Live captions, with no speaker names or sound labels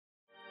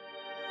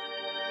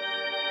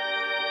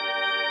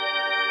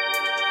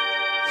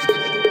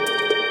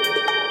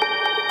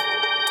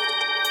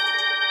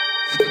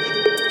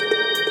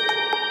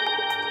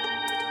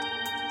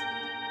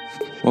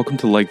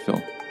Welcome to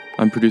Lakeville.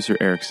 I'm producer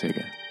Eric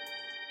Sega.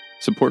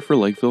 Support for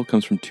Lakeville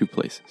comes from two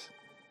places: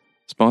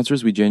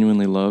 sponsors we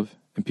genuinely love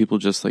and people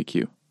just like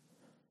you.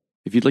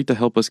 If you'd like to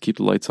help us keep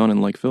the lights on in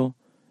Lakeville,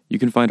 you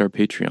can find our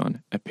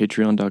Patreon at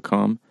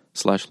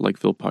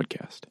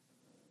patreon.com/LakevillePodcast.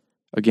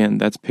 Again,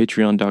 that's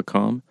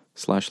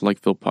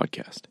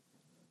patreon.com/LakevillePodcast.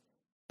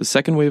 The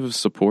second wave of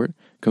support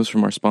comes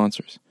from our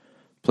sponsors,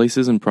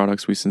 places and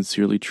products we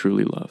sincerely,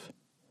 truly love.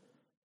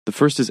 The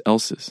first is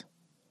Elsa's.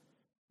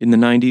 In the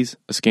 90s,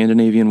 a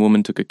Scandinavian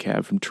woman took a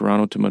cab from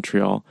Toronto to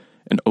Montreal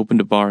and opened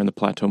a bar in the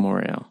Plateau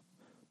Montreal.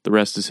 The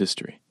rest is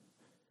history.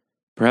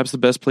 Perhaps the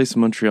best place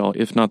in Montreal,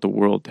 if not the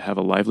world, to have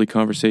a lively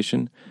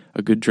conversation,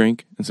 a good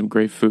drink, and some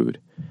great food,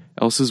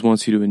 Elsa's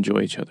wants you to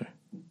enjoy each other.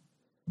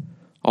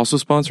 Also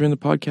sponsoring the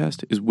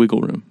podcast is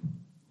Wiggle Room.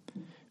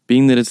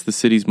 Being that it's the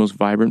city's most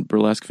vibrant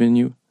burlesque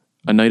venue,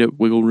 a night at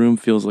Wiggle Room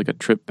feels like a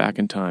trip back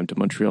in time to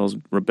Montreal's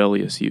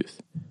rebellious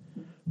youth.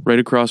 Right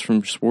across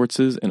from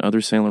Schwartz's and other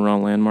Saint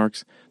Laurent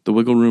landmarks, the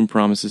Wiggle Room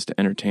promises to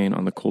entertain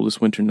on the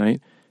coldest winter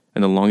night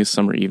and the longest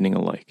summer evening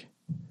alike.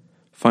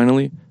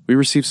 Finally, we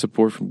receive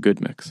support from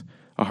Good Mix,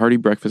 a hearty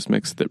breakfast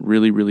mix that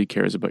really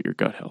cares about your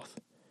gut health.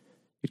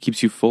 It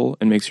keeps you full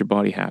and makes your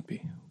body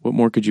happy. What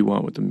more could you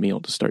want with a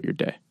meal to start your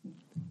day?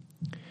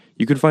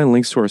 You can find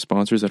links to our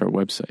sponsors at our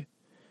website,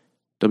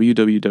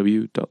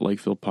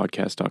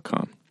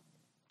 www.lakevillepodcast.com.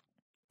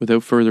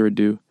 Without further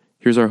ado,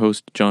 here's our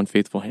host, John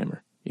Faithfulhammer,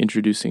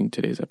 introducing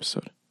today's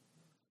episode.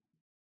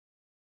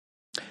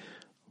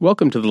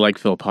 Welcome to the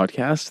Lakeville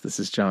Podcast. This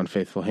is John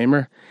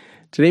Faithfulhammer.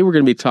 Today we're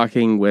going to be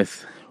talking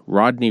with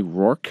Rodney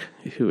Rourke,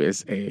 who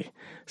is a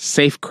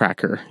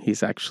Safecracker.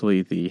 He's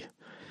actually the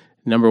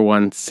number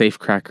one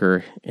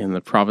Safecracker in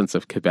the province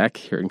of Quebec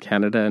here in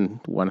Canada, and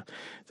a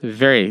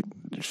very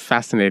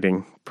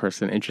fascinating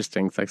person,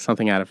 interesting. It's like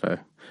something out of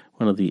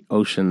one of the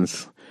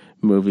Ocean's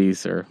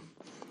movies, or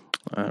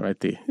an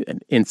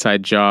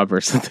Inside Job or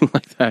something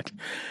like that.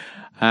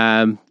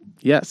 So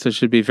it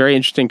should be a very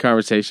interesting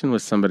conversation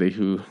with somebody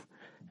who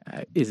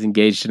is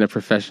engaged in a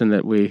profession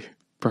that we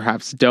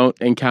perhaps don't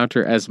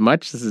encounter as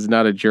much. This is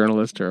not a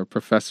journalist or a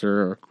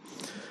professor or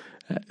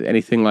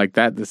anything like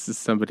that. This is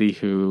somebody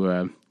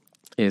who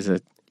is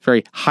a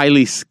very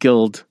highly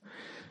skilled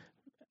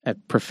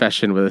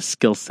profession with a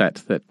skill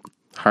set that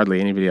hardly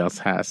anybody else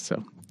has.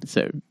 So it's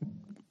a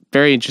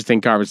very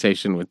interesting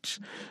conversation, which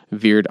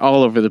veered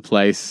all over the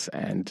place,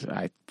 and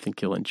I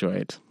think you'll enjoy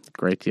it a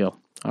great deal.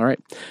 All right.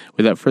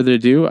 Without further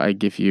ado, I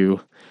give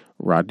you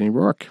Rodney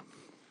Rourke.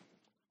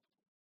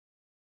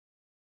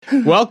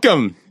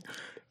 Welcome.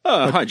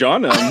 Hi,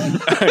 John.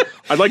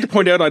 I'd like to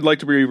point out I'd like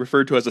to be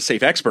referred to as a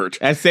safe expert.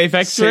 A safe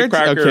expert?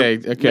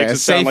 Safecracker Okay. makes it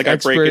sound like I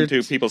break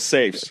into people's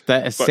safes.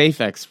 Safe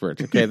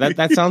expert. Okay,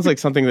 that sounds like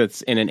something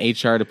that's in an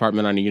HR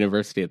department on a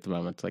university at the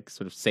moment, like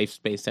sort of safe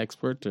space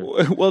expert.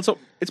 Or? Well,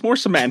 it's more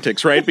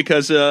semantics, right?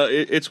 Because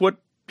it's what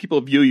people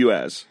view you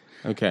as.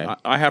 Okay.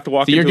 I have to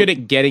walk So you're good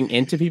at getting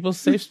into people's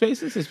safe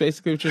spaces, is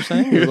basically what you're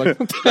saying? You're like,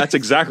 that's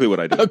exactly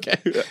what I do. Okay.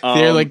 So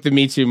you're like the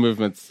Me Too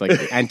movements.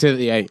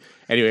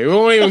 Anyway, we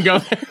won't even go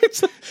there.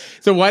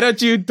 So why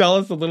don't you tell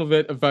us a little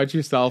bit about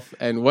yourself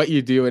and what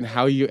you do and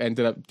how you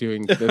ended up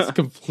doing this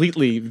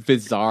completely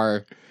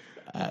bizarre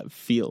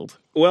field?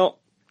 Well,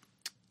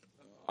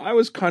 I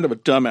was kind of a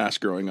dumbass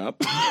growing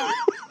up.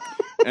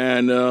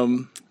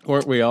 And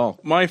weren't we all?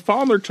 My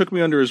father took me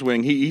under his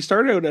wing. He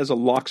started out as a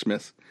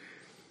locksmith,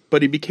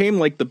 but he became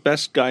like the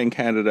best guy in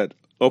Canada at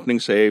opening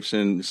safes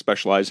and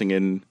specializing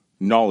in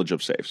knowledge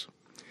of safes.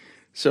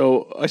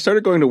 So I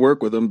started going to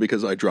work with him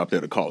because I dropped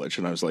out of college,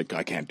 and I was like,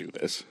 I can't do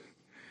this.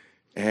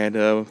 And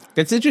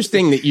that's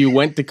interesting that you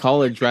went to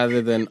college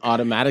rather than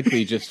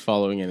automatically just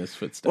following in his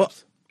footsteps. Well,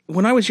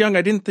 when I was young,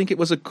 I didn't think it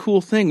was a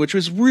cool thing, which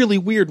was really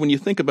weird when you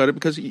think about it,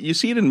 because you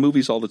see it in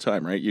movies all the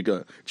time, right? You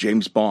got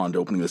James Bond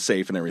opening the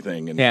safe and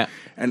everything.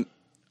 And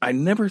I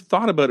never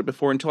thought about it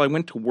before until I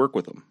went to work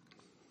with him.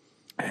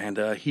 And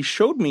he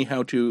showed me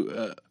how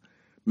to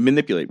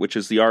manipulate, which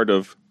is the art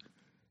of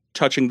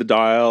touching the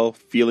dial,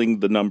 feeling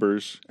the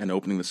numbers, and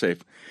opening the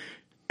safe.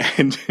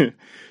 And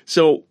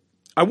so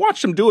I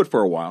watched him do it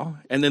for a while,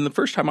 and then the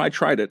first time I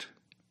tried it,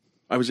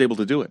 I was able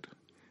to do it.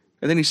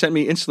 And then he sent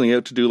me instantly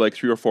out to do like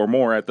 3 or 4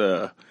 more at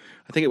I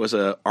think it was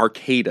a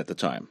arcade at the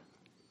time.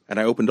 And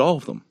I opened all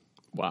of them.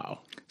 Wow.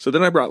 So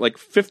then I brought like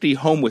 50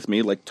 home with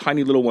me, like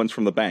tiny little ones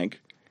from the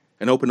bank,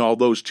 and opened all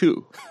those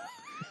too.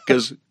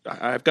 Because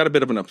I've got a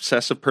bit of an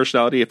obsessive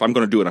personality. If I'm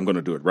going to do it, I'm going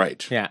to do it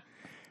right. Yeah.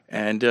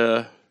 And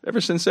ever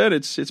since then,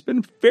 it's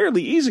been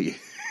fairly easy.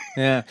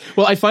 Yeah.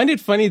 Well, I find it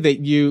funny that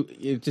you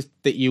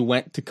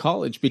went to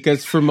college,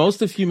 because for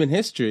most of human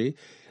history,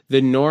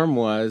 the norm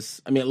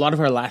was, a lot of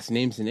our last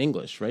names in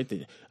English, right?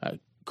 The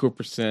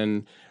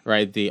Cooperson,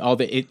 right?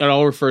 It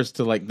all refers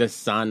to like the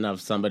son of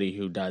somebody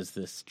who does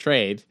this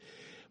trade.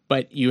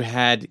 But you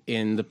had,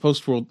 in the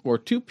post-World War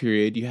II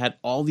period, you had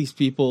all these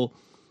people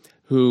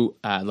who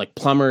like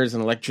plumbers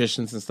and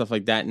electricians and stuff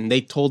like that, and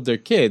they told their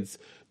kids,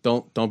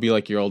 don't be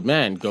like your old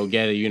man. Go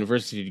get a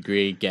university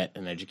degree, get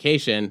an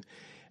education,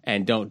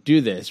 and don't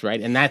do this,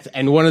 right? And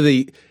one of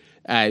the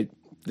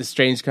the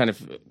strange kind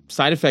of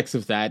side effects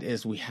of that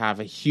is we have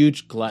a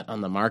huge glut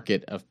on the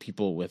market of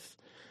people with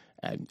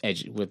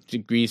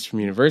degrees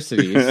from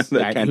universities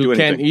that can't do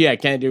anything.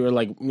 Can't do it.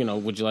 Like,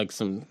 would you like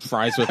some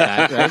fries with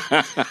that?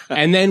 Right?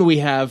 And then we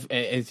have,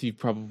 as you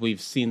probably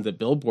have seen the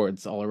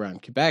billboards all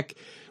around Quebec,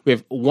 we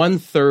have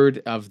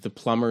 1/3 of the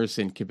plumbers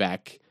in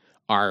Quebec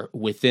are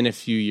within a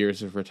few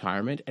years of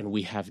retirement, and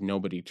we have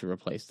nobody to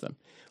replace them.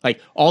 Like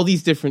all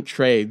these different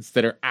trades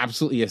that are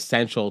absolutely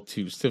essential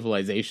to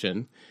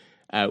civilization,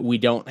 we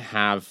don't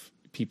have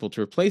people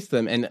to replace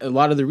them. And a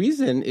lot of the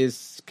reason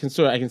is,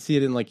 I can see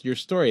it in like your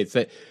story. It's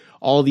that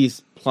all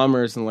these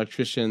plumbers and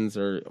electricians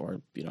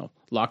or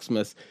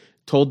locksmiths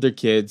told their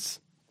kids,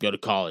 go to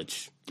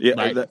college. Yeah,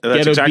 right? That's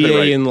Get a exactly BA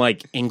right. in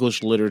like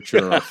English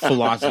literature or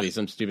philosophy,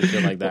 some stupid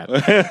shit like that.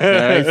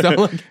 Right? So,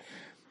 like,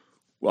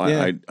 Well,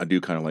 yeah. I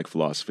do kind of like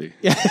philosophy.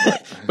 Yeah,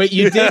 but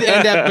you did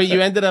end up. But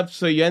you ended up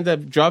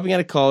dropping out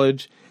of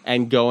college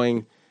and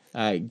going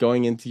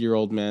into your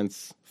old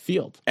man's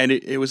field. And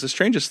it was the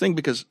strangest thing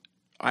because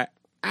I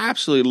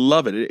absolutely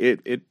love it.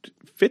 It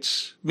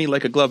fits me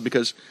like a glove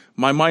because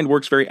my mind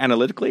works very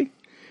analytically,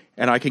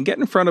 and I can get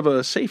in front of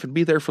a safe and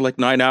be there for like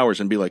 9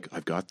 hours and be like,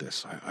 I've got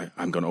this.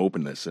 I'm going to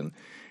open this, and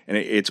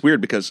it's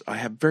weird because I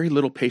have very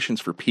little patience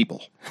for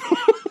people.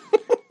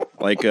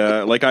 like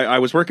I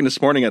was working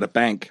this morning at a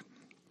bank.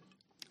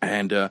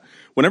 And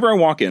whenever I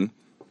walk in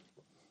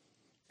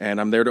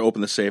and I'm there to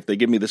open the safe, they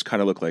give me this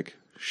kind of look like,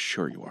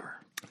 sure you are.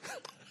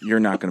 You're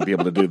not going to be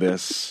able to do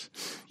this.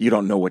 You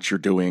don't know what you're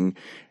doing.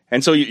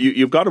 And so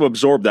you've got to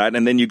absorb that,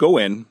 and then you go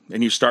in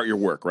and you start your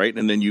work, right?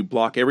 And then you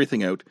block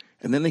everything out,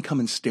 and then they come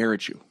and stare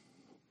at you,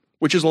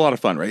 which is a lot of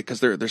fun, right?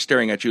 Because they're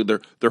staring at you.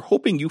 They're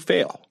hoping you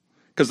fail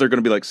because they're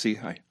going to be like, see,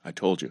 I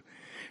told you.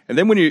 And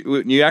then when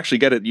you actually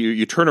get it,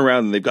 you turn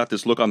around and they've got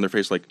this look on their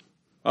face like,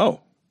 oh,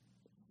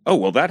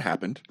 well, that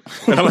happened.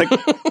 And I'm like,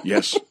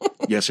 yes,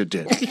 it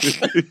did.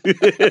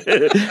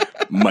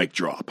 Mic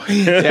drop.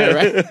 Yeah,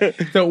 right.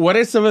 So what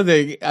are some of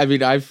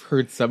I've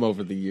heard some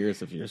over the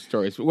years of your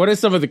stories, but what are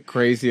some of the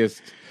craziest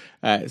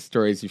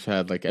stories you've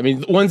had? Like,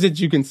 ones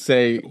that you can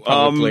say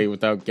publicly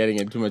without getting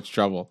in too much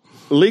trouble.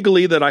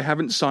 Legally, that I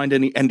haven't signed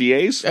any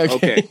NDAs?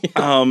 Okay.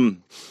 I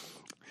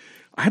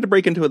had to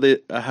break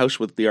into a house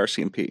with the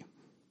RCMP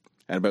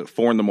at about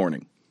 4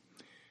 a.m.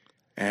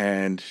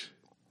 And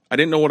I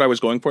didn't know what I was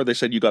going for. They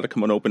said, you got to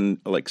come and open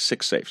like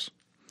 6 safes.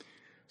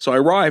 So I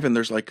arrive and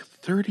there's like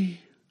 30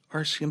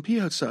 RCMP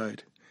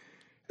outside.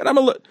 And I'm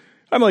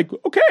like,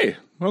 okay.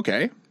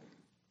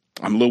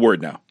 I'm a little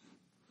worried now.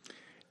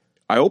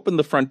 I open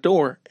the front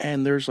door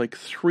and there's like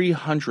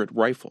 300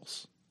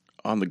 rifles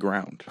on the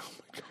ground. Oh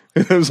my God.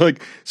 It was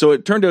like, so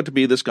it turned out to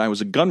be this guy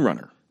was a gun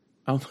runner.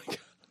 Oh my God.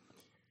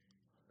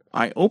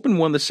 I opened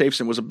one of the safes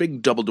and it was a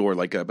big double door,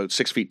 like about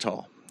 6 feet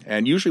tall.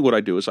 And usually what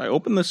I do is I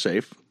open the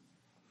safe,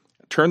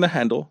 turn the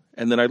handle,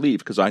 and then I leave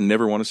because I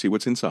never want to see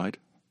what's inside.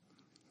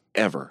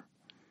 Ever.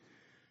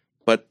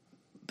 But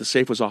the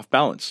safe was off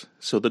balance.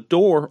 So the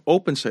door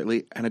opens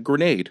slightly and a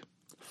grenade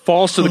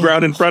falls to the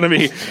ground in front of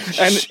me.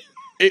 And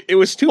it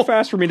was too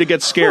fast for me to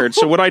get scared.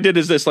 So what I did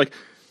is this, like,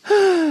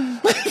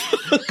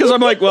 because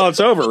I'm like, well, it's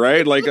over,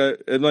 right? Like,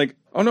 and like,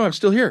 oh no, I'm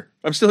still here.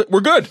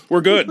 We're good.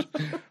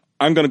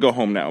 I'm going to go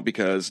home now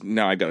because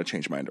now I got to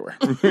change my underwear.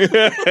 But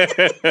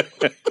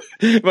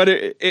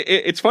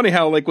it's funny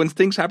how, like, when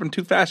things happen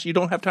too fast, you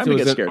don't have time to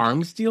get scared. Was an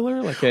arms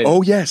dealer?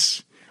 Oh,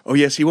 yes,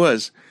 he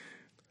was.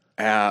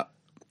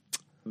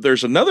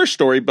 There's another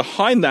story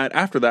behind that.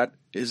 After that,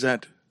 is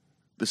that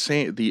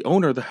the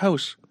owner of the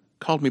house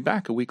called me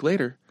back a week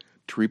later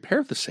to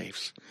repair the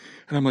safes,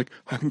 and I'm like,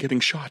 I'm getting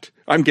shot.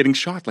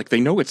 Like, they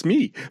know it's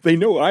me. They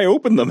know I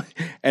opened them,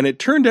 and it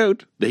turned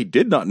out they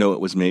did not know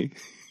it was me.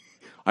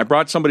 I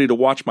brought somebody to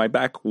watch my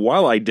back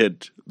while I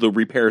did the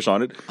repairs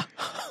on it,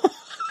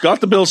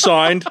 got the bill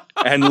signed,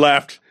 and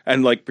left,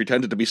 and like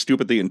pretended to be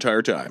stupid the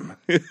entire time.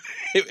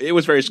 It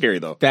was very scary,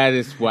 though. That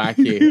is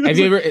wacky. Have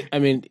you ever?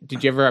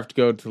 Did you ever have to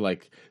go to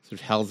like sort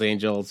of Hell's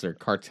Angels or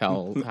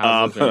cartel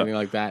houses or anything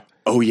like that?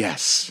 Oh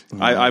yes,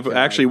 I've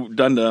actually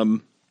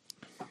done.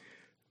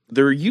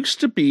 There used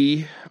to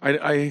be,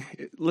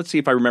 let's see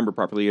if I remember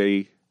properly,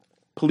 a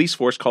police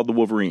force called the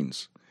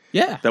Wolverines.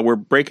 Yeah, that were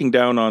breaking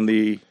down on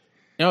the.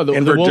 No, the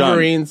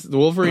Wolverines. The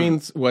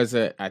Wolverines was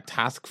a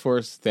task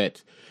force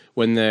that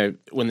when the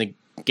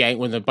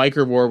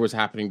biker war was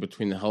happening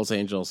between the Hells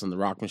Angels and the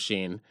Rock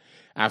Machine,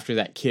 after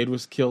that kid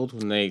was killed,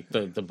 when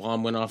the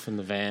bomb went off in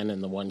the van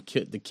and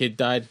the kid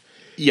died.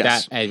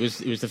 Yes, it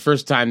was the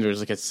first time there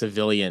was like a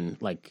civilian,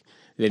 like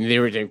they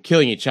were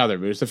killing each other,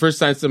 but it was the first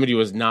time somebody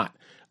was not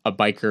a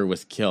biker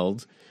was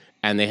killed,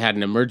 and they had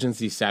an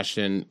emergency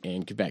session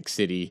in Quebec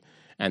City.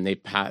 And they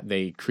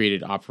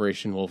created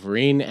Operation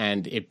Wolverine,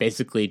 and it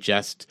basically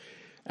just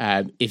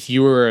if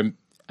you were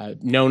a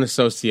known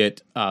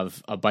associate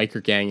of a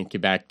biker gang in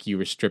Quebec, you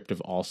were stripped of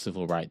all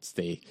civil rights.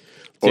 They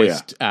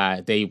could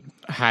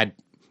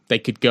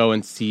go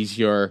and seize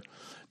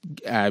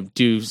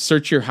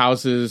search your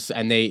houses,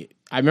 and I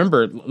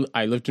remember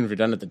I lived in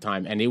Verdun at the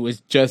time, and it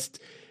was just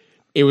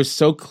it was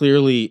so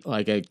clearly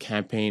like a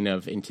campaign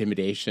of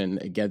intimidation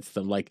against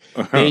them. Like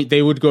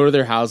they would go to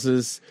their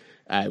houses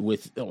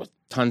with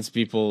tons of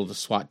people, the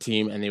SWAT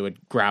team, and they would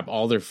grab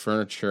all their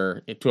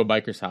furniture to a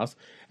biker's house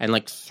and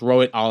like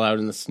throw it all out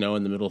in the snow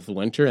in the middle of the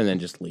winter and then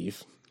just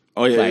leave.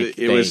 Oh yeah, like,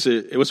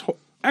 it was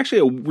actually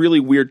a really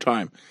weird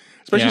time,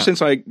 especially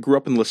since I grew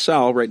up in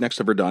LaSalle, right next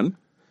to Verdun.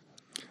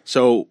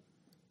 So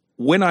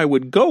when I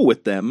would go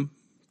with them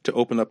to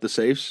open up the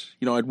safes,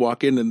 I'd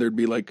walk in and there'd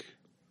be like,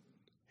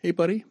 "Hey,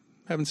 buddy.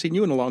 Haven't seen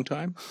you in a long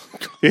time."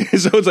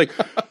 So it's like,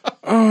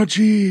 oh,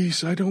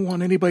 geez, I don't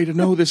want anybody to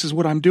know this is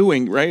what I'm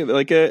doing, right?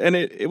 Like, and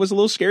it was a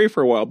little scary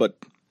for a while, but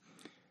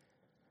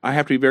I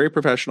have to be very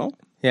professional.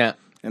 Yeah.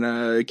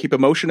 And keep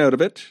emotion out of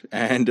it.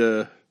 And,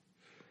 it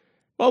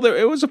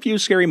was a few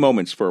scary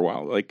moments for a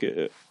while. Like,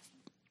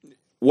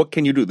 what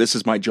can you do? This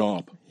is my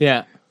job.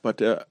 Yeah.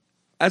 But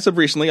as of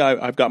recently,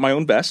 I've got my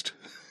own vest.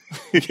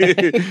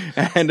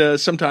 And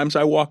sometimes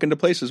I walk into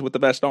places with the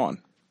vest on.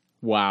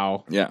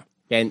 Wow. Yeah.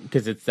 And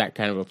because it's that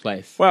kind of a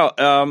place. Well,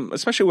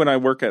 especially when I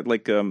work at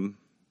working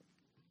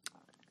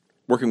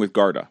with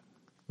Garda.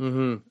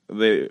 Mm-hmm.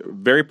 They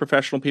very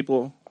professional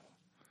people.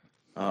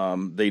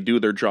 They do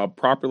their job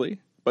properly,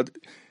 but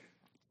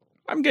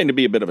I'm getting to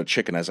be a bit of a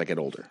chicken as I get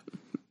older.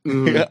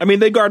 Mm. I mean,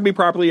 they guard me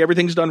properly.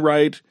 Everything's done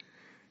right,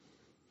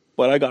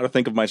 but I got to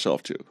think of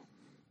myself too.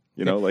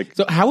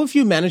 So how have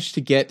you managed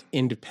to get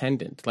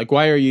independent? Like,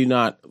 why are you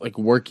not like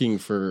working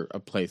for a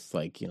place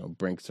like,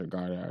 Brinks or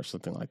Garda or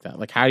something like that?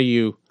 Like, how do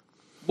you...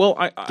 Well,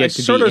 I get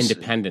to be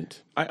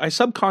independent. I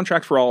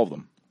subcontract for all of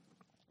them,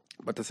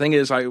 but the thing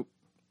is, I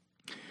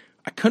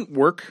couldn't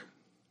work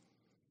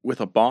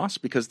with a boss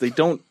because they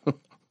don't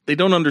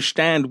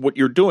understand what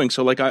you're doing.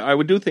 So, like, I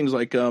would do things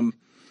like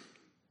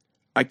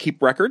I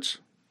keep records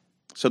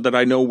so that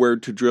I know where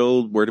to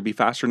drill, where to be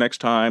faster next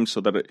time,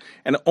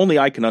 and only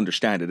I can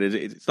understand it.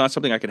 It's not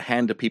something I can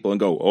hand to people and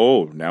go,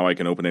 "Oh, now I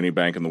can open any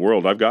bank in the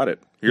world. I've got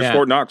it. Here's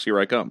Fort Knox. Here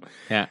I come."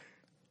 Yeah.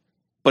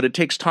 But it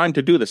takes time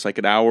to do this, like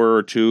an hour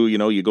or two.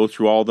 You go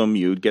through all of them.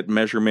 You get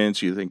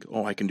measurements. You think,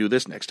 "Oh, I can do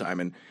this next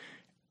time."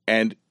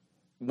 And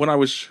when I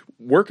was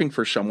working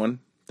for someone,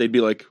 they'd be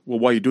like, "Well,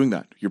 why are you doing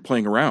that? You're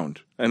playing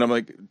around." And I'm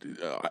like,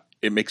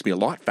 "It makes me a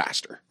lot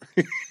faster."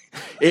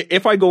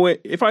 If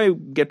I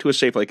get to a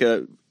safe, like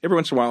every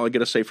once in a while, I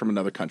get a safe from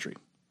another country,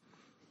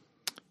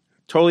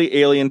 totally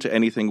alien to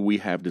anything we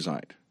have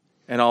designed,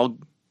 and I'll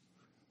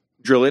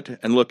drill it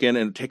and look in,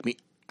 and it'll take me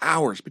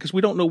hours because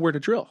we don't know where to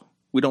drill.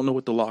 We don't know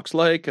what the lock's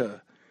like,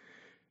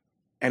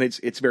 and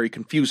it's very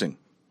confusing.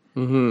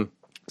 Mm-hmm.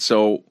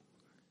 So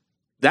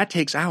that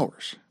takes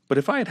hours. But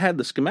if I had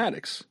the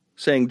schematics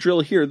saying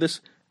drill here,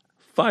 this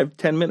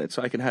 5-10 minutes,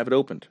 I can have it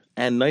opened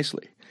and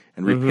nicely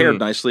and repaired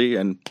nicely,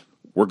 and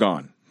we're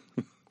gone.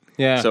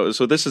 Yeah.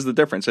 So this is the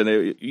difference, and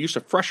it used to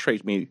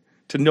frustrate me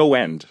to no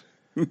end.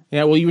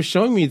 Yeah. Well, you were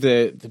showing me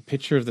the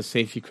picture of the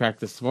safe you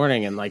cracked this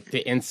morning, and like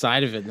the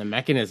inside of it and the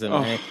mechanism.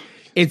 Oh.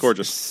 It's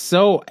gorgeous.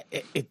 So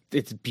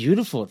it's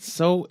beautiful. It's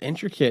so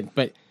intricate.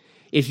 But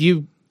when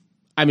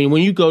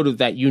you go to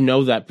that,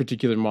 that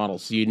particular model,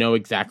 so you know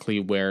exactly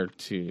where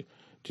to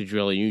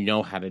drill, and you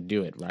know how to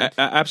do it, right?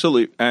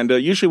 Absolutely. And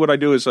usually, what I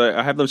do is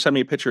I have them send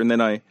me a picture, and then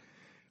I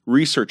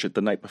research it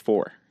the night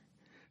before.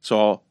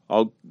 So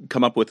I'll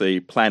come up with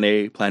a plan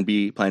A, plan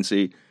B, plan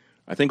C.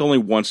 I think only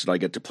once did I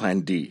get to plan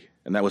D,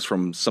 and that was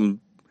from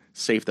some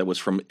safe that was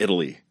from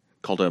Italy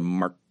called a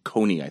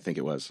Marconi, I think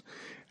it was.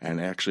 And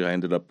actually, I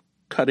ended up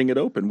cutting it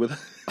open with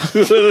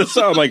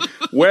so I'm like,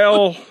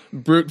 well,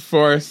 brute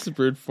force. I'm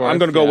going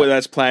to go with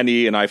that's plan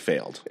E, and I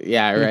failed.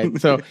 Yeah, right.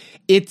 So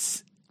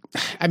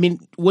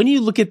when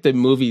you look at the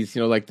movies,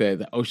 like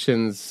the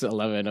Ocean's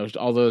 11,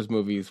 all those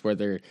movies where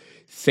they're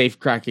safe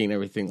cracking and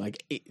everything,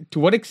 like to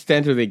what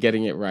extent are they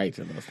getting it right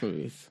in those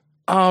movies?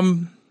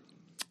 I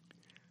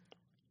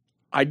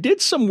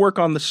did some work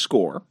on the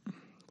score,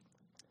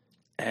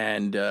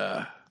 and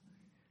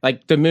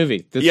like the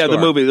movie. The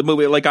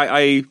movie. Like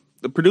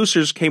the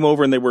producers came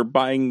over and they were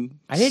buying.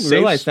 I didn't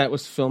realize that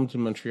was filmed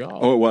in Montreal.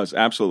 Oh, it was,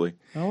 absolutely.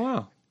 Oh,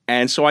 wow.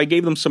 And so I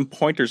gave them some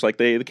pointers. Like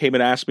they came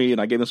and asked me, and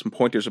I gave them some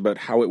pointers about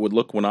how it would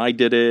look when I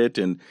did it,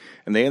 and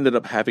they ended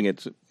up having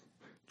it,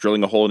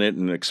 drilling a hole in it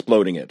and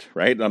exploding it,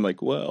 right? And I'm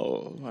like,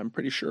 well, I'm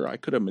pretty sure I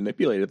could have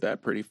manipulated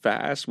that pretty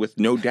fast with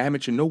no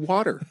damage and no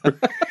water.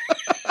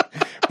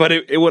 But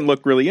it wouldn't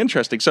look really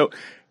interesting. So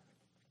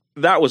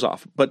that was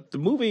off. But the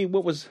movie,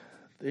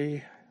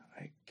 I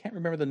can't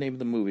remember the name of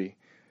the movie.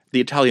 The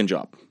Italian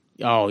Job.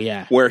 Oh,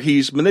 yeah. Where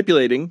he's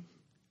manipulating,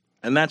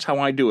 and that's how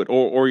I do it.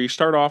 Or you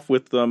start off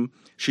with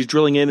she's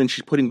drilling in and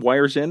she's putting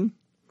wires in.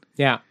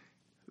 Yeah.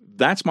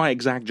 That's my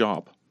exact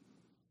job.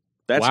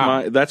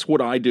 That's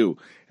what I do.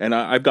 And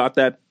I've got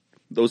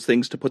those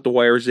things to put the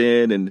wires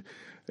in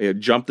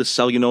and jump the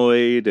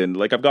solenoid, and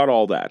like I've got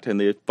all that,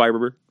 and the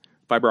fiber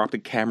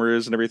optic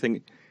cameras and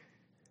everything.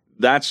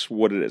 That's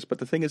what it is. But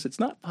the thing is, it's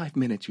not 5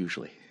 minutes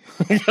usually.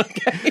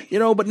 Okay.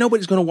 But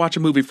nobody's going to watch a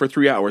movie for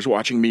 3 hours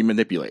watching me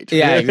manipulate.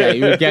 Yeah,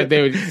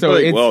 exactly.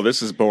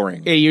 This is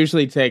boring. It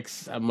usually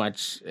takes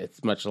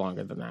it's much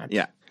longer than that.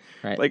 Yeah.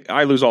 Right. Like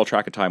I lose all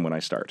track of time when I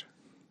start.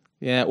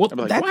 Yeah. Well, I'm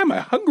like, why am I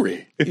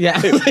hungry?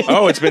 Yeah.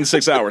 Oh, it's been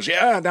 6 hours.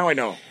 Yeah, now I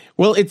know.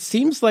 Well, it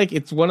seems like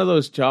it's one of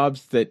those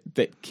jobs that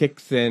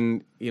kicks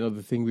in,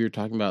 the thing we were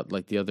talking about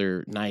like the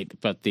other night,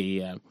 but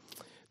the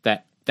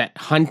that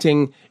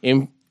hunting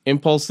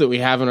impulse that we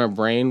have in our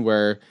brain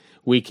where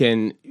we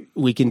can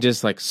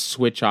just like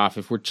switch off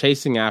if we're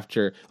chasing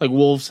after, like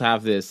wolves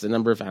have this, a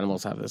number of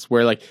animals have this,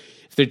 where like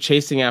if they're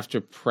chasing after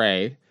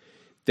prey,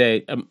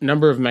 a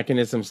number of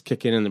mechanisms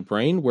kick in the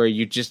brain where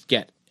you just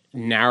get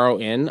narrow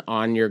in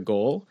on your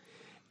goal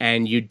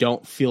and you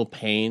don't feel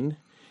pain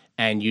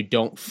and you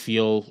don't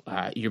feel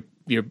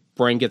your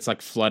brain gets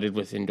like flooded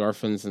with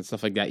endorphins and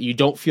stuff like that. You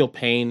don't feel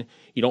pain,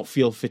 you don't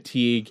feel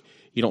fatigue,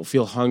 you don't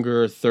feel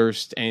hunger or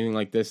thirst, anything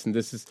like this. And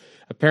this is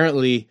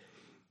apparently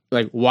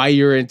like why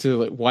you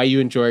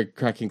enjoy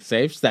cracking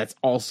safes. That's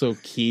also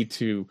key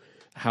to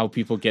how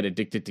people get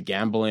addicted to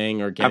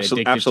gambling or get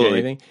addicted to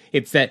anything.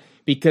 It's that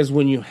because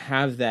when you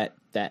have that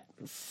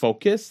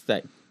focus,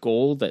 that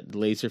goal, that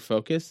laser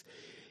focus,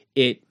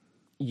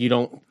 you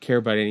don't care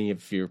about any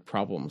of your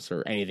problems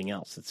or anything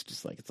else. It's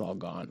just like it's all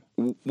gone.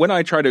 When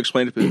I try to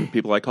explain it to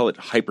people, I call it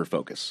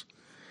hyperfocus.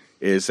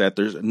 Is that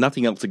there's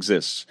nothing else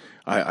exists.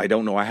 I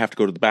don't know I have to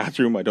go to the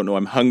bathroom. I don't know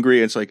I'm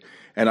hungry. It's like,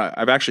 and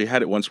I've actually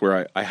had it once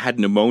where I had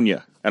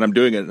pneumonia and I'm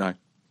doing it and I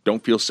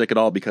don't feel sick at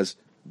all because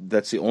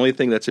that's the only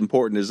thing that's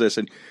important is this.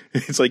 And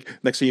it's like,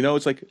 next thing you know,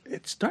 it's like,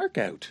 it's dark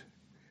out.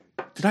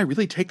 Did I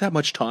really take that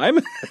much time?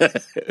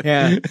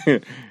 Yeah.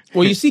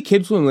 Well, you see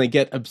kids when they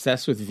get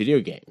obsessed with video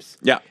games.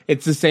 Yeah.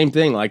 It's the same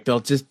thing. Like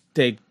they'll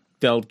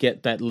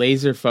get that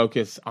laser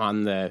focus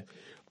on the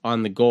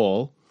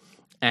goal.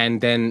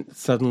 And then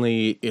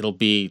suddenly it'll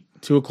be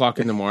 2:00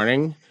 in the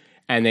morning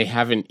and they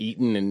haven't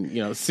eaten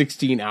in,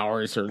 16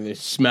 hours or they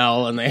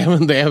smell and they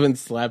haven't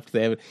slept.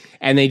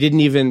 And they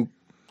didn't even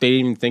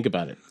think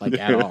about it like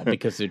at all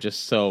because they're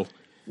just so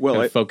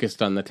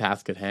focused on the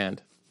task at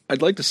hand.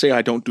 I'd like to say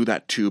I don't do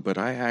that too, but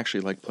I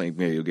actually like playing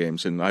video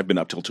games, and I've been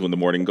up till 2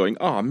 a.m. going,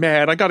 oh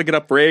man, I got to get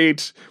up for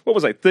 8. What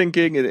was I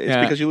thinking? It's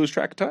because you lose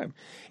track of time.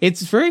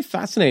 It's very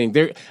fascinating.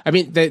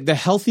 The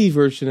healthy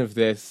version of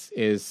this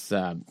is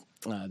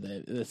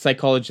the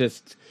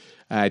psychologist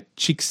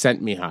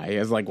Csikszentmihalyi. He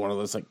has like one of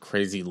those like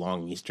crazy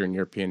long Eastern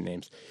European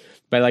names,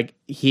 but like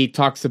he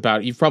talks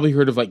about, you've probably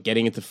heard of like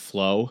getting into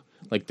flow,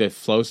 like the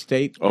flow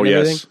state. Oh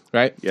yes,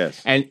 right.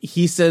 Yes, and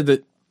he said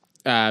that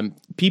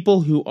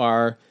people who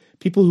are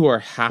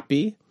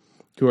happy,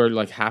 who are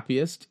like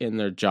happiest in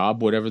their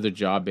job, whatever their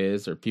job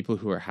is, or people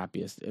who are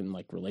happiest in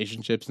like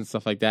relationships and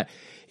stuff like that,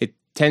 it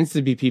tends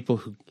to be people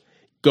who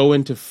go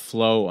into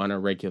flow on a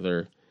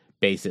regular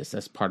basis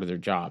as part of their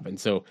job. And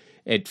so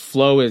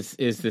flow is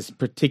this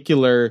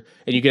particular,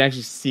 and you can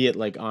actually see it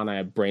like on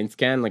a brain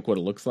scan, like what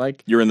it looks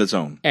like. You're in the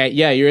zone.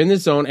 You're in the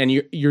zone and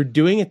you're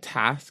doing a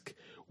task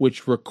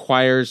which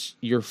requires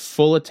your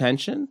full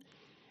attention,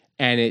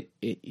 and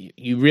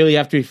you really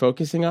have to be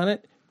focusing on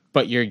it,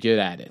 but you're good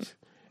at it.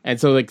 And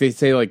so like they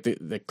say, like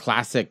the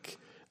classic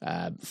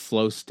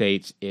flow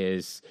state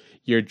is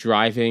you're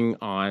driving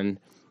on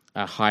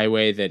a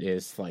highway that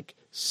is like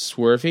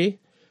swervy,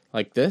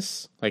 like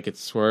this, like it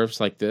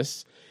swerves like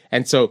this.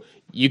 And so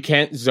you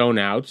can't zone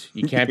out.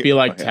 You can't be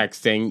like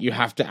texting. You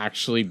have to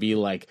actually be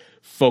like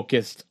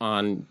focused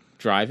on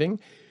driving.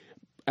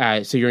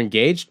 So you're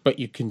engaged, but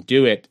you can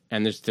do it.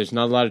 And there's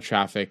not a lot of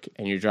traffic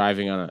and you're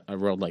driving on a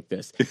road like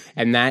this.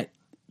 And that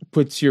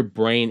puts your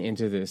brain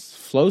into this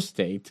flow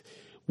state,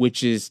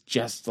 which is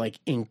just like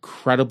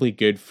incredibly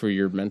good for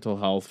your mental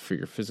health, for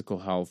your physical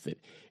health.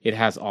 It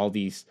has all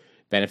these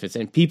benefits.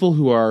 And people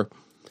who are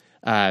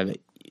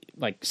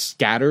like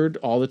scattered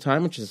all the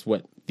time, which is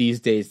what these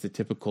days the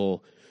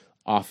typical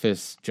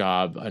office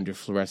job under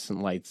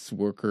fluorescent lights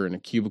worker in a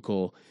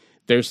cubicle,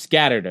 they're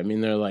scattered. I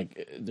mean,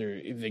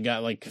 they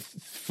got like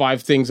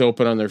 5 things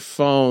open on their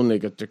phone. They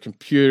got their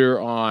computer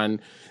on.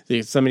 They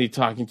got somebody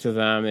talking to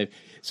them.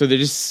 So they're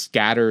just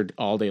scattered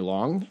all day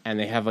long, and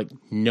they have like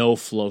no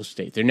flow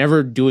state. They're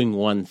never doing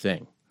one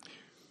thing.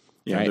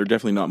 Yeah, right? They're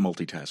definitely not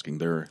multitasking.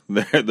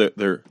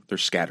 They're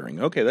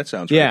scattering. Okay, that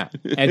sounds yeah.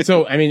 right. And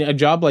so, I mean, a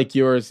job like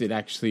yours, it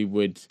actually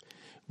would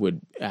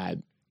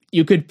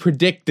you could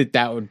predict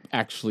that would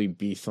actually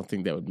be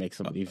something that would make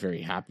somebody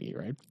very happy,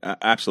 right?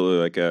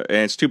 Absolutely. And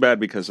it's too bad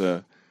because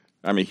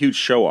I'm a huge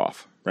show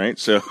off, right?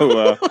 So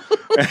I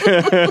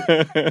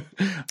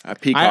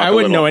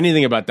wouldn't know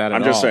anything about that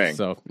at all. I'm just saying.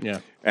 So yeah.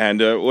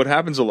 And what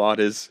happens a lot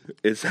is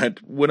that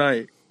when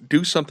I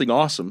do something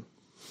awesome,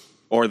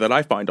 or that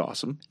I find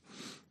awesome,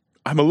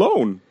 I'm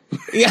alone.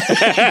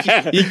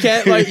 Yeah, you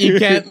can't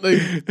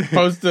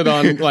post it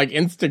on like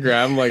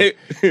Instagram. Like,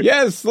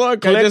 yes,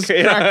 look, I just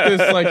cracked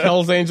this like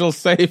Hell's Angel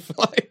safe.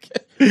 Like,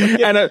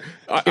 and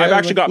I've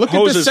actually got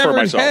poses for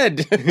myself.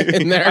 Head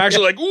in there.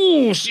 Actually, like,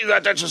 ooh, see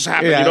that just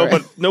happened, yeah, right.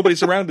 But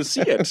nobody's around to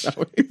see it.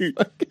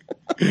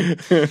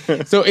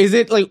 So, is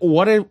it like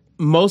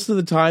most of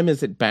the time?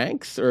 Is it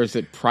banks or is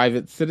it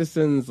private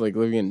citizens like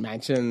living in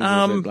mansions?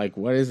 Is it like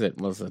what is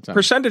it most of the time?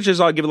 Percentages,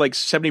 I'll give it like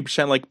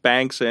 70% like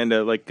banks and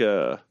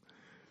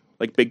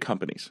like big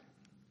companies.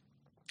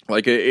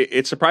 Like,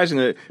 it's surprising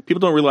that people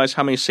don't realize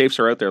how many safes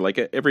are out there. Like,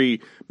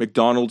 every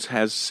McDonald's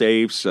has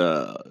safes.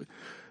 The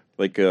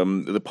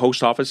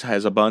post office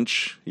has a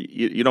bunch.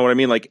 You know what I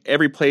mean? Like,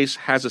 every place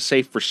has a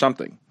safe for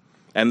something.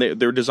 And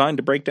they're designed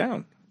to break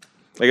down.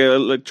 Like,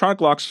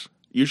 electronic locks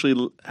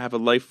usually have a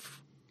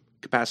life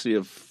capacity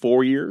of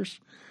 4 years.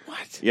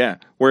 What? Yeah.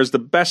 Whereas the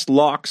best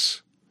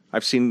locks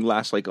I've seen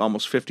last, like,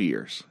 almost 50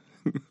 years.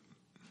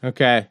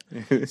 Okay.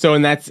 So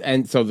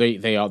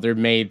they're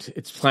made,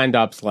 it's planned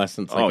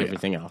obsolescence like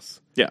everything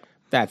else. Yeah.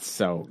 That's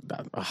so...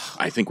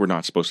 I think we're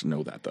not supposed to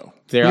know that, though.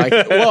 They're like...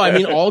 Well, I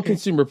mean, all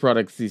consumer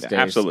products these days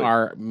absolutely.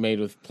 are made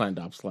with planned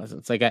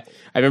obsolescence. Like, I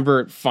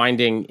remember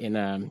finding in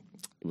it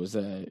was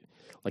an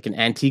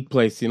antique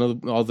place, you know,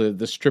 all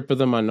the strip of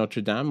them on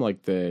Notre Dame,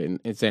 like in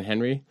St.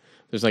 Henry.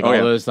 There's like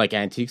those like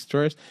antique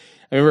stores.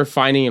 I remember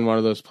finding in one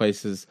of those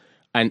places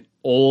an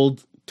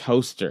old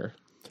toaster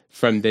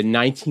from the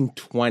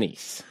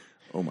 1920s.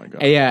 Oh, my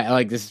God. Yeah,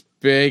 like this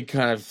big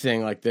kind of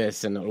thing like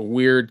this and a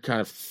weird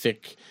kind of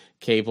thick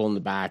cable in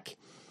the back.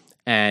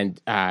 And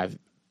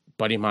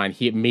buddy of mine,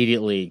 he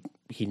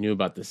knew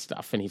about this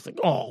stuff. And he's like,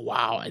 oh,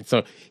 wow. And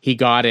so he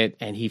got it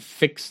and he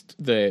fixed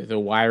the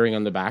wiring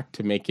on the back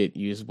to make it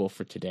usable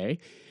for today.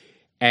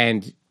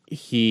 And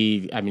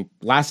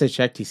last I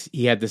checked,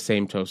 he had the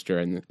same toaster,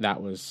 and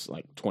that was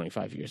like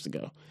 25 years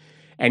ago.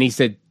 And he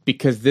said,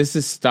 because this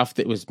is stuff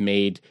that was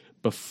made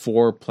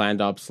before planned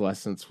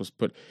obsolescence was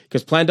put,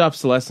 because planned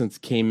obsolescence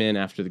came in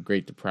after the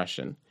Great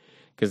Depression,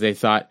 because they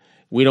thought,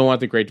 we don't want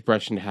the Great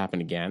Depression to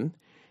happen again.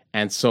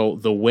 And so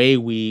the way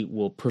we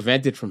will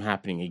prevent it from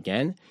happening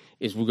again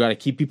is we've got to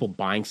keep people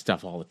buying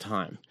stuff all the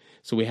time.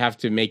 So we have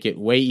to make it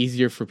way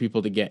easier for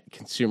people to get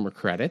consumer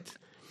credit,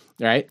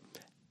 right?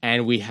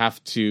 And we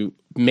have to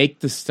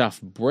make the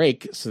stuff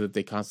break so that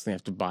they constantly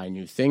have to buy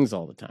new things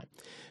all the time.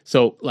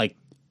 So like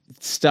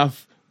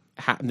stuff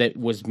that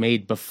was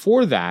made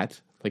before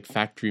that, like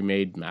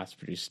factory-made,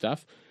 mass-produced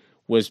stuff,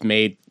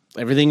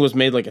 everything was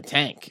made like a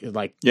tank.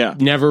 Like,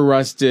 never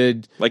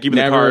rusted. Like even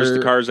the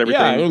cars, everything.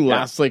 Yeah, it would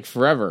last like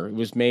forever. It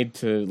was made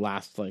to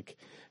last like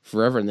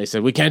forever. And they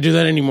said, we can't do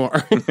that anymore.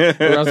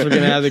 Or else we're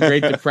going to have the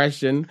Great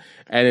Depression,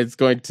 and it's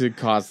going to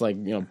cause like,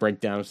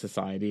 breakdown of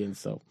society. And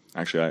so...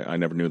 Actually, I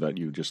never knew that.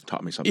 You just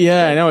taught me something.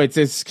 Yeah, I know. It's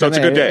so it's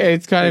a good day.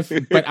 It's kind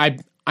of... But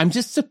I'm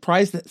just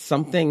surprised that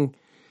something...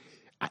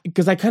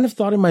 Because I kind of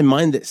thought in my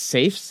mind that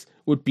safes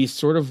would be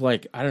sort of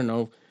like, I don't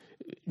know,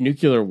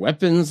 nuclear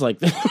weapons. Like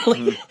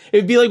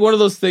it'd be like one of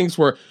those things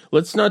where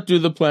let's not do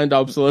the planned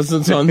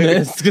obsolescence on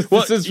this because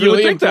this is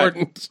really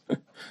important.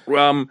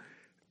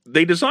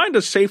 They designed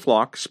a safe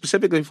lock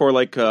specifically for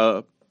like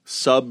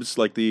subs,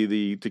 like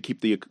the to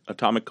keep the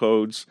atomic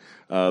codes,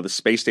 the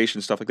space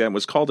station, stuff like that. It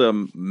was called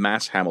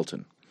Mass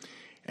Hamilton.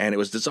 And it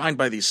was designed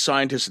by these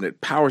scientists, and it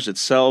powers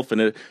itself.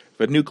 And if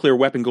a nuclear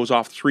weapon goes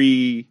off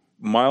 3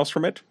 miles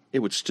from it, it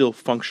would still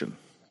function,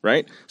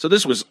 right? So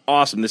this was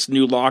awesome. This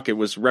new lock, it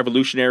was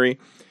revolutionary.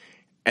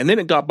 And then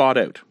it got bought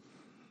out.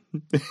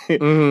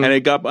 And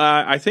it got,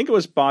 I think it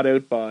was bought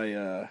out by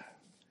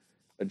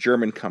a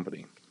German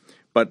company.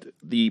 But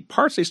the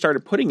parts they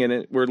started putting in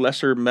it were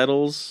lesser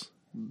metals,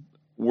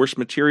 worse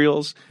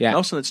materials. Yeah. And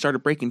all of a sudden it started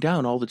breaking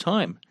down all the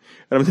time.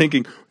 And I'm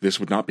thinking,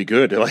 this would not be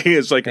good.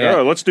 It's like,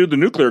 oh, let's do the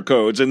nuclear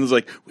codes. And it's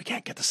like, we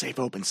can't get the safe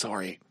open.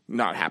 Sorry.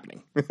 Not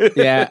happening.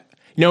 Yeah.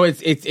 No,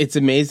 it's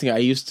amazing.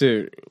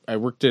 I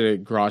worked at a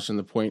garage on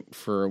the Point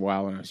for a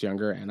while when I was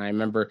younger, and I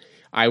remember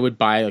I would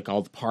buy like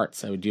all the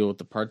parts. I would deal with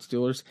the parts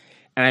dealers,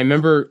 and I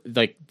remember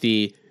like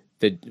the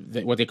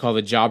what they call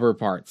the jobber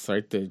parts,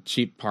 right? The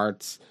cheap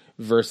parts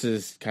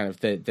versus kind of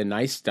the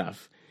nice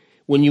stuff.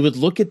 When you would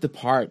look at the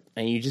part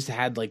and you just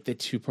had like the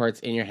two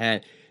parts in your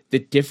hand, the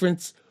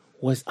difference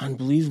was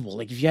unbelievable.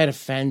 Like if you had a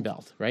fan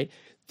belt, right?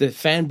 The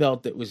fan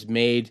belt that was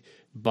made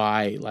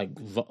by like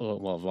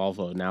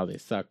Volvo, now they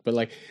suck, but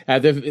like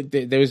that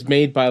was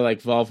made by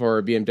like Volvo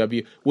or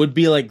BMW would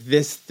be like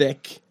this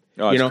thick.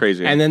 Oh, it's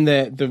crazy. And then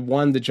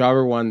the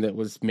jobber one that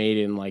was made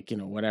in like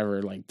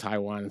whatever, like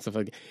Taiwan and stuff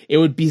like that, it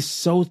would be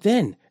so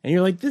thin, and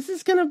you're like, this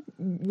is gonna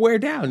wear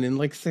down in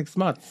like 6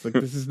 months. Like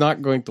this is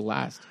not going to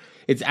last.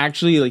 It's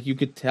actually like you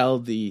could tell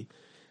the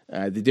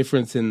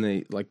difference in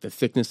the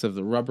thickness of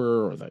the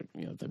rubber or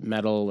the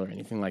metal or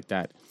anything like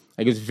that.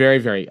 Like it's very,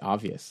 very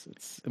obvious.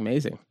 It's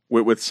amazing.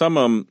 With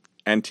some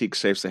antique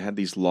safes, they had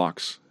these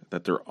locks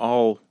that they're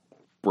all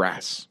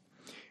brass.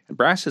 And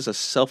brass is a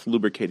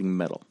self-lubricating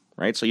metal,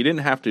 right? So you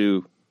didn't have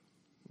to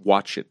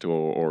watch it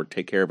or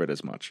take care of it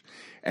as much.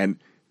 And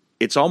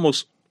it's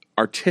almost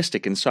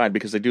artistic inside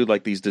because they do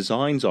like these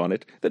designs on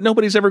it that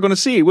nobody's ever going to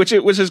see, which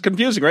is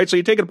confusing, right? So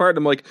you take it apart and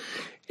I'm like,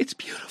 it's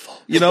beautiful.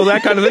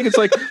 That kind of thing. It's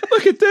like,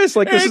 look at this.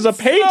 Like, this is a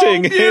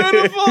painting. So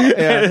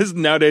beautiful.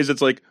 Nowadays,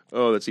 it's like,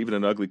 oh, that's even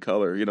an ugly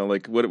color.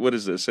 Like, what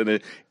is this?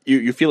 And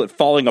you feel it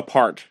falling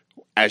apart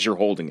as you're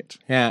holding it.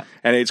 Yeah.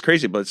 And it's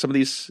crazy, but some of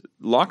these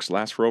locks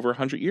last for over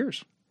 100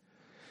 years.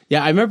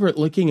 Yeah, I remember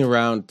looking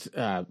around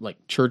like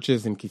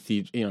churches and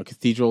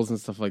cathedrals and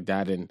stuff like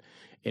that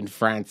in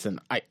France, and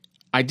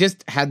I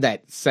just had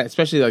that set,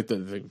 especially like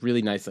the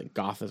really nice like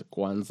Gothic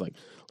ones, like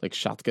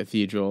Schatz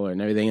Cathedral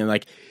and everything. And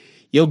like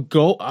you'll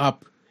go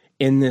up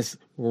in this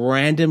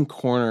random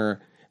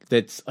corner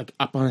that's like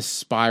up on a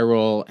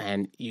spiral,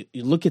 and you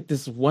look at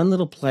this one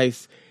little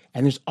place,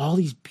 and there's all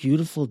these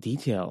beautiful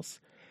details.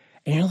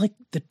 And you're like,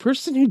 the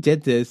person who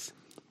did this,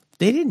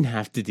 they didn't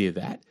have to do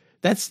that.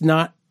 That's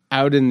not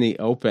out in the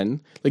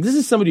open. Like, this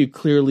is somebody who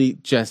clearly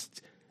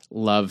just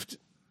loved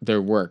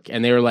their work.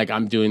 And they were like,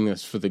 I'm doing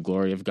this for the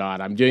glory of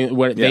God. I'm doing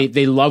what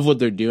they love what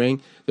they're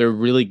doing. They're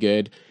really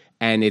good.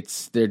 And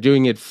they're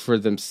doing it for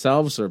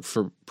themselves, or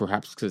for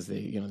perhaps because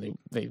they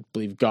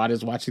believe God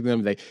is watching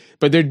them.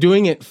 But they're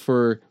doing it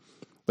for,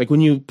 like,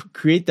 when you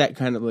create that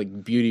kind of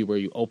like beauty where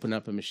you open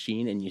up a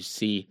machine and you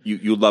see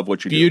you love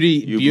what you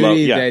beauty do.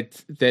 Beauty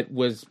that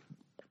was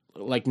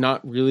like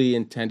not really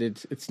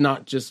intended. It's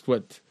not just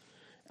what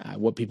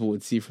people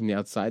would see from the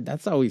outside.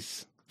 That's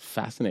always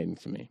fascinating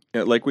to me.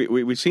 Yeah, like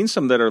we've seen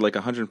some that are like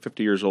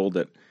 150 years old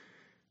that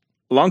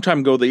a long time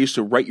ago they used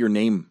to write your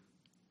name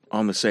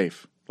on the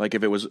safe. Like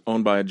if it was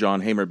owned by a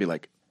John Hamer, it'd be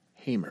like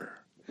Hamer,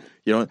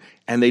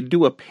 and they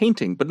do a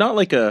painting, but not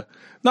like a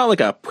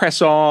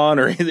press on,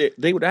 or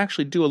they would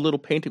actually do a little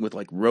painting with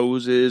like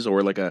roses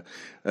or like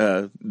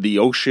the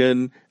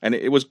ocean, and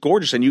it was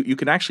gorgeous, and you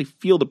can actually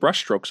feel the brush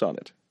strokes on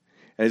it.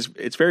 And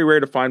it's very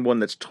rare to find one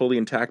that's totally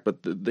intact, but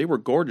they were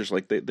gorgeous.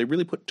 Like they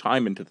really put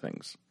time into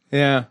things.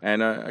 Yeah,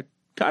 and I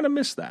kind of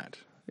miss that.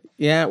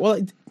 Yeah,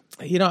 well,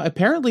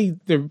 apparently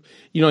if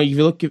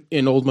you look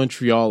in old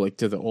Montreal, like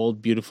to the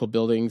old beautiful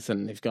buildings,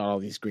 and they've got all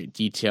these great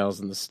details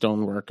and the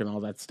stonework and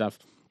all that stuff.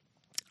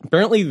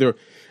 Apparently,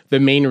 the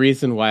main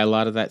reason why a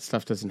lot of that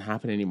stuff doesn't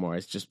happen anymore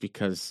is just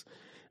because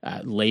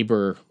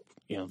labor,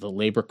 the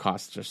labor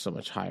costs are so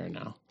much higher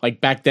now.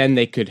 Like back then,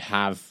 you could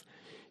have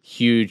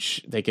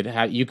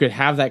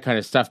that kind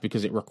of stuff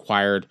because it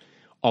required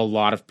a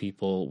lot of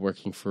people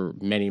working for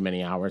many,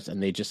 many hours,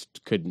 and they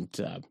just couldn't.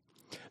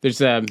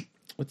 There's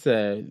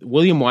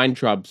William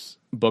Weintraub's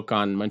book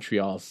on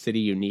Montreal, City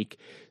Unique.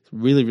 It's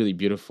really, really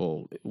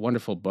beautiful,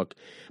 wonderful book.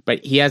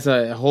 But he has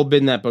a whole bit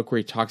in that book where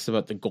he talks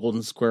about the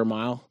Golden Square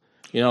Mile.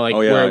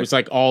 Where it was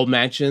like all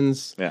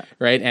mansions,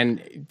 right?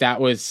 And that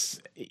was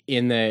at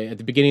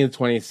the beginning of the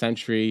 20th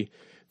century.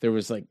 There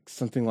was like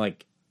something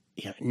like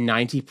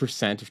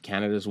 90% of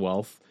Canada's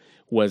wealth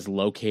was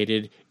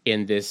located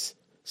in this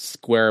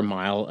square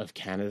mile of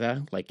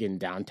Canada, like in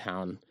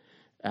downtown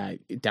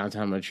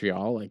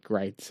Montreal, like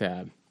right.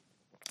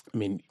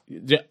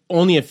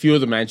 Only a few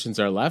of the mansions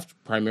are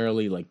left.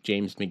 Primarily, like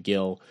James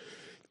McGill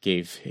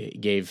gave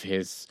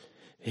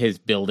his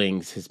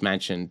buildings, his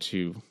mansion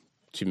to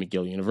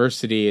McGill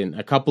University, and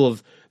a couple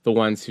of the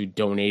ones who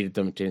donated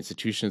them to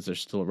institutions are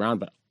still around,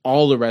 but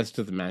all the rest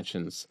of the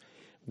mansions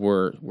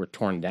were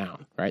torn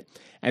down, right?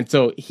 And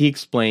so he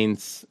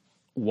explains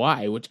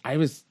why, which I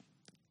was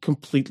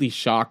completely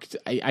shocked.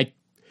 I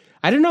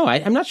don't know.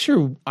 I'm not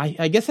sure.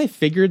 I guess I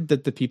figured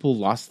that the people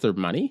lost their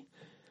money,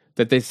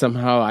 that they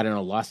somehow, I don't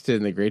know, lost it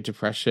in the Great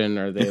Depression,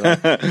 or they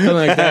something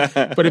like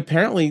that. But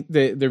apparently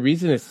the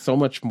reason is so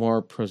much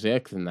more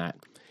prosaic than that.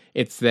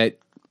 It's that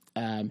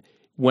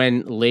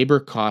when labor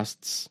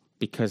costs,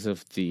 because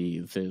of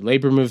the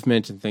labor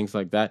movement and things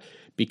like that,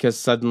 because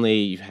suddenly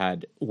you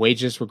had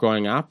wages were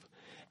going up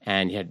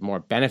and you had more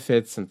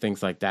benefits and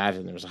things like that,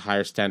 and there was a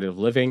higher standard of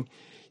living,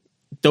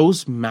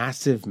 those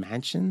massive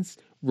mansions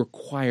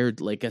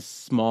required like a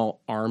small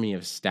army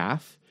of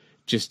staff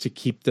just to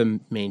keep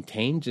them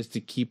maintained, just to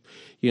keep,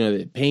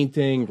 the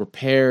painting,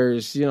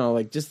 repairs,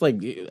 just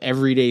like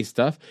everyday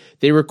stuff.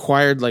 They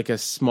required like a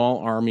small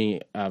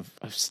army of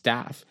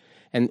staff.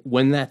 And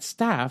when that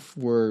staff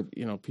were,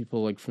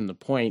 people like from the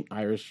Point,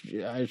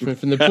 Irishmen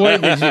from the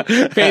Point,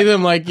 you pay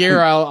them like,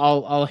 here,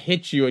 I'll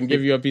hit you and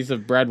give you a piece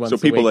of bread once a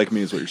week. So people like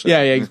me is what you're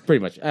saying. Yeah,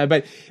 pretty much.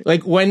 But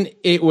like when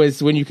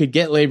you could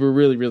get labor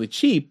really, really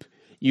cheap,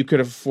 you could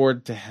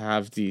afford to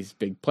have these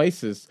big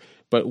places.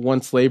 But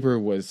once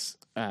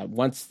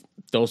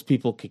those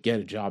people could get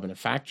a job in a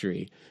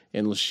factory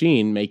in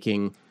Lachine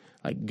making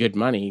like good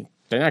money,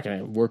 they're not going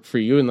to work for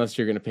you unless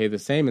you're going to pay the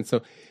same. And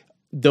so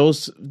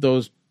those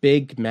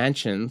big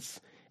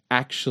mansions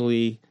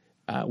actually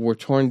were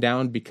torn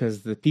down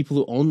because the people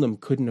who owned them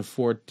couldn't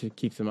afford to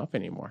keep them up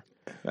anymore.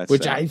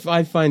 Which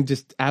I find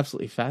just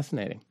absolutely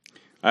fascinating.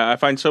 I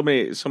find so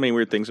many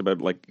weird things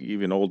about like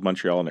even old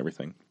Montreal and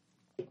everything.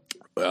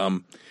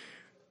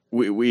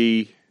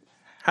 We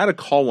had a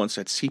call once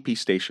at CP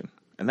Station,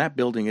 and that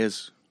building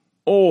is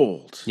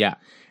old. Yeah.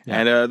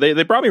 And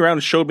they brought me around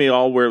and showed me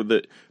all where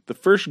the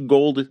first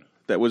gold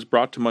that was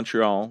brought to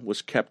Montreal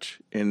was kept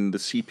in the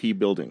CP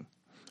building.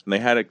 And they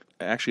had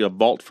actually a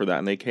vault for that,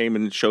 and they came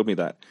and showed me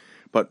that.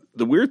 But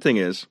the weird thing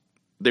is,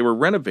 they were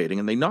renovating,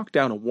 and they knocked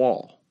down a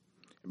wall.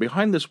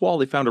 Behind this wall,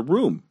 they found a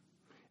room,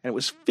 and it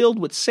was filled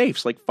with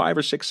safes, like 5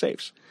 or 6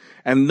 safes.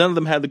 And none of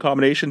them had the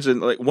combinations, and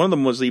like one of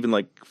them was even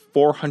like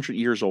 400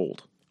 years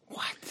old.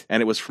 What?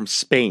 And it was from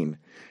Spain.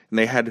 And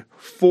they had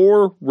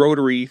 4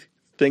 rotary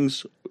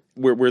things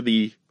where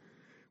the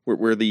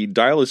where the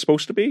dial is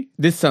supposed to be.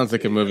 This sounds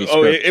like a movie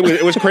script. Oh,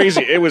 it was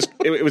crazy. It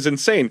was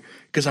insane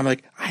because I'm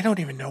like, I don't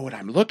even know what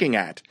I'm looking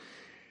at,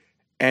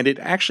 and it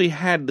actually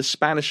had the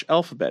Spanish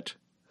alphabet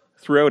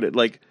throughout it.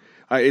 Like,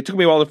 it took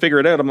me a while to figure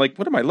it out. I'm like,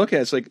 what am I looking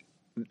at? It's like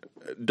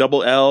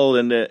double L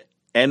and the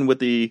N with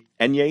the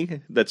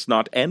enye. That's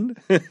not N,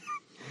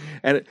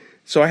 and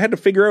so I had to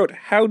figure out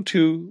how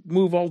to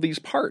move all these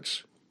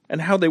parts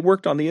and how they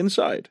worked on the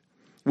inside.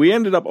 We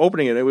ended up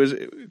opening it. It was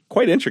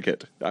quite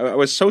intricate. I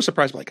was so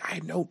surprised. Like, I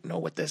don't know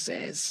what this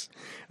is.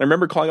 And I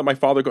remember calling up my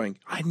father going,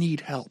 I need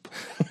help.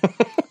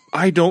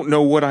 I don't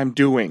know what I'm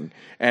doing.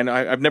 And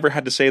I've never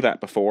had to say that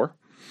before.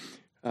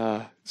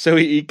 So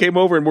he came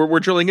over and we're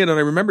drilling in. And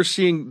I remember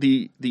seeing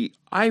the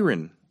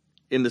iron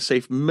in the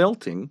safe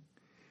melting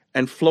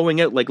and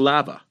flowing out like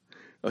lava.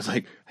 I was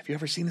like, have you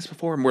ever seen this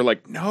before? And we're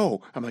like,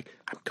 no. I'm like,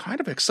 I'm kind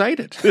of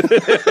excited.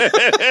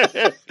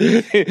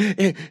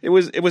 It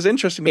was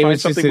interesting to find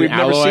something we've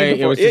never seen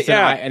before. It was just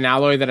an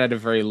alloy that had a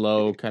very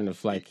low kind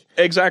of like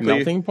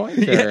melting point?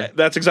 Or? Yeah,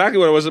 that's exactly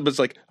what it was. But it's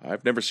like,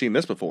 I've never seen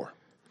this before.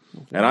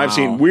 And I've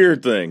seen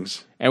weird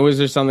things. And was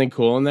there something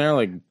cool in there,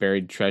 like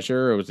buried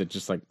treasure? Or was it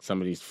just like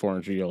somebody's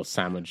 400-year-old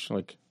sandwich?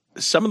 Like,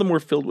 some of them were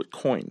filled with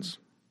coins.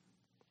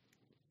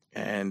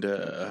 And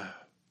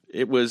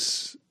it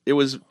was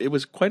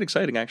quite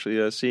exciting,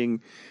 actually,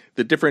 seeing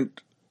the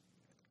different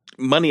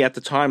money at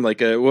the time.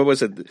 Like, what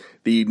was it?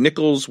 The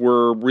nickels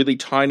were really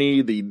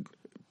tiny. The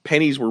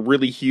pennies were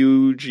really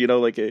huge. You know,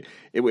 like it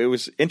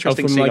was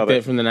interesting seeing all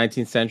that. From the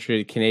 19th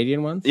century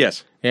Canadian ones?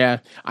 Yes. Yeah.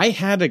 I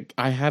had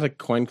a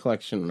coin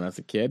collection when I was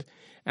a kid,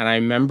 and I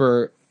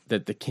remember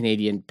that the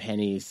Canadian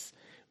pennies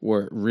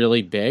were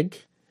really big.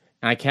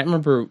 And I can't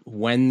remember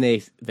when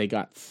they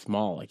got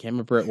small. I can't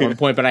remember at one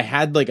point, but I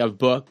had like a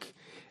book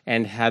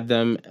and had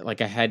them,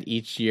 like I had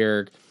each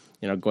year,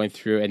 you know, going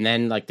through, and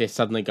then like they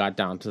suddenly got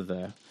down to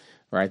the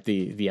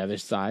other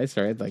size,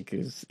 right? Like,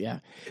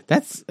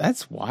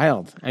 that's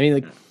wild. I mean,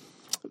 like,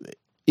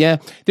 yeah.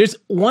 There's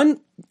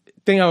one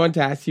thing I want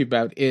to ask you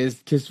about is,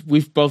 because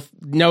we've both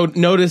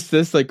noticed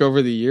this like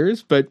over the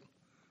years, but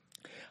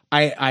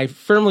I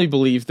firmly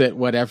believe that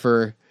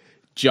whatever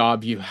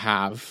job you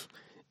have,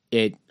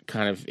 it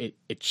kind of it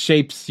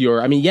shapes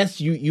your. I mean, yes,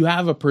 you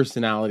have a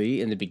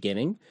personality in the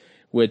beginning,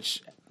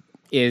 which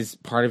is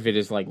part of it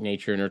is like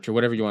nature, nurture,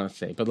 whatever you want to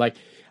say. But like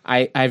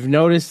I've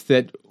noticed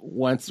that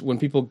when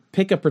people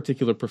pick a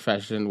particular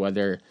profession,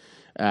 whether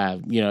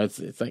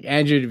it's like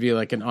Andrew to be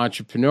like an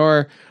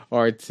entrepreneur,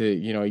 or to,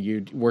 you know,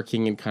 you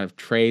working in kind of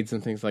trades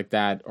and things like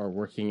that, or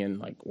working in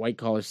like white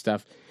collar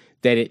stuff,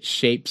 that it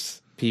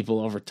shapes people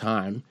over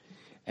time.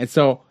 And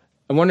so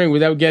I'm wondering,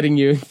 without getting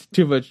you into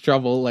too much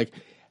trouble, like,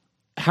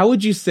 how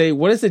would you say,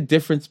 what is the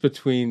difference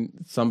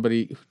between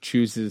somebody who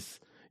chooses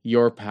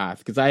your path?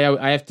 Because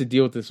I have to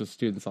deal with this with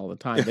students all the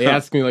time. They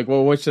ask me like,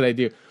 well, what should I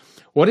do?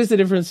 What is the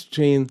difference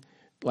between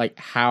like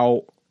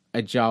how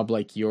a job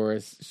like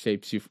yours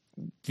shapes you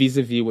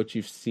vis-a-vis what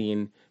you've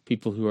seen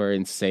people who are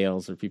in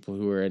sales or people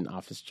who are in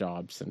office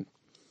jobs? And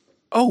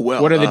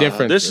what are the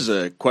differences? This is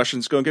a question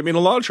that's going to get me in a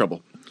lot of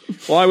trouble.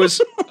 Well, I was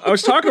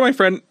talking to my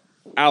friend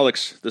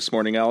Alex this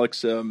morning.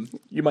 Alex,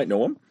 you might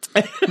know him.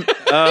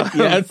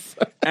 Yes.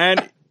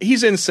 And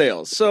he's in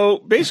sales. So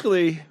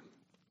basically,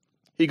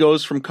 he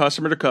goes from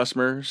customer to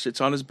customer,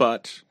 sits on his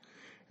butt,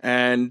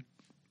 and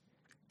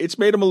it's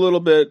made him a little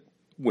bit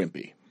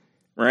wimpy,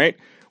 right?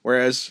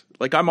 Whereas,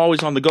 like, I'm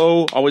always on the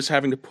go, always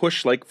having to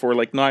push, like, for,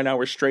 like, 9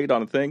 hours straight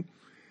on a thing.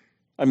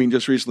 I mean,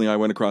 just recently I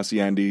went across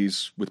the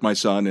Andes with my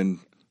son, and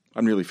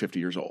I'm nearly 50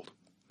 years old.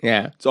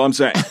 Yeah. That's all I'm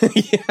saying.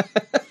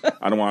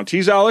 I don't want to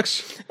tease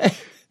Alex,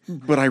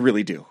 but I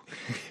really do.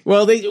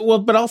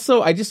 But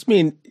also, I just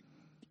mean,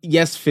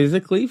 yes,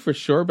 physically, for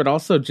sure, but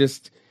also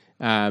just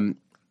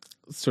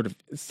sort of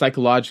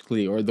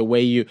psychologically, or the way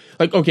you,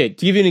 like, okay,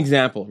 to give you an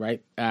example,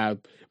 right?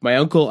 My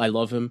uncle, I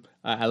love him.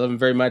 I love him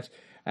very much.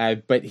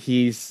 But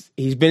he's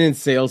been in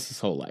sales his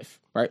whole life,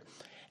 right?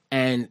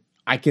 And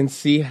I can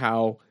see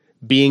how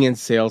being in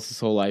sales his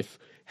whole life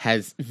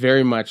has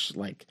very much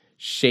like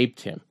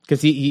shaped him.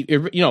 Because he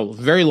you know, a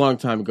very long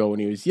time ago when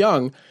he was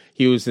young,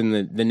 he was in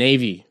the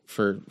Navy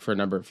for a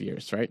number of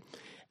years, right?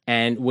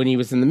 And when he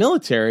was in the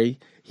military,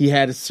 he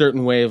had a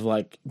certain way of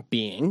like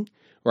being,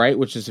 right?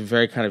 Which is a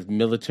very kind of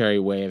military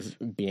way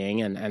of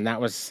being. And that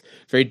was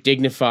very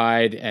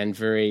dignified and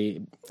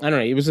very, I don't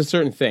know, it was a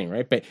certain thing,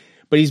 right? But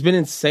he's been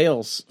in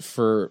sales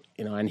for,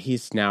 you know, and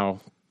he's now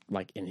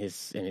like in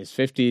his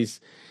 50s,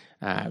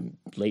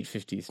 late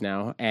 50s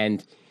now.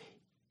 And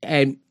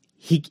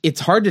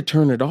it's hard to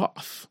turn it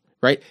off,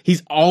 right?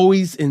 He's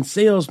always in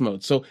sales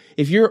mode. So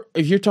if you're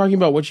talking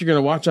about what you're going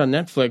to watch on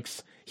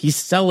Netflix, he's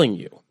selling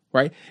you,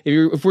 right?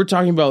 If we're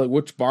talking about like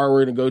which bar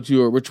we're going to go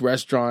to or which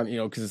restaurant, you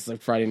know, because it's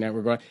like Friday night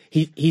we're going,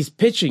 he's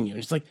pitching you.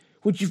 It's like,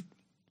 would you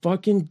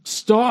fucking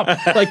stop?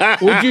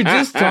 Like, would you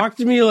just talk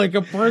to me like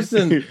a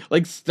person?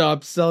 Like,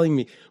 stop selling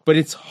me. But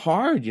it's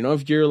hard, you know,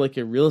 if you're like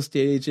a real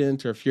estate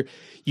agent, or if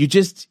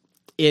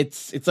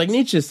it's like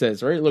Nietzsche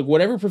says, right? Like,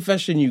 whatever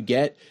profession you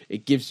get,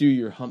 it gives you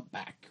your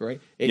humpback,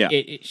 right?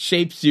 It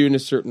shapes you in a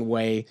certain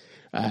way.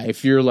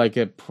 If you're like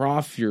a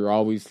prof, you're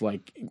always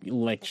like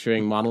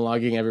lecturing,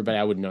 monologuing everybody.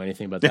 I wouldn't know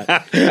anything about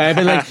that.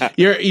 But like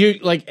you're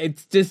like,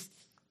 it's just,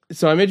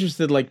 so I'm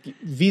interested like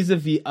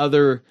vis-a-vis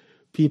other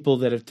people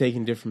that have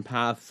taken different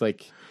paths.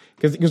 Like,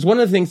 because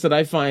one of the things that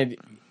I find,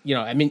 you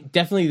know, I mean,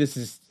 definitely this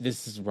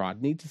is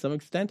Rodney to some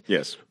extent.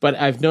 Yes. But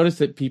I've noticed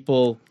that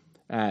people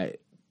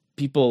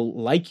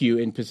like you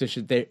in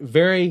position, they're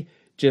very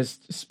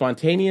just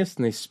spontaneous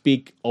and they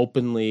speak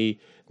openly.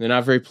 They're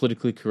not very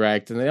politically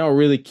correct, and they don't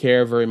really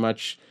care very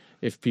much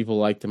if people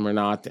like them or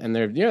not. And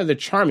they're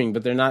charming,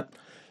 but they're not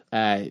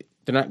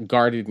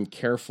guarded and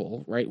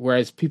careful, right?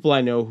 Whereas people I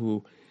know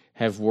who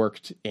have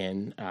worked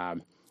in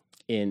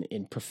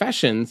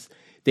professions,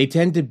 they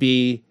tend to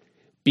be,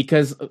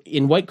 because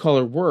in white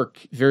collar work,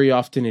 very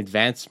often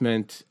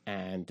advancement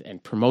and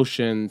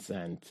promotions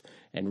and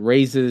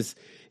raises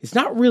is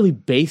not really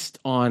based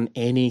on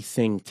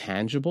anything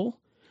tangible.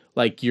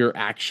 Like your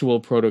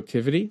actual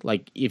productivity.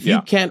 Like if you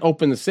can't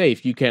open the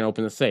safe, you can't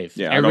open the safe.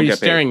 Yeah, everybody's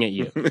staring at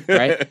you,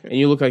 right? And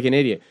you look like an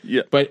idiot.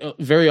 Yeah. But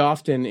very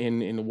often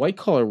in white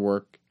collar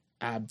work,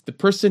 the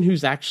person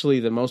who's actually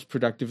the most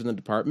productive in the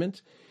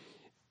department,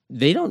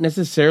 they don't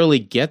necessarily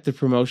get the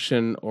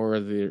promotion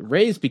or the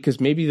raise because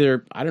maybe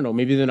they're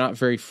not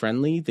very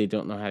friendly. They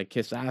don't know how to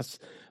kiss ass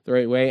the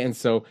right way. And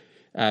so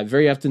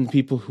very often the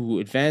people who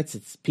advance,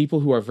 it's people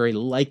who are very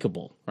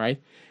likable,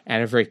 right?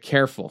 And are very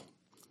careful.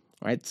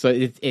 Right, so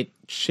it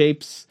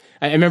shapes.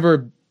 I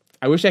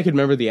wish I could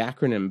remember the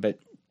acronym, but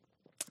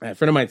a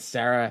friend of mine,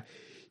 Sarah,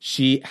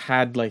 she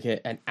had like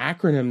an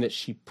acronym that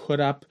she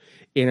put up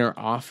in her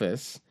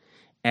office,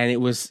 and it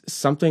was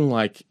something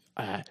like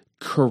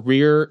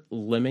career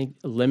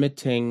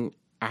limiting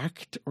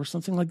act or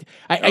something like that.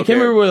 I can't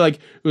remember what, like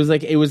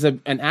it was an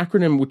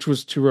acronym which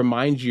was to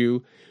remind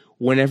you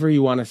whenever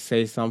you want to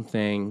say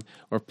something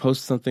or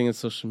post something on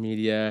social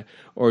media,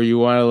 or you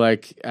want to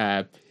like.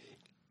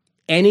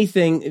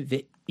 Anything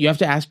that you have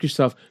to ask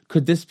yourself,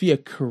 could this be a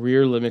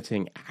career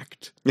limiting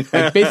act?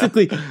 Like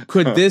basically,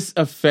 could this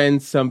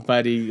offend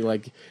somebody?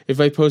 Like if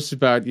I post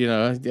about, you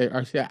know,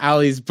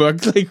 Ali's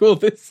book, like will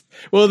this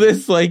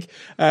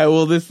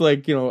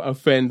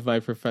offend my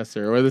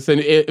professor, or this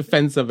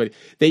offend somebody?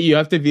 That you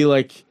have to be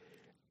like,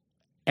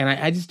 and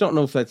I just don't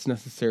know if that's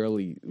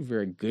necessarily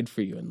very good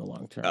for you in the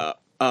long term.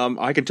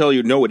 I can tell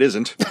you, no, it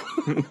isn't.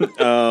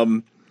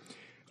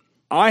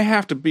 I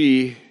have to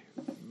be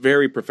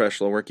very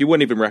professional at work. You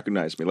wouldn't even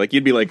recognize me. Like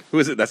you'd be like, "Who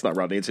is it?" That's not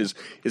Rodney. It's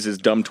his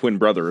dumb twin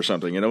brother or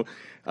something. You know.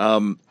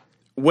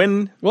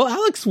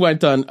 Alex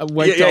went to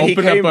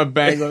open up a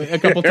bank a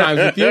couple times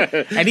with you,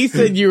 and he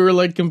said you were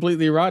like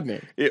completely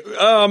Rodney. You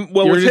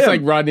were just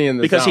like Rodney in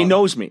the because zone. He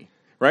knows me,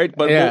 right?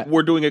 But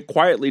we're doing it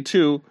quietly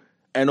too,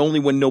 and only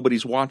when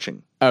nobody's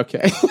watching.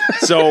 Okay.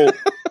 So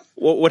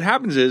what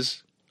happens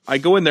is I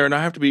go in there and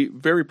I have to be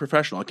very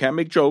professional. I can't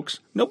make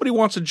jokes. Nobody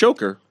wants a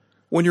joker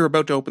when you're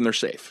about to open their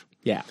safe.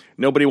 Yeah.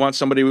 Nobody wants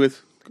somebody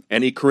with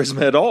any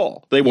charisma at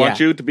all. They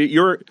want you to be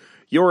you're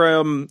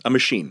a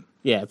machine.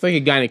 Yeah, it's like a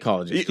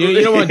gynecologist.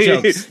 You don't want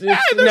jokes. There's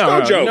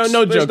no jokes.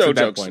 No There's jokes at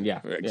that point. Yeah,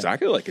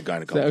 exactly like a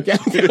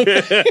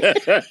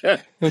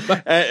gynecologist.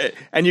 Okay.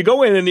 And you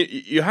go in and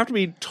you have to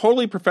be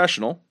totally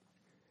professional.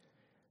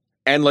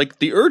 And like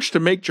the urge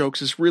to make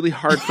jokes is really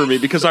hard for me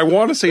because I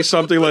want to say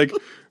something like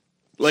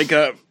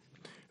a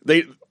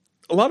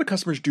lot of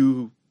customers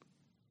do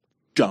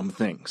dumb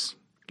things,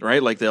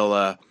 right? Like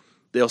they'll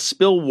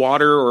spill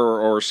water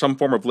or some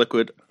form of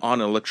liquid on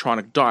an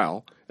electronic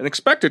dial and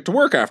expect it to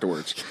work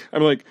afterwards.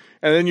 I'm like,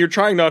 and then you're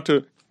trying not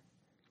to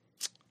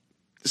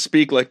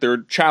speak like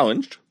they're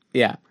challenged.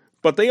 Yeah.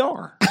 But they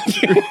are.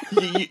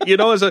 you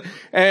know,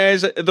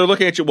 as they're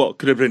looking at you, well,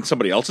 could it have been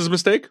somebody else's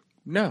mistake?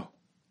 No,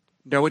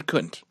 it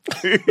couldn't.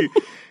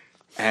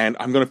 And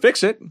I'm going to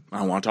fix it. I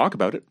don't want to talk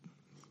about it.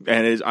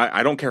 And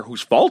I don't care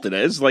whose fault it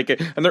is. Like,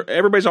 and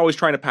everybody's always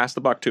trying to pass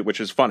the buck too, which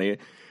is funny.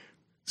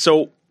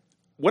 So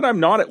when I'm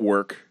not at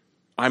work,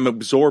 I'm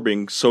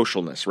absorbing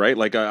socialness, right?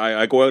 Like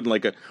I go out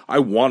and I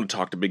want to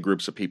talk to big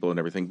groups of people and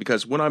everything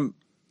because when I'm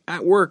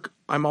at work,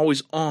 I'm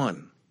always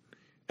on,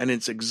 and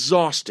it's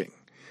exhausting.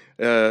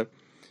 You're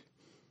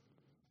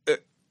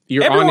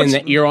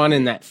on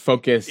in that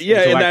focus.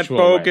 Yeah, in that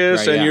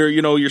focus, way, right?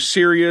 And you're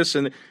serious,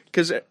 and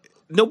because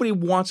nobody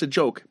wants a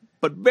joke,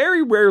 but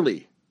very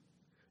rarely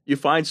you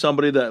find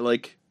somebody that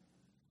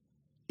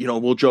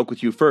will joke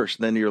with you first.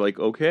 And then you're like,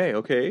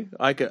 okay,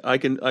 I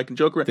can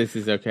joke around. This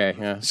is okay.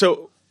 Yeah.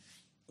 So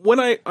when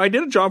I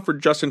did a job for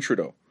Justin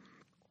Trudeau,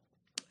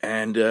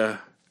 and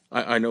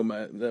I know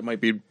that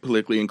might be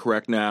politically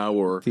incorrect now,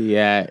 or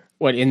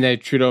in the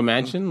Trudeau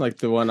mansion, like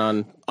the one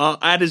on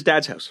at his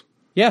dad's house.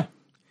 Yeah.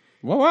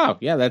 Well, wow.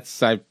 Yeah,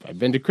 I've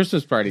been to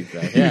Christmas parties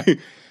there. Yeah.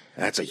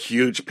 That's a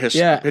huge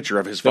picture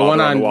of his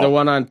father on the wall. The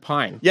one on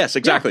Pine. Yes,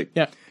 exactly.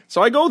 Yeah.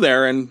 So I go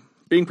there and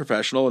being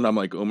professional, and I'm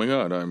like, oh my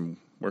God, I'm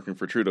working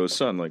for Trudeau's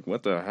son. Like,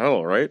 what the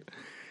hell, right?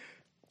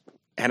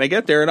 And I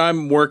get there and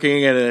I'm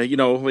working,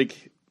 and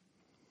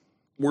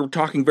we're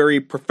talking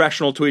very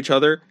professional to each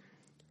other,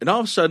 and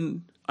all of a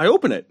sudden I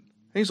open it,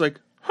 and he's like,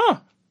 huh.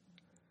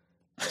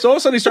 So all of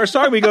a sudden he starts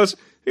talking to me. He goes,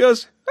 He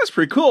goes, that's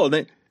pretty cool. And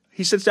then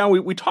he sits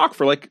down. We talk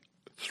for like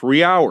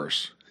 3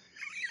 hours.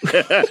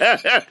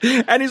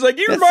 And he's like,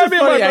 you remind me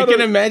of my brother. I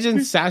can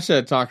imagine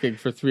Sasha talking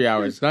for 3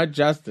 hours, not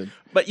Justin.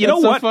 But you know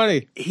what?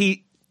 Funny.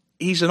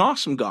 He's an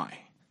awesome guy.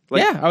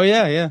 Like, yeah. Oh,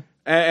 yeah.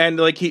 And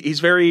like he's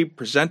very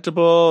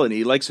presentable, and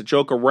he likes to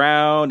joke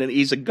around, and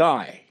he's a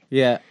guy.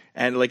 Yeah.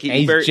 And like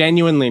he's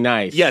genuinely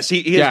nice. Yes, he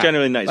is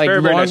genuinely nice. Like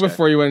very, long very nice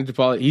before guy. you went into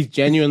politics, he's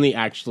genuinely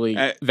actually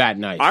that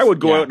nice. I would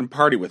go out and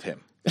party with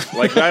him.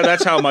 Like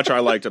that's how much I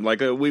liked him.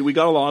 Like we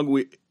got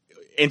along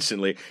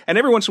instantly, and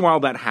every once in a while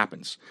that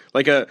happens.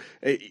 Like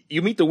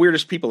you meet the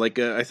weirdest people. Like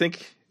I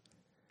think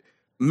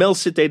Mel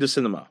Cité de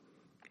Cinema,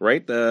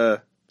 right?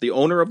 The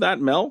owner of that,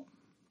 Mel.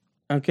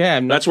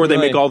 Okay, that's where they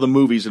make all the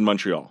movies in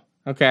Montreal.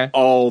 Okay,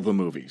 all the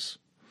movies.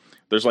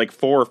 There's like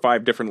 4 or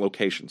 5 different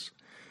locations.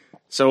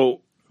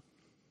 So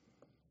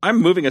I'm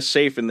moving a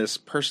safe in this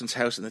person's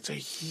house, and it's a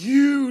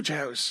huge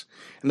house.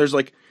 And there's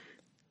like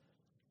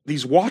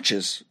these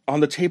watches on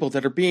the table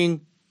that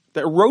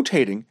are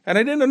rotating, and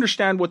I didn't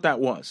understand what that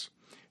was.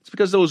 It's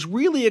because those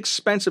really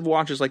expensive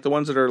watches, like the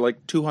ones that are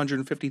like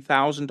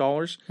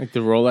 $250,000, like the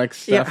Rolex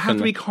stuff, have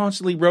to be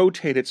constantly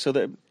rotated so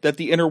that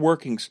the inner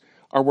workings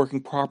are working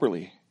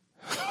properly.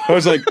 I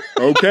was like,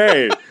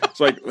 okay. It's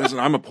like, listen,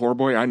 I'm a poor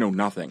boy. I know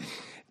nothing.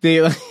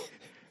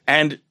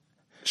 And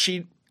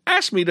she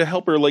asked me to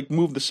help her like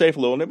move the safe a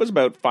little, and it was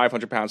about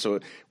 500 pounds. So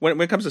when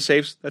it comes to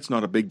safes, that's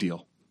not a big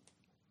deal.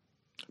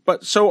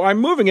 But so I'm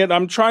moving it.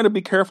 I'm trying to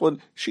be careful,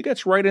 and she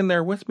gets right in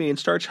there with me and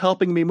starts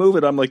helping me move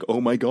it. I'm like, oh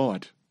my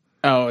God.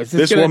 Oh, is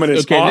this woman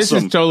is awesome. This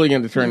is totally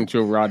going to turn into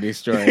a Rodney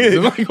story.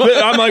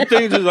 I'm like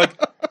thinking like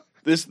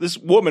this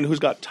woman who's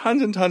got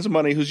tons and tons of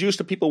money, who's used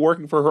to people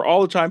working for her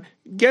all the time,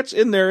 gets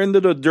in there into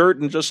the dirt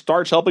and just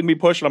starts helping me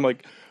push. And I'm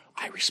like,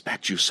 I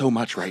respect you so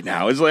much right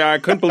now. It's like I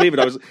couldn't believe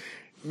it.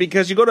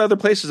 Because you go to other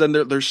places and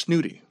they're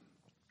snooty.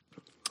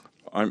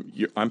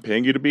 I'm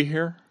paying you to be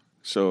here,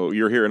 so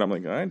you're here, and I'm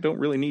like, I don't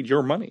really need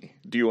your money.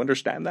 Do you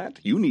understand that?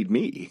 You need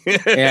me.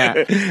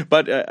 Yeah.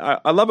 But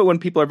I love it when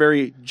people are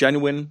very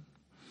genuine,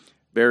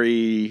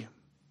 very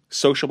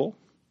sociable,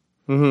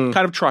 kind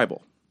of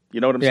tribal. You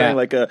know what I'm saying?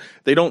 Like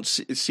they don't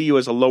see you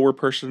as a lower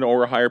person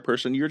or a higher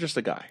person. You're just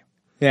a guy.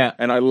 Yeah.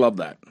 And I love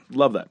that.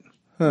 Love that.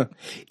 Huh.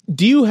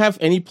 Do you have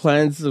any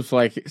plans of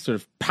like sort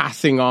of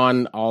passing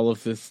on all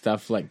of this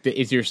stuff? Like,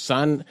 is your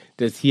son,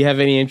 does he have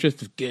any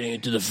interest of getting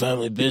into the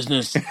family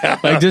business?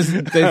 Like, does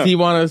he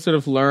want to sort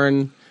of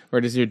learn,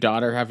 or does your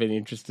daughter have any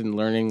interest in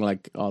learning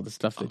like all the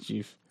stuff that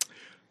you've?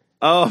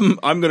 I'm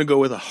going to go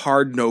with a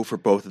hard no for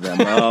both of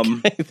them.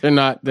 Okay. They're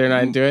not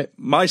into it.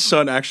 My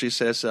son actually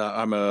says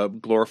I'm a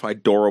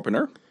glorified door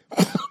opener.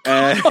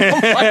 And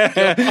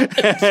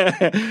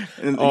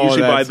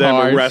usually by them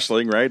we're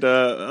wrestling, right?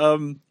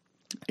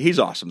 He's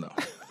awesome though.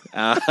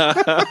 And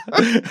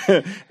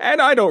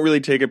I don't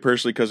really take it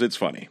personally because it's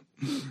funny.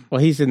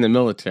 Well, he's in the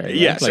military. Right?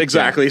 Yes, like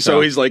exactly. That,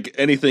 so he's like,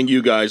 anything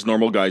you guys,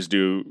 normal guys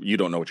do, you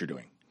don't know what you're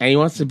doing. And he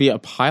wants to be a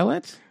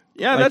pilot?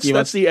 Yeah, like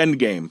that's the end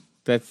game.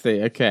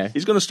 Okay.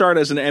 He's going to start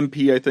as an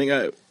MP, I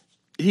think.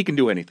 He can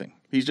do anything.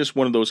 He's just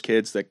one of those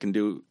kids that can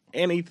do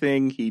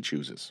anything he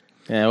chooses.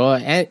 Yeah, well,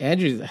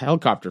 Andrew's a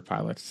helicopter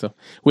pilot. So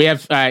we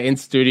have in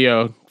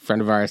studio a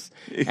friend of ours,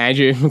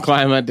 Andrew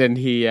McClymont, and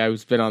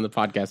he's been on the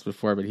podcast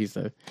before, but he's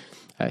a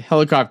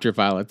helicopter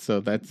pilot. So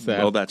that's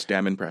that's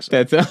damn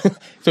impressive.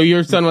 So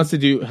your son wants to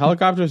do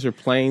helicopters or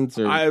planes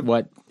or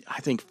what?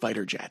 I think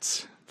fighter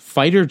jets.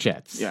 Fighter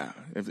jets. Yeah,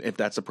 if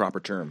that's a proper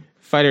term.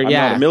 I'm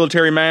not a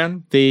military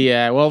man.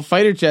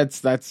 Fighter jets.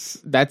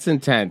 That's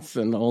intense,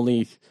 and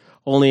only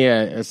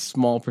a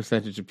small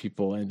percentage of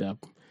people end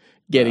up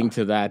getting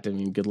to that. I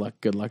mean, good luck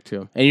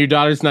to him. And your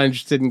daughter's not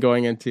interested in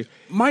going into.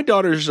 My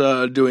daughter's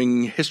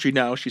doing history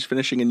now. She's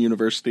finishing in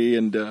university,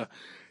 and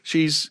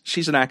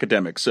she's an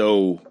academic,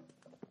 so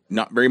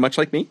not very much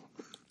like me.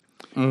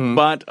 Mm-hmm.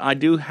 But I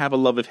do have a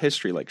love of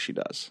history, like she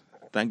does.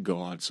 Thank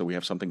God. So we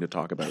have something to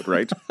talk about,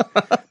 right?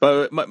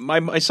 But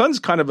my son's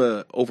kind of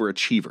a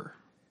overachiever.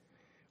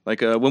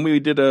 Like when we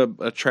did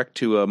a trek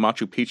to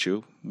Machu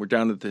Picchu, we're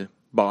down at the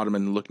bottom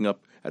and looking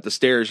up at the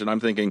stairs, and I'm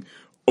thinking,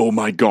 oh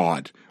my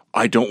God,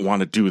 I don't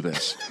want to do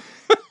this.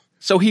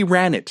 So he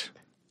ran it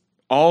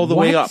all the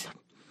way up,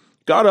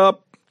 got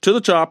up to the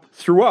top,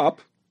 threw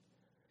up,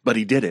 but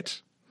he did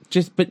it.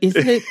 But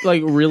isn't it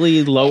like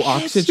really low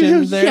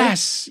oxygen there?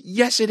 Yes,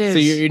 it is. So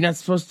you're not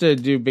supposed to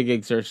do big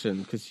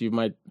exertion because you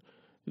might.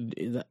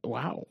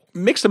 Wow.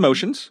 Mixed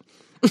emotions.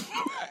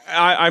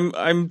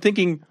 I'm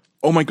thinking,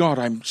 oh my God,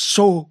 I'm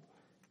so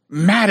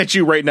mad at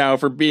you right now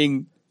for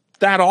being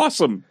that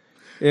awesome.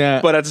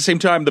 Yeah. But at the same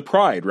time, the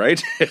pride, right?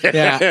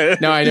 Yeah.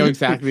 No, I know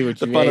exactly what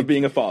you mean. The fun of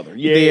being a father.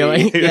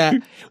 Yay. Yeah.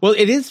 Well,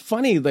 it is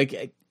funny.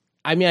 Like,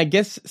 I mean, I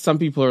guess some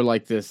people are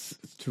like this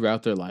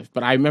throughout their life,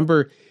 but I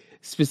remember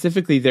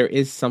specifically there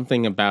is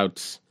something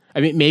about,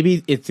 I mean,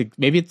 maybe it's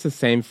the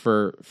same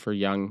for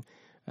young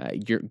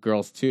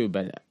girls too,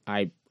 but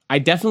I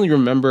definitely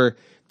remember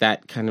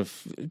that kind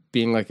of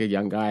being like a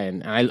young guy.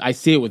 And I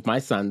see it with my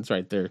sons,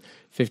 right? They're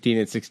 15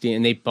 and 16,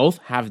 and they both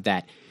have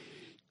that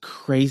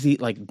crazy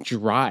like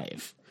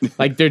drive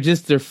Like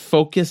they're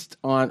focused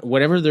on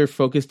whatever they're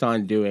focused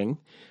on doing.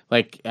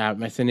 Like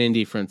my son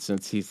Indy, for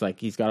instance, he's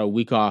got a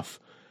week off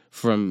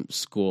from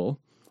school.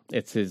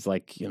 It's his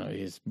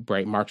his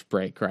March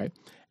break, right?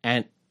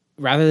 And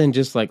rather than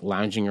just like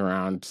lounging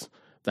around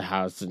the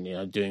house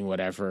and doing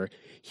whatever,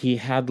 he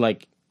had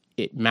like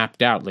it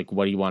mapped out like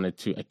what he wanted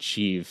to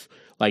achieve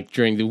like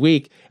during the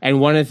week. And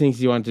one of the things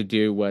he wanted to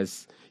do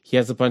was he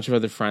has a bunch of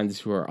other friends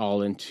who are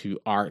all into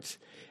art,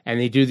 and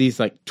they do these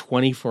like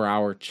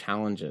 24-hour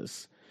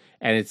challenges,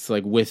 and it's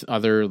like with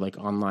other like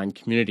online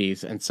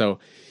communities. And so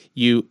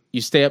you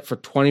stay up for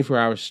 24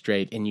 hours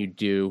straight and you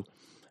do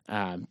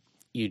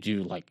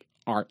like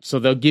art. So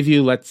they'll give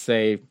you, let's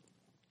say,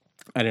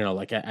 I don't know,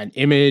 like an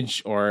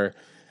image, or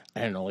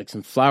I don't know, like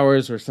some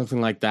flowers or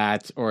something like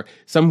that, or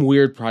some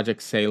weird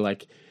project, say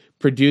like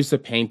produce a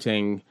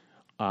painting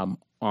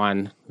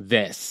on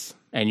this,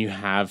 and you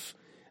have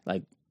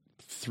like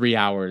 3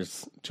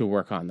 hours to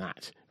work on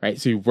that, right?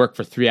 So you work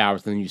for 3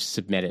 hours and then you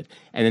submit it,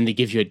 and then they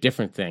give you a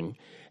different thing,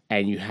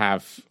 and you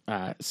have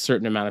a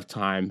certain amount of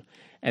time.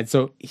 And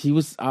so he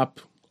was up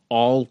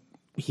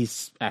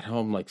he's at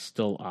home, like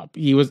still up.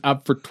 He was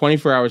up for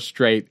 24 hours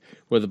straight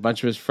with a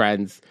bunch of his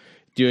friends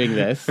doing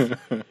this,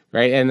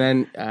 right? And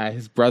then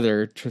his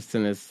brother,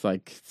 Tristan, is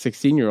like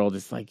 16-year-old,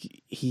 is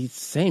like, he's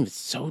same,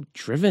 so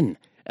driven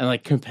and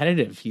like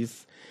competitive.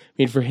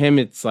 For him,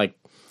 it's like,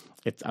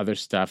 it's other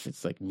stuff.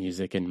 It's like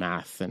music and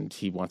math, and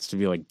he wants to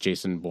be like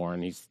Jason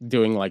Bourne. He's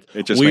doing like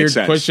weird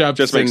push-ups,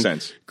 just makes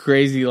sense,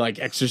 crazy like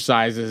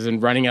exercises,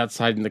 and running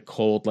outside in the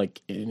cold,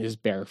 like in his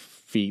bare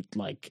feet,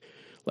 like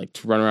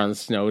to run around the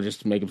snow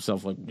just to make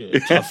himself like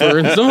tougher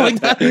and something like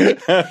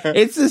that.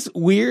 It's this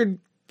weird,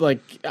 like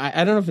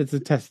I don't know if it's a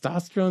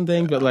testosterone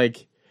thing, but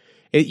like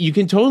you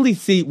can totally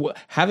see,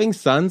 having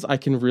sons, I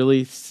can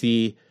really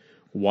see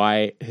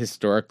why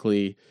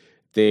historically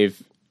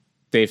they've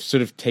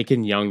sort of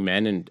taken young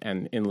men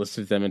and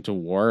enlisted them into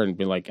war and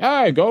been like,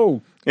 hey,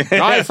 go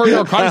die for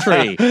your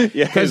country.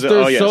 Because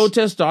they're so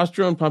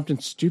testosterone pumped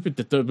and stupid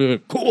that they'll be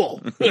like,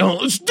 cool,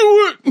 let's do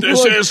it.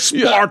 This is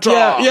Sparta.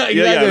 Yeah,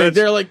 exactly.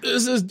 They're like,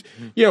 this is,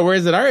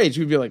 whereas at our age,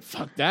 we'd be like,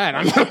 fuck that.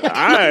 I just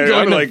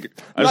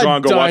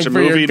want to go watch a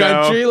movie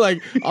now.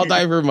 Like, I'll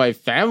die for my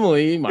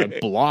family, my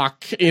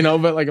block,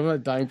 but like, I'm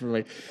not dying for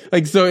my,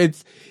 like, so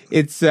it's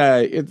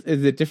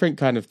a different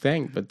kind of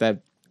thing,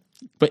 but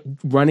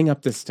running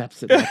up the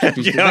steps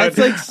that's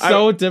like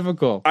so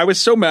difficult. I was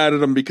so mad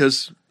at him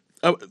because,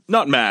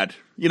 not mad,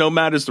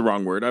 mad is the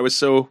wrong word. I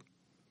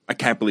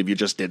can't believe you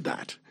just did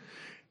that.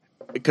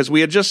 Because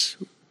we had just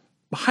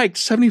hiked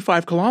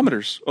 75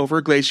 kilometers over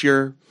a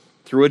glacier,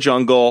 through a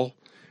jungle,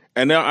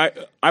 and I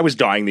was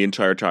dying the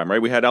entire time, right?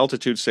 We had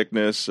altitude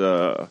sickness.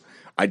 I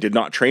did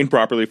not train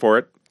properly for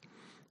it.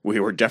 We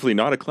were definitely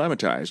not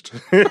acclimatized.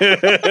 I'm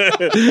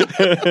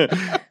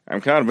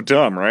kind of a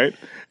dumb, right?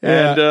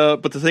 Yeah.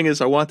 And but the thing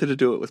is, I wanted to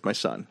do it with my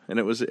son, and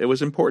it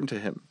was important to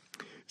him.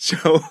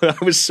 So I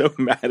was so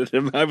mad at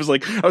him. I was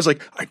like,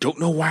 I don't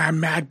know why I'm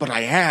mad, but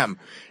I am.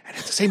 And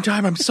at the same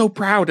time, I'm so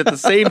proud. At the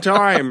same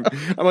time,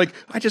 I'm like,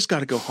 I just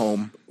got to go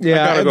home.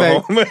 Yeah, I got to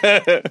go home.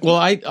 Well,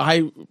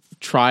 I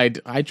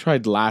tried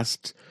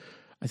last.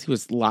 I think it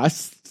was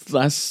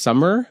last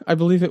summer, I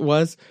believe it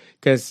was,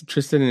 because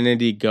Tristan and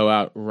Indy go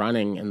out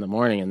running in the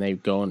morning, and they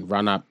go and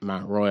run up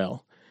Mount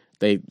Royal.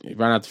 They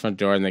run out the front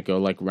door and they go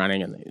like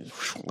running, and they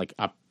like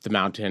up the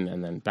mountain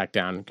and then back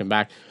down and come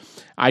back.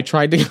 I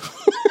tried to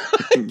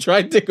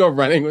go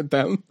running with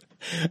them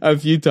a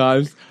few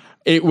times.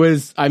 It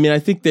was, I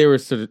think they were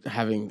sort of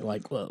having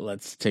like, well,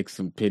 let's take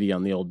some pity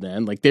on the old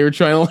man. Like they were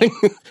trying to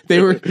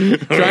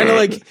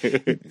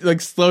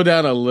like slow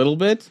down a little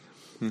bit.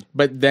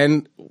 But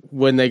then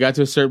when they got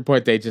to a certain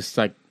point, they just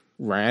like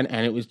ran,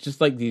 and it was just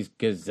like these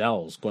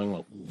gazelles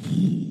going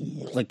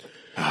like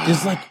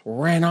just like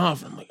ran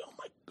off. I'm like, oh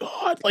my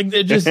God, like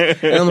they're just, and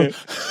I'm like,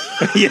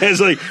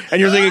 it's like,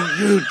 and you're thinking,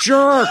 you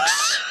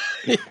jerks.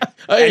 Yeah,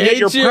 I hate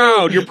you're you,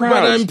 proud. You're proud.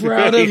 But I'm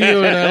proud of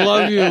you, and I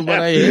love you, but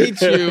I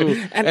hate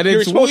you, and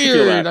it's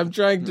weird. I'm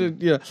trying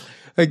to,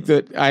 like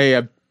that.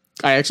 I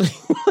actually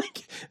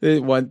like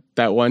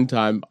that one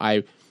time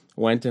I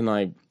went and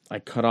I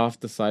cut off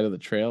the side of the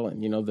trail,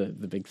 and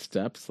the big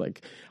steps. Like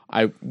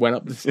I went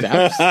up the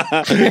steps,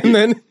 and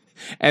then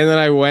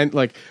I went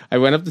up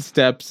the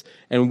steps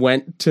and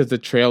went to the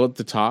trail at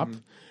the top,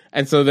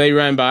 and so they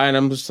ran by, and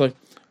I'm just like,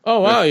 oh,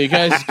 wow, you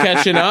guys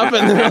catching up?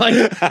 And they're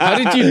like, how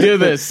did you do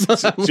this?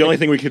 It's the only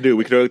thing we could do.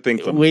 We could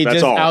outthink them. That's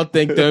just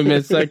outthink them.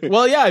 It's like,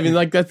 well, yeah,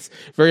 like that's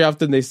very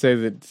often they say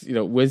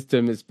that,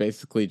 wisdom is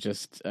basically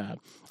just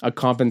a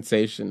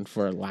compensation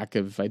for a lack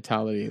of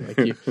vitality.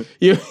 Like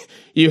you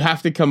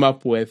have to come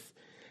up with,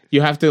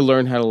 you have to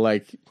learn how to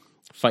like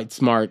fight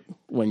smart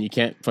when you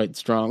can't fight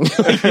strong.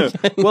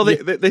 Well,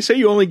 they say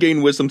you only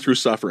gain wisdom through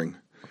suffering.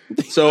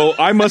 So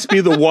I must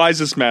be the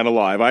wisest man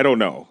alive. I don't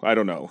know. I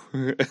don't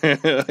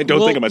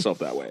think of myself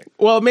that way.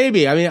 Well,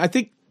 maybe. I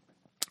think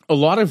a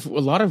lot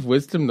of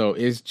wisdom though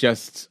is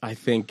just, I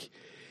think,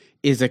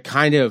 is a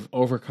kind of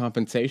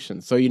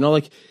overcompensation. So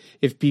like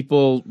if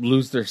people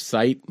lose their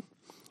sight,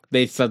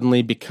 they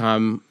suddenly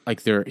become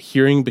like their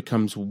hearing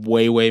becomes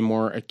way, way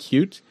more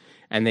acute,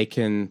 and they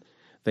can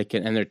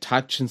and their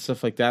touch and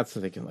stuff like that, so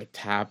they can like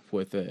tap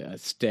with a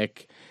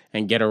stick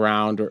and get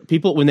around. Or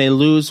people, when they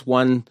lose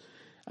one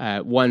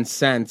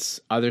sense,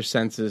 other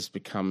senses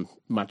become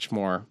much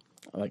more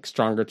like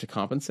stronger to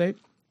compensate.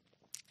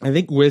 I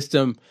think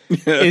wisdom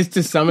is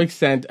to some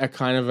extent a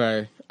kind of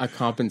a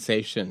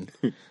compensation.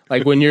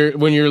 Like when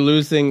you're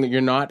losing,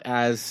 you're not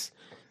as,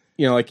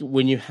 like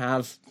when you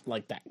have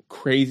like that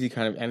crazy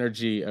kind of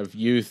energy of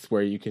youth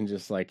where you can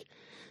just like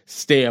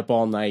stay up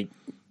all night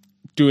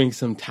doing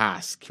some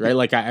task, right?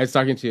 Like I was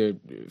talking to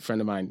a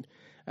friend of mine,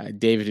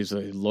 David, who's a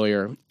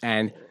lawyer,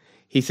 and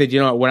he said,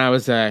 when I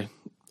was a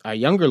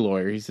younger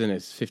lawyer, he's in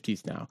his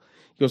 50s now.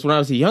 He goes, when I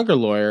was a younger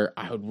lawyer,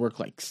 I would work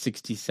like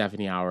 60,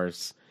 70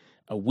 hours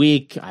a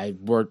week. I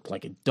worked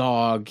like a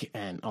dog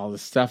and all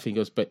this stuff. He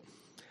goes, but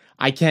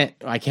I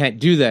can't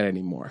do that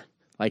anymore.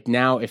 Like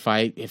now, if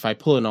I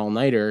pull an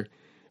all-nighter,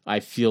 I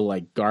feel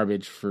like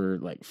garbage for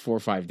like 4 or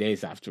 5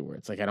 days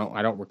afterwards. Like I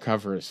don't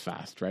recover as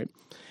fast, right?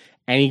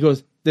 And he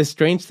goes, the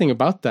strange thing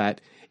about that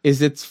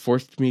is it's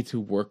forced me to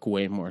work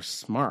way more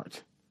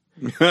smart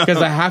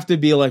because I have to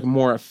be like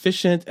more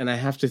efficient, and I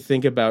have to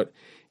think about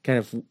kind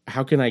of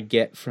how can I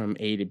get from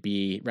A to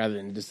B rather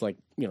than just like,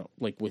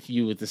 like with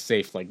you with the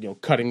safe, like,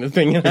 cutting the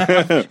thing in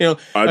half,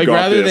 like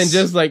rather than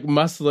just like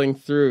muscling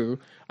through,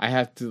 I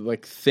have to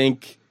like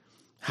think,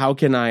 how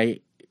can I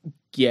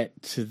get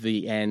to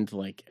the end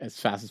like as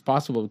fast as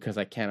possible because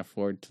I can't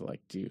afford to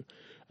like do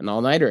an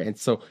all-nighter. And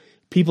so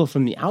people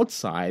from the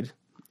outside,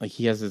 like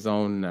he has his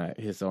own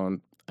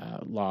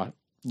law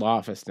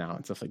office now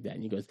and stuff like that.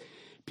 And he goes,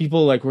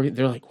 people like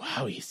they're like,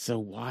 wow, he's so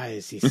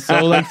wise. He's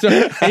so like, so.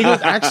 And he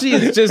goes, actually,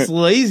 it's just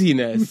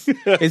laziness.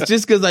 It's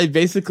just because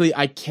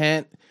I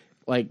can't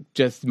like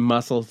just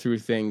muscle through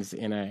things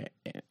in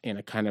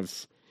a kind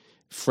of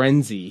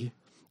frenzy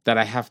that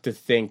I have to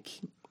think,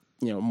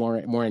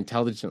 more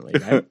intelligently.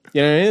 Right?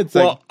 It's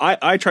well, like,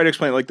 I try to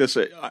explain it like this.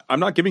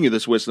 I'm not giving you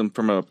this wisdom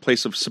from a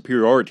place of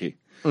superiority.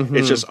 Mm-hmm.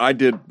 It's just I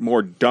did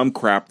more dumb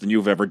crap than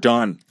you've ever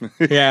done.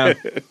 Yeah.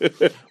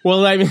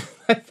 Well, I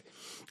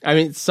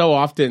mean, so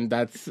often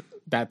that's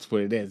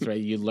what it is,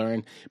 right? You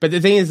learn, but the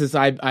thing is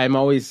I'm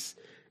always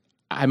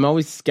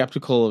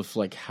skeptical of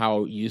like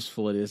how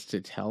useful it is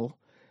to tell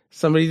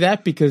somebody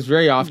that, because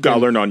very often you gotta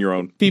learn on your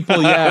own.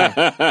 People,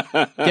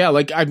 yeah, yeah.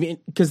 Like I mean,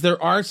 because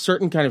there are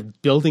certain kind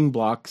of building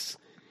blocks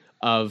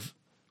of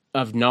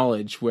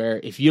knowledge where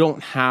if you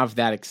don't have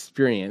that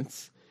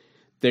experience,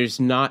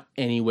 there's not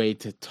any way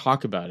to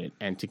talk about it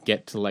and to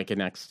get to like a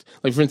next.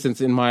 Like for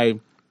instance, I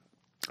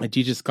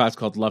teach this class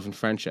called Love and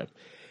Friendship.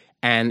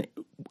 And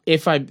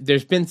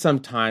there's been some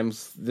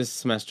times, this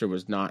semester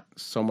was not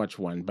so much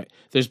one, but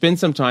there's been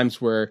some times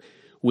where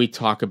we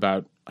talk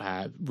about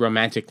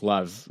romantic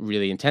love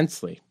really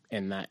intensely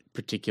in that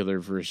particular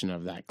version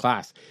of that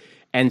class.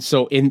 And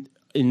so in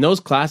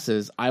those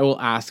classes, I will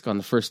ask on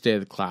the first day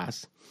of the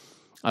class,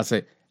 I'll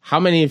say,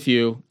 how many of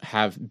you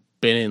have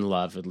been in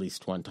love at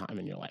least one time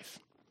in your life?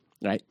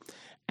 Right?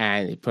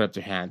 And they put up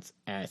their hands.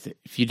 And I say,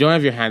 if you don't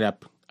have your hand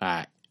up,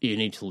 you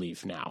need to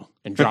leave now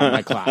and drop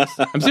my class.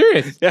 I'm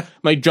serious. Yeah.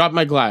 Like, drop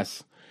my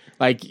class.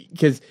 Like,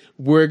 because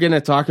we're going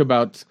to talk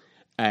about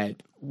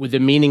with the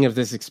meaning of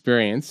this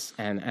experience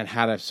and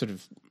how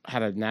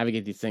to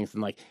navigate these things.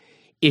 And like,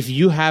 if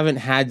you haven't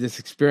had this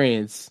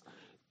experience,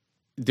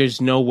 there's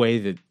no way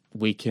that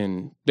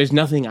there's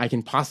nothing I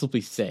can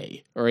possibly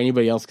say or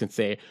anybody else can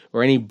say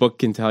or any book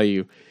can tell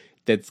you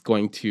that's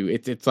going to,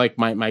 it's like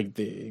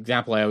the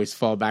example I always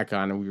fall back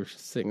on, and we were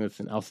sitting with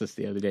an Elsis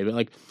the other day, but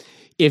like,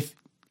 if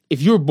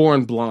you were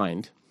born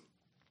blind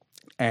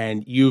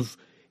and you've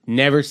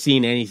never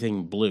seen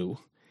anything blue,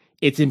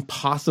 it's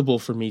impossible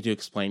for me to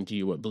explain to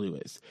you what blue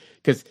is,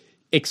 because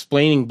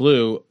explaining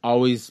blue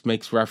always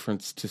makes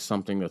reference to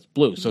something that's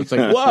blue. So it's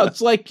like, well,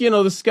 it's like,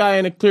 the sky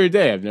in a clear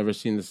day. I've never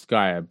seen the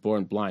sky. I'm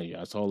born blind.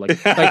 Yeah. So like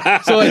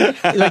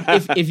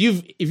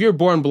if you're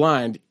born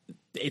blind,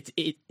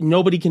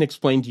 nobody can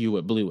explain to you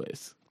what blue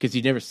is because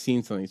you've never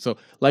seen something. So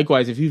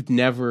likewise, if you've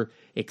never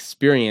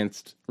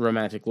experienced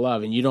romantic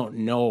love and you don't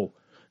know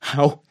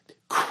how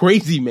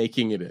crazy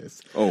making it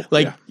is. Oh,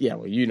 yeah.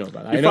 Well, you know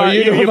about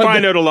it. You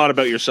find out a lot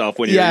about yourself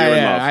when you're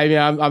in love. I mean,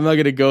 I'm not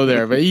going to go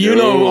there, but you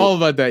know all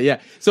about that.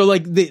 Yeah. So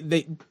like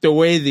the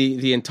way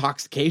the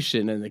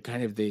intoxication and the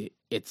kind of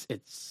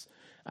it's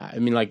I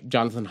mean, like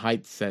Jonathan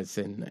Haidt says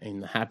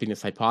in the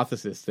Happiness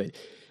Hypothesis that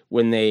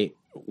when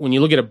you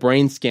look at a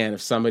brain scan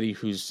of somebody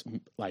who's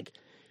like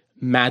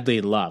madly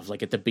in love,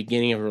 like at the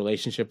beginning of a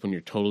relationship when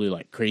you're totally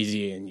like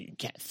crazy and you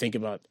can't think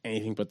about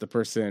anything but the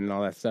person and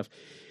all that stuff,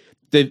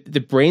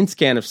 the brain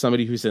scan of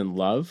somebody who's in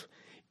love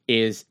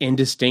is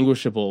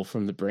indistinguishable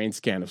from the brain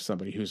scan of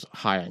somebody who's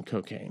high on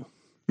cocaine.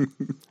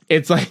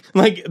 It's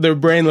like their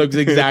brain looks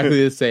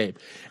exactly the same.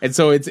 And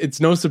so it's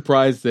no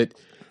surprise that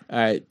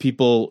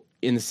people,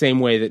 in the same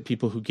way that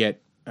people who get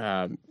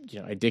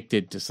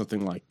addicted to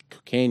something like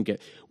cocaine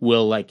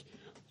will like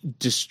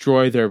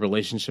destroy their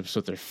relationships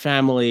with their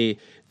family,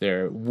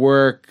 their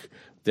work,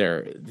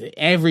 their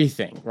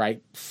everything,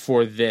 right,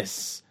 for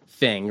this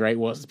thing, right?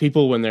 Well,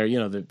 people when they're,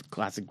 the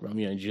classic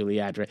Romeo and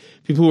Juliet, right?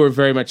 People who are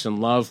very much in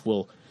love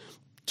will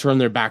turn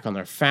their back on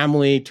their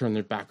family, turn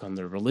their back on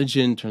their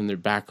religion, turn their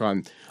back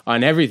on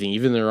everything,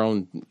 even their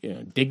own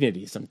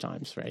dignity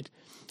sometimes, right?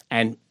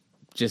 And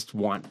just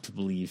want to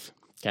believe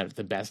kind of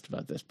the best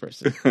about this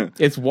person.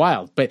 It's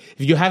wild. But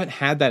if you haven't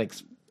had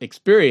that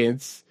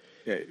experience,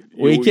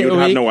 you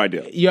have no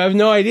idea. You have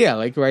no idea,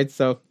 right?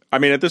 So, I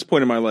mean, at this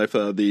point in my life,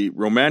 the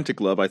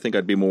romantic love, I think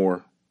I'd be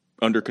more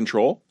under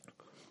control.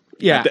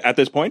 Yeah. At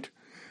this point.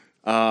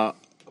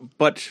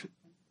 But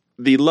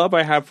the love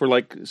I have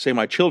for, say,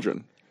 my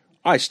children,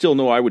 I still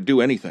know I would do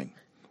anything.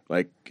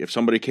 Like, if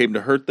somebody came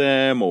to hurt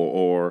them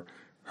or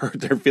hurt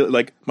their feelings.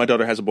 Like, my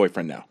daughter has a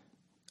boyfriend now.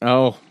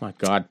 Oh, my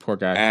God, poor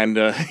guy. And,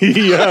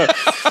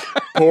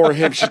 poor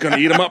him. She's going to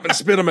eat him up and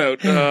spit him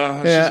out. She's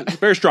a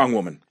very strong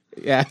woman.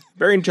 Yeah.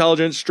 Very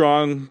intelligent,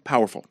 strong,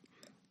 powerful.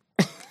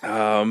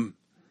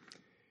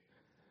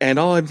 And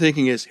all I'm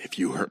thinking is, if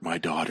you hurt my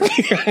daughter,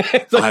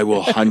 I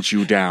will hunt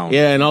you down.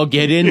 Yeah, and I'll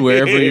get in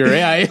wherever you're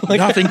at.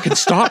 Nothing can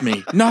stop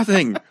me.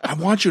 Nothing. I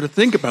want you to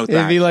think about that.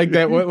 It'd be like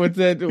that. What's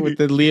that with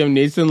the Liam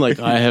Neeson? Like,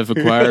 I have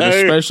acquired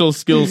a special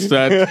skill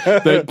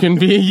set that can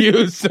be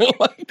used.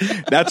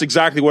 That's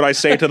exactly what I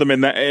say to them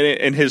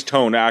in his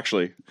tone,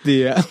 actually.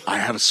 Yeah. I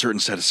have a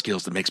certain set of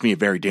skills that makes me a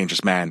very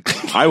dangerous man.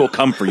 I will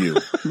come for you.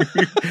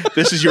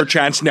 This is your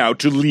chance now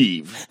to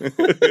leave.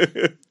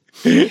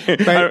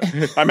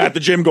 I'm at the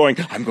gym going,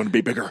 I'm going to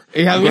be bigger.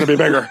 Yeah, I'm going to be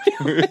bigger.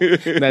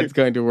 That's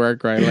going to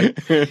work, right?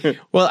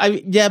 But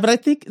I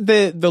think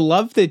the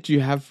love that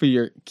you have for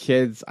your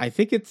kids, I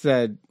think it's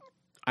I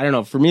don't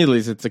know, for me at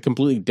least, it's a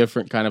completely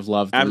different kind of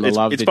love than the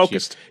love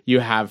that you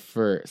have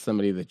for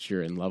somebody that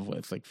you're in love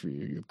with, like for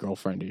your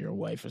girlfriend or your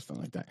wife or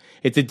something like that.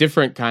 It's a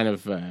different kind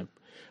of a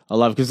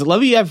love, because the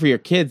love you have for your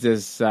kids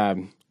is,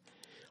 I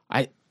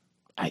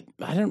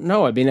don't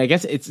know. I mean, I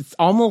guess it's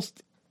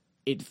almost...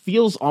 It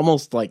feels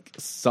almost like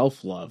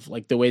self-love,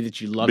 like the way that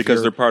you love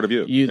because they're part of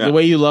you. The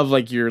way you love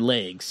like your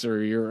legs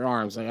or your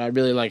arms. Like I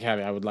really like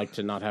having. I would like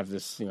to not have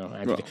this.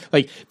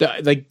 Like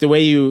the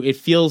way you. It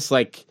feels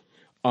like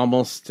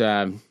almost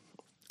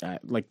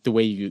like the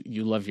way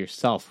you love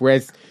yourself.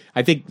 Whereas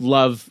I think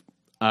love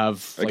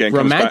of again,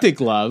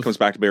 romantic love comes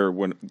back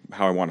to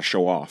how I want to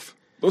show off.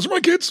 Those are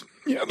my kids.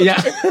 Yeah.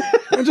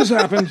 That just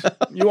happened.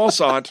 You all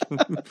saw it.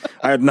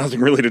 I had nothing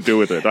really to do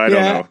with it. I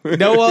don't know.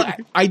 No, well,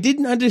 I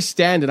didn't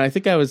understand, and I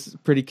think I was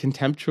pretty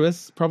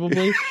contemptuous,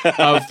 probably,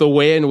 of the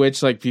way in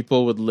which like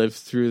people would live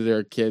through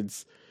their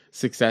kids'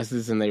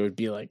 successes, and they would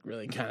be like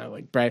really kind of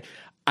like bright.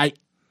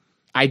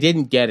 I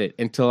didn't get it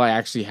until I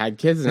actually had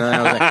kids, and then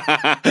I was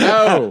like,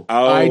 oh.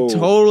 I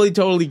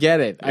totally get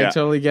it. I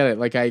totally get it.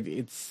 Like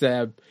it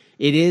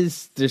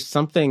is. There's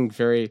something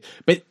very,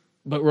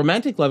 But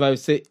romantic love, I would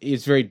say,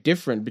 is very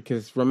different,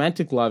 because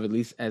romantic love, at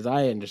least as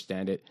I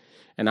understand it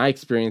and I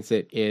experience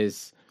it,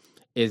 is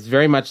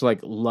very much like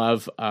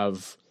love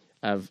of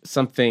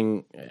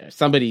somebody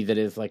that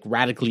is like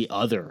radically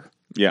other.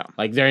 Yeah,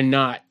 like they're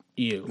not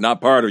you,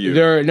 not part of you.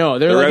 They're like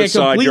outside a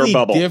completely your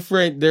bubble.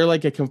 Different. They're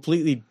like a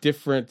completely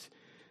different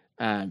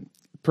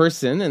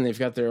person, and they've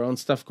got their own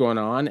stuff going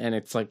on, and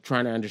it's like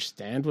trying to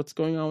understand what's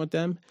going on with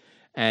them,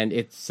 and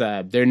it's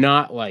they're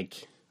not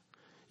like.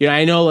 Yeah,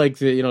 I know, like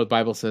the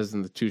Bible says,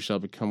 "And the two shall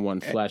become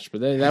one flesh,"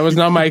 but that was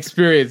not my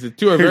experience. The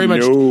two are very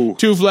much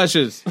two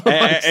fleshes.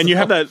 And you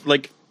have that,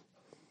 like,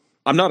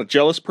 I'm not a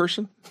jealous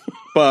person,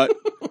 but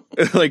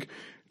like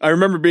I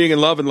remember being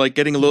in love and like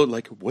getting a little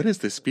like, what is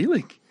this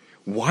feeling?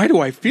 Why do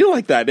I feel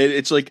like that?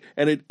 It's like,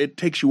 and it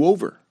takes you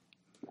over.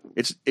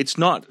 It's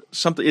not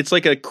something. It's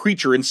like a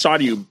creature inside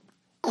of you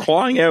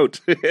crying out.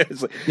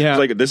 It's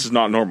like this is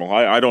not normal.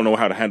 I don't know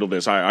how to handle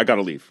this. I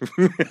gotta leave.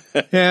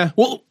 Yeah.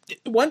 Well,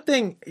 one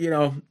thing,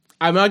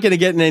 I'm not going to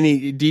get in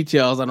any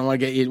details. I don't want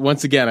to get you,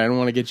 once again, I don't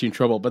want to get you in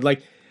trouble. But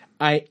like,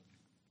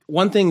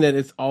 one thing that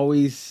is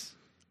always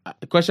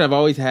a question I've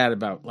always had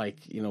about, like,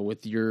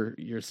 with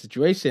your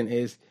situation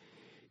is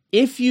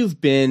if you've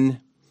been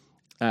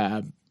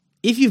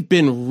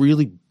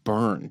really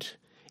burned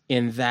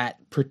in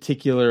that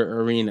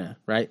particular arena,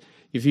 right?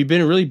 If you've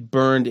been really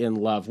burned in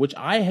love, which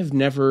I have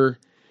never,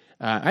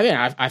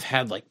 I've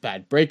had like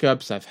bad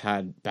breakups, I've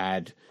had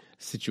bad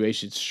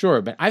situations,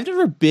 sure, but I've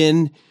never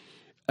been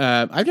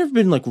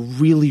like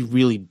really,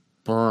 really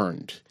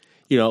burned.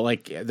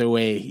 Like the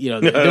way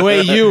the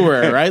way you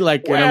were, right?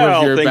 Like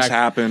well, things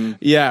happen.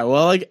 Yeah,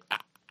 well, like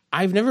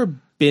I've never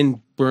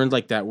been burned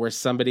like that, where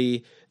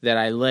somebody that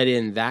I let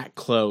in that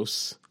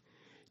close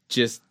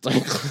just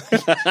stomped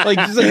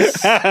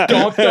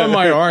on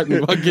my heart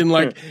and fucking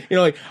like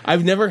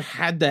I've never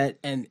had that,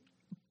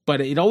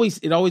 but it always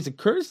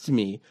occurs to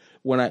me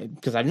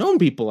because I've known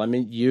people, I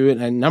mean you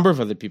and a number of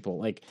other people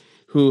like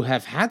who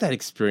have had that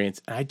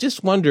experience, and I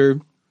just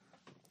wonder,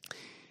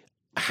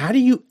 how do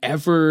you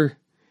ever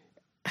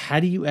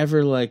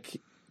like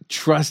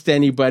trust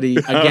anybody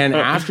again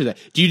after that?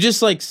 Do you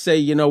just like say,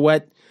 you know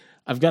what?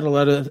 I've got a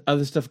lot of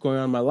other stuff going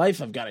on in my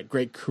life. I've got a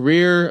great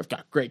career. I've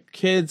got great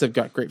kids. I've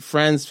got great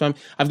friends.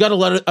 I've got a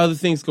lot of other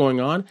things going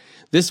on.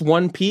 This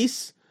one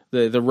piece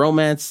the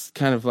romance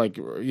kind of like,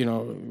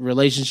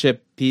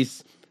 relationship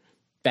piece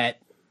that,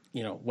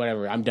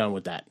 whatever, I'm done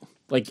with that.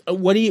 Like,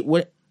 what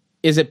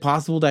is it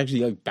possible to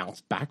actually like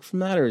bounce back from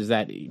that? Or is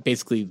that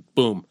basically,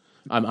 boom,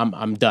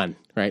 I'm done,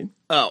 right?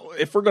 Oh,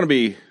 if we're going to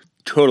be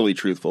totally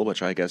truthful,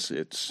 which I guess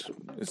it's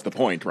the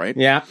point, right?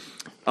 Yeah.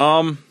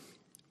 For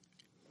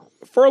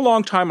a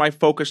long time, I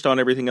focused on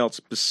everything else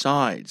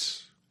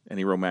besides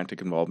any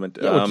romantic involvement.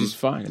 Yeah, which is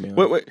fine. I mean,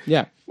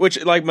 yeah.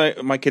 Which, like,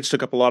 my kids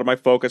took up a lot of my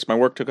focus, my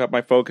work took up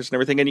my focus and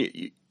everything,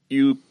 and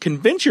you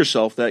convince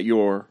yourself that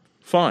you're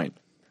fine,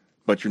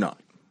 but you're not.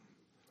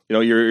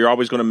 You're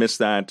always going to miss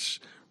that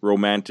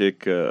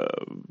romantic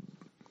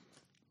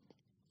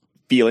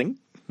feeling,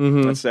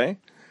 let's say.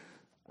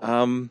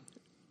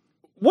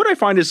 What I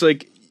find is,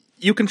 like,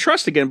 you can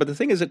trust again, but the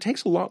thing is, it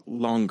takes a lot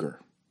longer.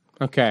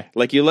 Okay.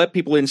 Like, you let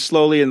people in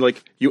slowly and,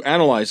 like, you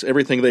analyze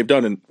everything they've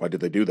done and why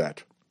did they do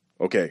that?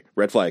 Okay,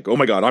 red flag. Oh,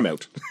 my God, I'm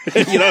out.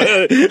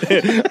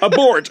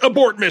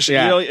 Abort mission.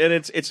 Yeah. And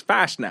it's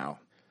fast now.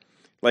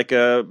 Like,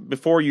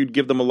 before you'd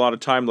give them a lot of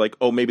time, like,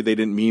 oh, maybe they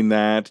didn't mean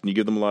that, and you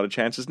give them a lot of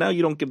chances. Now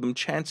you don't give them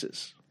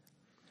chances.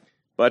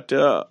 But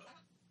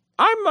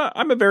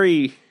I'm a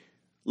very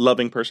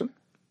loving person.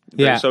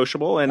 Very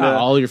sociable. And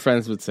all your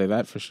friends would say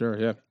that for sure,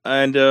 yeah.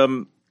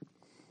 And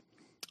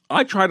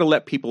I try to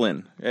let people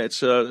in.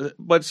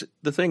 But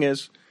the thing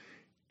is,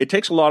 it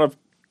takes a lot of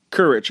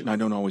courage, and I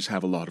don't always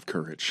have a lot of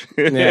courage.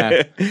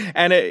 Yeah.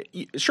 And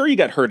sure, you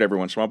get hurt every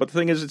once in a while, but the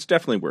thing is, it's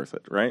definitely worth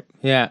it, right?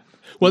 Yeah.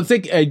 Well, it's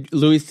like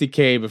Louis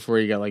C.K. before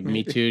he got like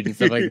Me Too'd and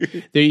stuff like.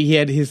 He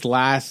had his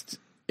last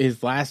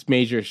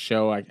major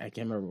show. I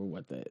can't remember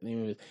what the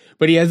name of it,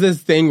 but he has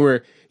this thing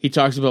where he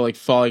talks about like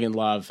falling in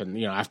love, and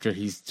after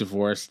he's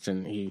divorced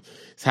and he's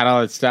had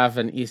all that stuff,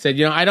 and he said,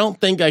 I don't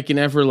think I can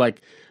ever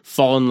like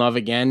fall in love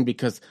again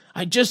because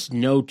I just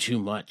know too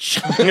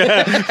much.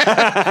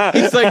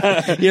 He's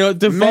like,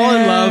 to fall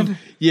in love,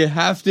 you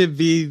have to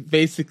be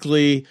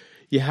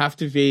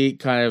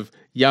kind of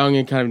young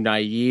and kind of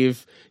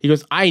naive. He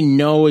goes, I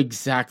know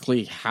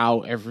exactly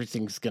how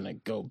everything's gonna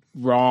go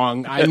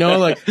wrong. I know,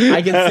 like,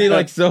 I can see,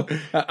 like, so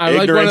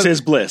I'm ignorance like is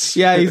bliss.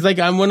 Yeah, he's like,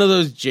 I'm one of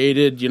those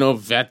jaded,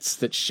 vets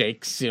that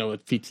shakes,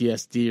 with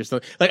PTSD or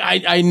something. Like,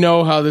 I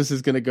know how this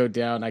is gonna go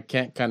down. I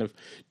can't kind of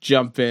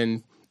jump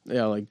in,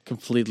 like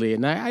completely.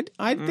 And I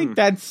think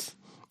that's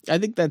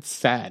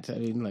sad. I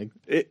mean, like,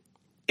 it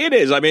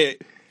is. I mean,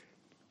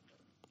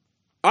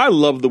 I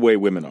love the way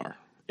women are.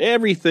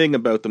 Everything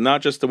about them,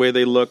 not just the way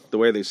they look, the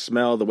way they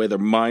smell, the way their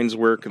minds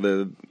work,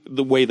 the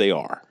way they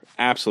are.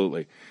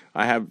 Absolutely.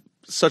 I have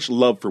such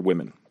love for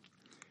women.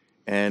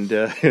 And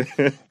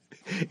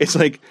it's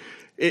like,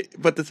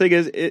 but the thing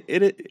is,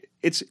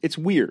 it's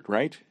weird,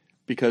 right?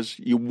 Because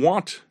you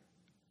want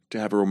to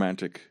have a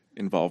romantic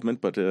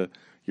involvement, but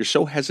you're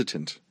so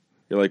hesitant.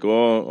 You're like,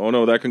 oh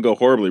no, that can go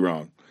horribly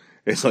wrong.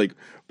 It's like,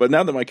 but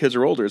now that my kids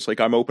are older, it's like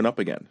I'm open up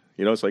again.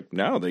 It's like,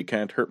 now they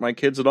can't hurt my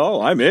kids at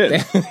all. I'm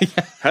in.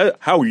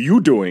 How are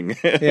you doing?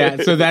 Yeah,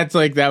 so that's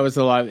like, that was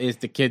a lot, is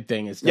the kid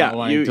thing. It's not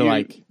wanting to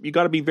like... You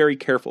got to be very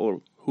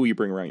careful who you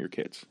bring around your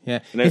kids. Yeah.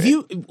 Have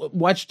you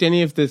watched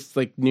any of this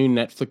like new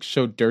Netflix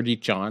show, Dirty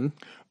John?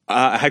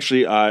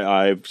 Actually,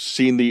 I've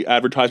seen the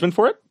advertisement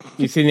for it.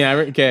 You've seen the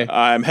advert? Okay.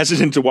 I'm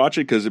hesitant to watch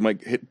it because it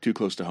might hit too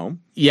close to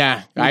home.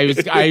 Yeah,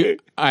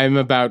 I'm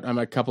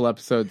a couple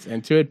episodes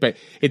into it, but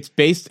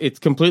it's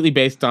completely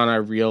based on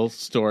a real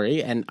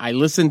story. And I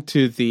listened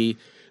to the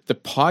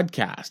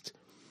podcast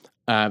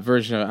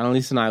version of it.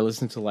 Annalise and I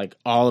listened to like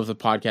all of the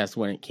podcasts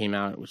when it came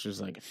out, which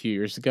was like a few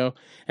years ago.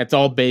 It's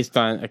all based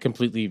on a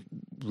completely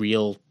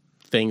real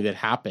thing that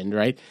happened,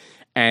 right?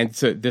 And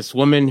so this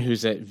woman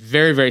who's a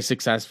very, very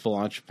successful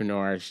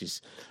entrepreneur,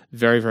 she's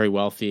very, very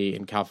wealthy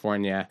in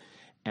California,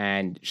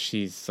 and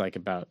she's like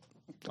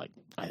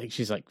I think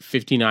she's like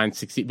 59,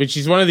 60, but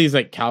she's one of these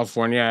like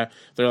California,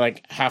 they're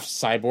like half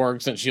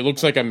cyborgs, and she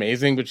looks like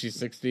amazing, but she's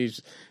 60.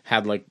 She's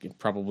had like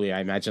probably,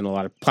 I imagine, a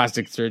lot of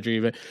plastic surgery,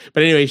 but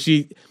anyway,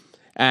 she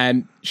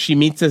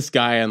meets this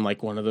guy on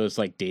like one of those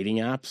like dating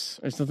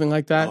apps or something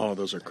like that. Oh,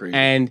 those are crazy.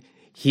 And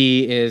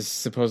he is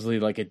supposedly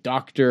like a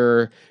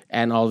doctor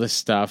and all this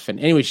stuff. And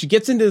anyway, she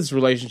gets into this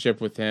relationship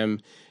with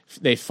him.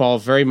 They fall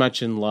very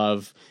much in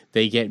love.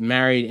 They get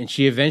married, and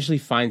she eventually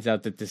finds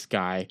out that this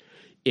guy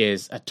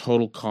is a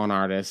total con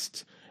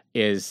artist,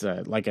 is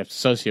like a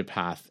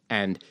sociopath.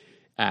 And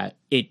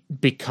it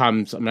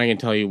becomes, I'm not going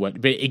to tell you what,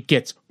 but it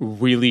gets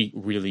really,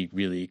 really,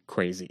 really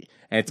crazy.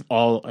 And it's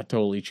all a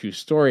totally true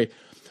story.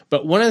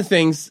 But one of the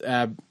things,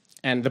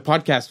 and the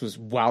podcast was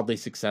wildly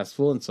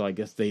successful, and so I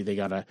guess they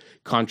got a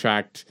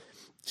contract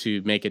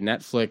to make a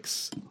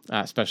Netflix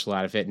special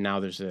out of it. And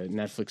now there's a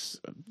Netflix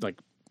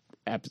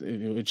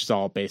which is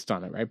all based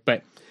on it, right?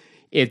 But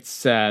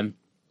it's and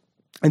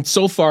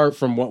so far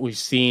from what we've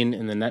seen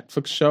in the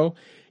Netflix show,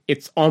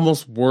 it's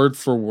almost word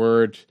for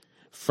word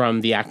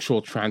from the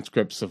actual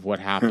transcripts of what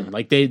happened.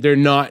 Like they're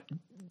not.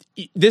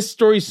 This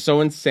story is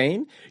so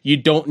insane. You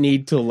don't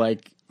need to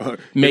like.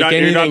 Make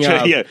anything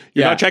up.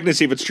 You're not checking to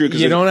see if it's true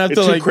because you don't have it's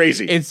to too like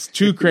crazy. It's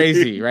too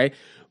crazy, right?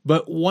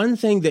 But one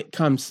thing that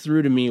comes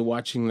through to me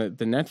watching the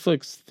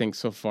Netflix thing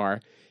so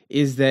far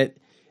is that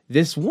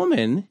this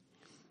woman,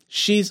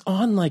 she's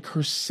on like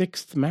her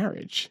 6th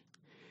marriage,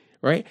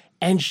 right?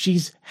 And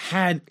she's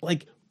had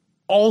like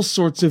all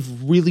sorts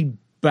of really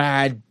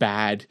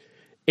bad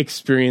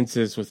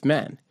experiences with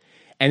men.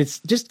 And it's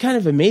just kind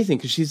of amazing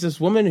because she's this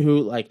woman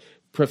who like,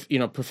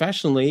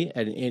 professionally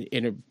and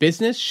in her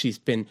business, she's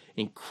been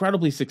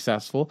incredibly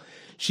successful.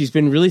 She's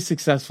been really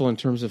successful in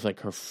terms of like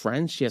her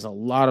friends. She has a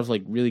lot of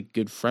like really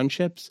good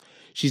friendships.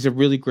 She's a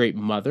really great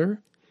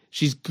mother.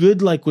 She's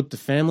good like with the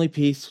family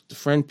piece, with the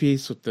friend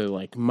piece, with the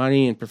like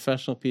money and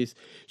professional piece.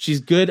 She's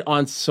good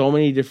on so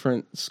many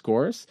different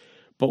scores.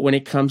 But when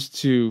it comes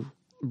to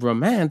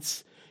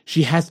romance,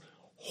 she has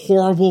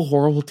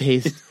horrible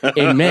taste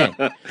in men.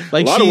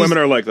 Like a lot of women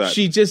are like that.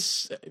 She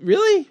just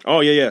really? Oh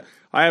yeah.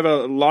 I have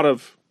a lot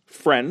of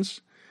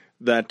friends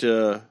that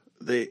they're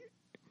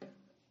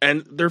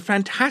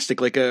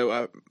fantastic. Like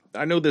I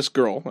know this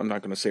girl. I'm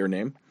not going to say her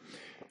name.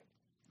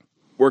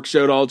 Works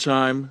out all the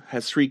time.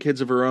 Has 3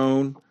 kids of her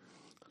own.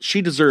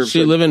 She deserves.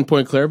 She live in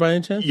Point Claire by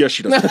any chance? Yes,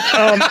 she does.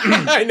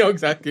 I know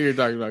exactly what you're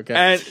talking about. Okay.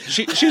 And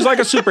she's like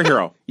a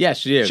superhero. Yeah,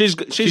 she is. She's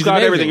got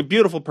amazing. Everything. A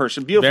beautiful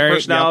person, beautiful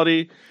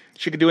personality. Yep.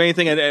 She could do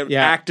anything and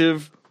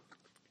active.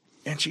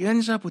 And she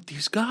ends up with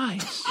these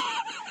guys.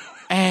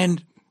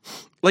 And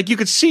like you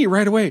could see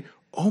right away,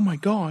 oh my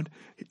God,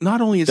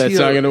 not only is that's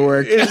not going to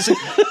work.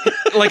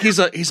 Like he's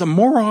a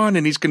moron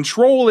and he's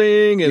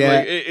controlling and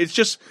like it's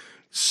just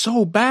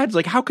so bad. It's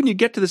like how can you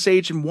get to this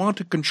age and want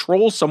to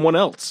control someone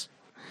else?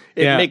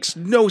 It makes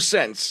no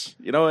sense,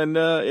 and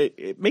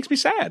it makes me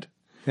sad.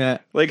 Yeah,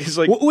 like it's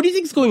like what do you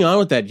think is going on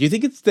with that? Do you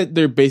think it's that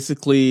there's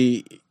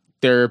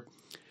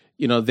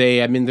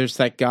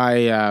that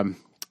guy,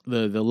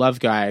 the love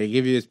guy. I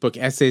gave you this book,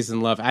 Essays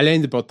in Love,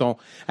 Alain de Botton.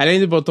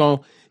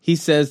 He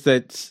says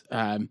that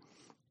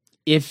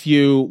if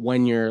you,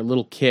 when you're a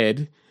little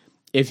kid,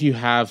 if you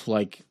have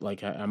like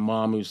a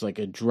mom who's like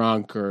a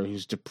drunk or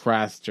who's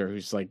depressed or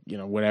who's like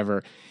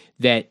whatever,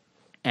 that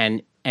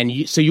and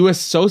you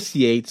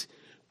associate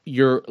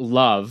your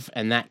love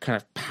and that kind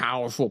of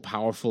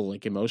powerful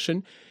like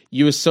emotion,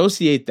 you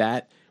associate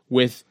that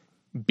with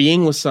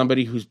being with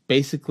somebody who's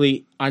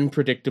basically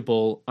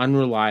unpredictable,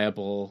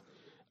 unreliable,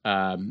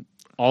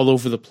 all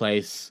over the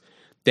place.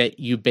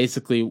 That you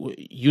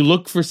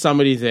look for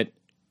somebody that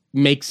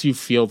makes you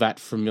feel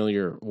that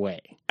familiar way.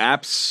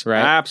 Right? Do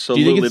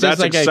Absolutely. you think it's That's just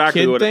like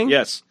exactly a kid what thing?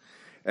 Yes.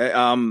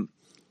 From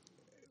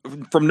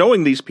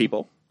knowing these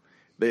people,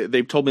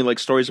 they've told me like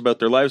stories about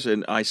their lives,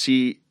 and I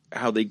see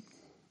how they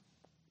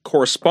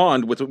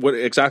correspond with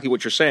exactly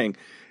what you're saying.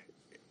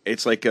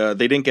 It's like they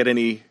didn't get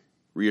any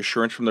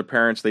reassurance from their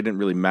parents. They didn't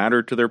really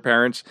matter to their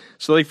parents,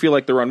 so they feel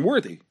like they're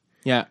unworthy.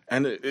 Yeah,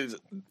 and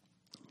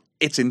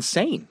it's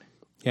insane.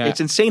 Yeah.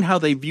 It's insane how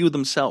they view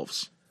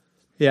themselves.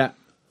 Yeah.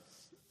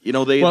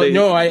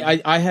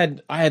 I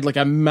had like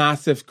a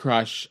massive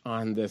crush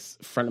on this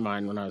friend of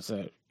mine when I was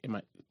in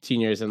my teen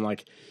years, and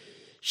like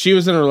she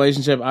was in a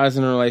relationship, I was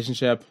in a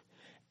relationship,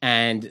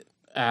 and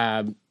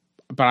so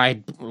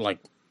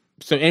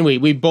anyway,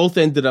 we both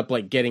ended up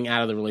like getting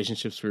out of the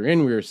relationships we were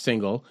in. We were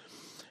single,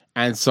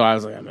 and so I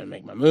was like, I'm gonna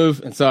make my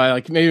move, and so I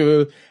like maybe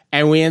move,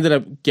 and we ended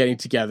up getting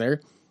together,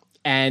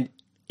 and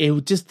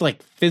it just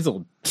like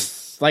fizzled,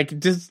 like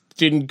just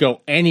didn't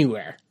go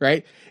anywhere,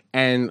 right?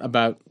 And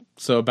about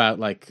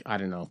like, I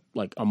don't know,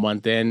 like a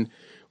month in,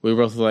 we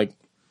were both like,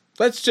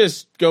 let's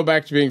just go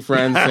back to being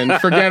friends and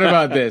forget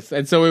about this.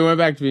 And so we went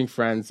back to being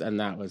friends,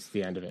 and that was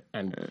the end of it.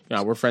 And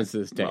we're friends to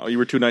this day. Well, you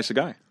were too nice a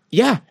guy.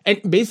 Yeah.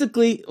 And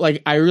basically,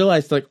 like, I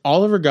realized like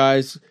all of her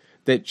guys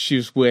that she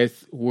was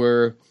with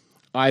were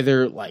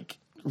either like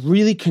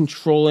really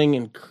controlling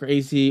and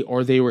crazy,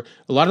 or a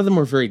lot of them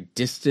were very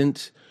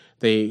distant.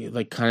 They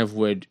like kind of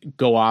would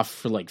go off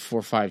for like 4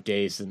 or 5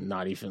 days and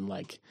not even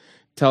like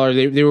tell her.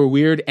 They were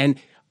weird. And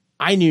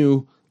I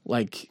knew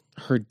like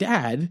her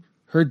dad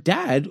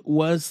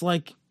was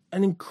like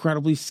an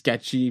incredibly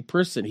sketchy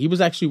person. He was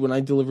actually, when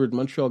I delivered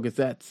Montreal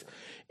Gazettes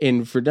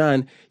in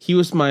Verdun, he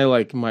was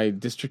my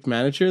district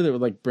manager that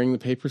would like bring the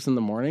papers in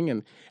the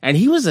morning, and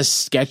he was a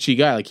sketchy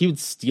guy. Like he would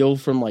steal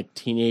from like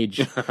teenage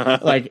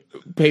like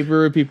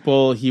paper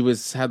people. He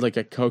had like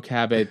a coke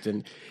habit,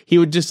 and he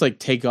would just like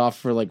take off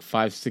for like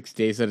 5-6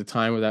 days at a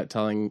time without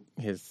telling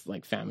his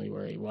like family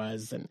where he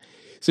was. And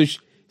so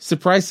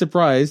surprise,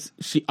 surprise,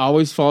 she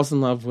always falls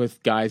in love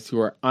with guys who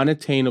are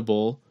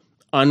unattainable,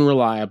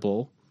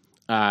 unreliable,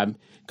 kind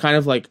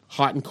of like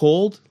hot and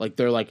cold. Like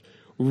they're like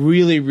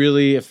really,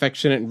 really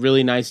affectionate and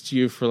really nice to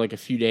you for like a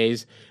few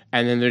days,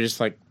 and then they're just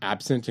like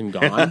absent and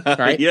gone,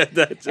 right? Yeah,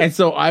 that's it. And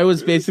so I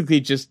was basically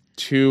just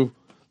too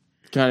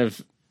kind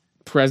of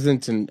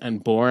present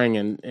and boring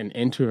and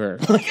into her.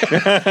 I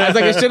was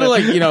like, I should have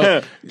like, you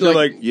can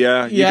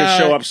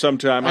show up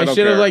sometime. I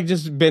should have like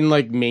just been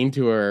like mean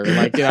to her.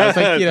 Like, I was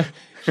like,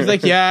 she's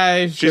like,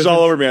 yeah. She's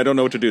all over me. I don't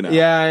know what to do now.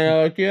 Yeah, I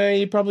know. Like,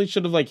 you probably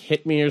should have like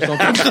hit me or something.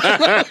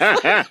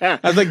 I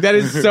was like, that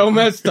is so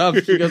messed up.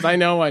 She goes, I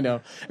know. I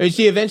mean,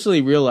 she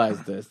eventually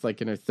realized this,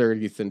 like in her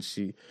 30s, and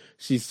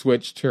she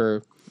switched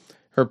her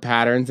her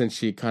patterns, and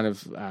she kind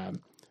of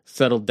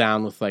settled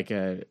down with like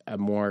a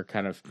more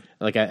kind of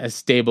like a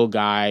stable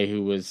guy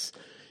who was,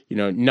 you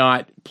know,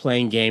 not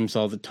playing games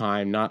all the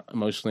time, not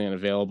emotionally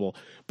unavailable.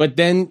 But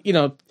then, you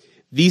know,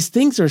 these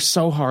things are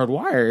so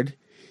hardwired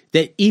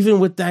that even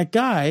with that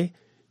guy,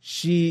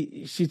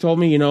 she told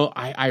me, you know,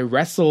 I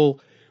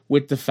wrestle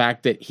with the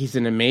fact that he's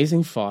an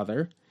amazing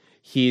father.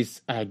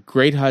 He's a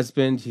great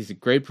husband. He's a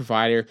great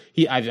provider.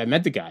 I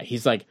met the guy.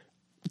 He's like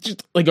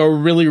just like a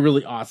really,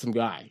 really awesome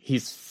guy.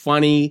 He's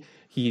funny.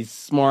 He's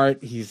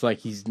smart. He's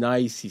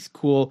nice. He's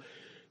cool.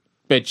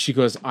 But she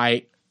goes,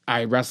 I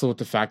wrestle with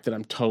the fact that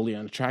I'm totally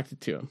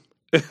unattracted to him.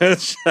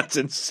 That's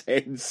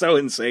insane. So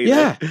insane.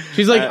 Yeah.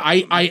 She's like,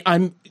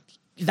 I'm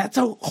that's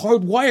how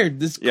hardwired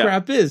this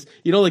crap is.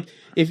 You know, like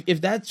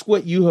if that's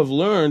what you have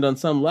learned on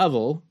some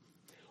level,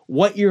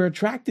 what you're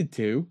attracted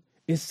to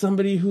is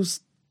somebody who's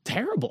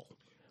terrible.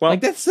 Well,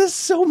 like that's just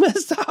so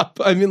messed up.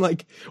 I mean,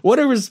 like, what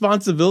a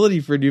responsibility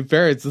for new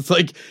parents. It's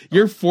like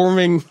you're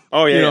forming,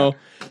 you know,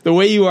 the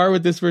way you are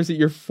with this person,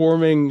 you're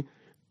forming,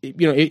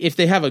 you know, if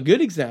they have a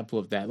good example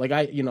of that. Like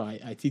I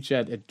teach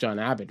at John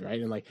Abbott, right?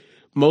 And like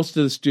most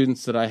of the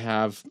students that I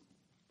have,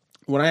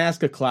 when I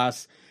ask a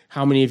class,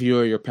 how many of you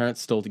are your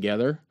parents still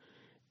together?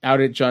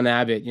 Out at John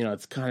Abbott, you know,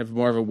 it's kind of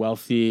more of a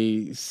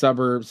wealthy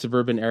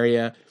suburban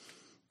area.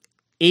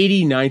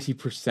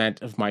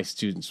 80-90% of my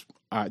students,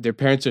 their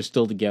parents are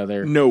still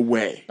together. No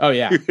way. Oh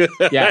yeah,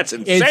 That's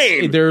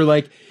insane. They're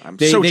like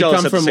they jealous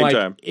come at from the same like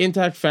time.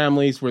 intact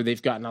families where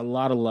they've gotten a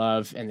lot of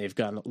love and they've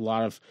gotten a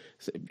lot of,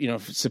 you know,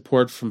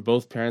 support from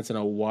both parents and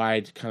a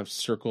wide kind of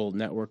circle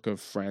network of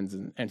friends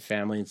and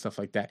family and stuff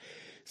like that.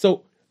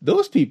 So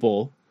those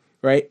people,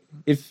 right?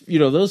 If you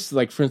know those,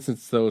 like for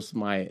instance, those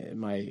my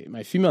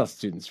female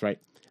students, right?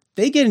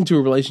 They get into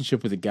a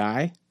relationship with a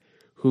guy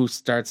who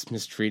starts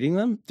mistreating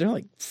them. They're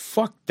like,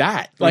 fuck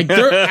that. Like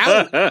they're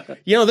out.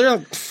 You know, they're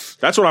like,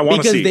 that's what I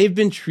want to see. Because they've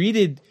been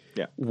treated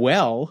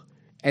well.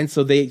 And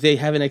so they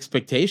have an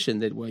expectation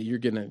that, well, you're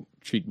going to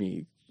treat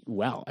me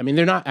well. I mean,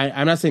 they're not,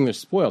 I'm not saying they're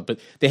spoiled,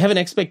 but they have an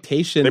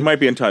expectation. They might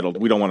be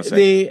entitled. We don't want to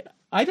say.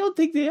 I don't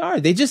think they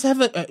are. They just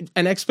have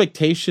an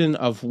expectation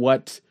of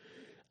what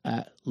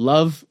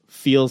love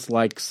feels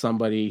like,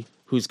 somebody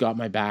who's got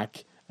my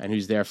back and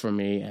who's there for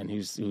me and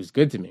who's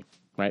good to me,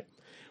 right?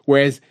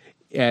 Whereas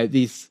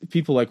these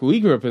people like we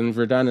grew up in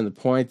Verdun and the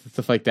Point and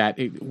stuff like that,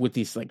 with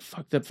these like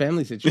fucked up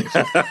family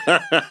situations,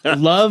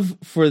 love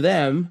for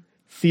them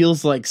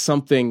feels like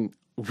something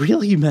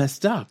really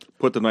messed up.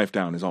 Put the knife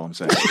down is all I'm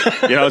saying.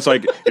 You know, it's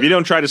like, if you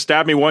don't try to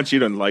stab me once, you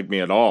don't like me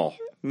at all.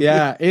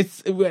 Yeah,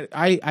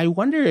 I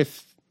wonder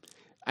if,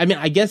 I mean,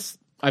 I guess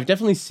I've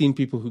definitely seen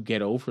people who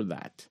get over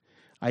that.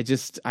 I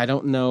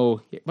don't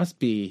know. It must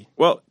be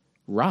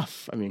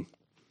rough. I mean,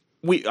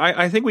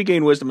 I think we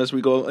gain wisdom as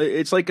we go.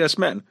 It's like us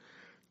men.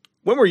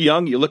 When we're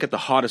young, you look at the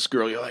hottest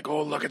girl, you're like,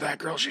 oh, look at that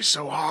girl, she's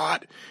so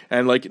hot.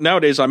 And like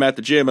nowadays, I'm at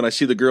the gym and I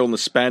see the girl in the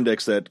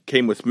spandex that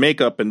came with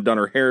makeup and done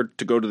her hair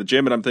to go to the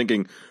gym, and I'm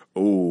thinking,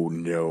 oh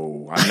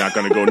no, I'm not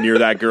going to go near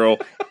that girl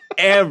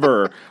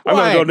ever. I'm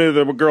going to go near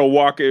the girl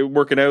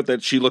working out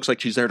that she looks like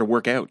she's there to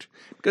work out,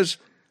 because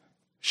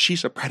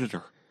she's a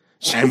predator,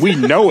 and we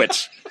know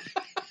it.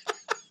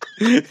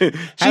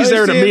 She's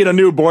there to meet a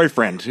new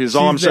boyfriend, is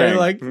all I'm saying.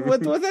 Like,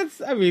 what that's,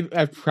 I mean,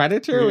 a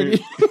predator?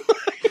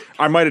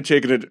 I might have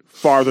taken it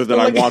farther than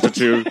I wanted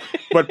to,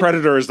 but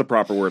predator is the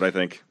proper word, I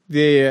think.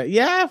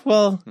 Yeah.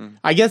 Well,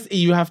 I guess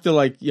you have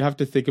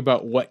to think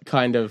about what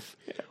kind of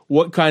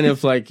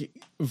like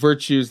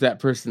virtues that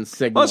person's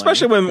signaling. Well,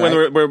 especially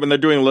when they're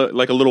doing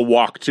like a little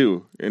walk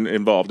too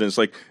involved, and it's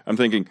like I'm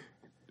thinking,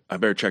 I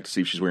better check to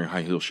see if she's wearing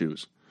high heel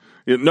shoes.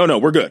 No,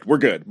 we're good.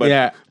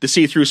 But the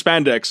see-through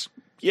spandex,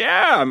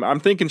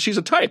 I'm thinking she's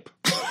a type.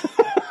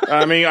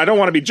 I mean, I don't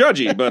want to be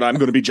judgy, but I'm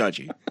going to be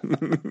judgy.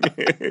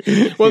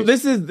 Well,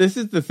 this is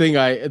the thing.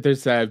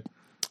 There's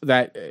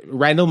that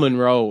Randall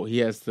Munroe. He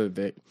has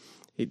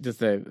he does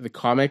the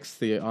comics,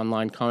 the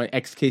online comic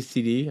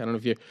XKCD. I don't know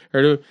if you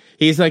heard of him.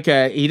 He's like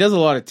he does a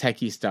lot of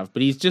techie stuff,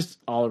 but he's just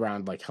all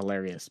around like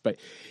hilarious. But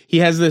he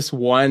has this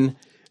one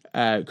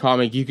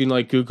comic. You can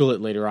like Google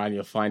it later on.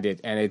 You'll find it,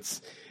 and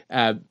it's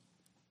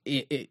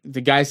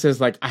the guy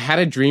says like, I had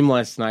a dream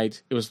last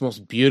night. It was the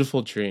most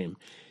beautiful dream.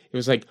 It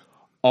was like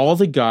all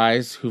the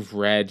guys who've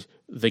read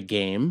The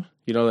Game,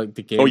 you know, like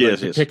The Game,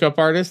 the pickup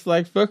artist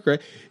like book,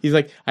 right? He's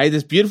like, I had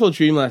this beautiful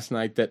dream last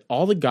night that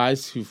all the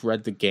guys who've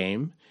read The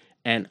Game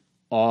and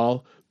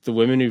all the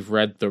women who've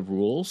read The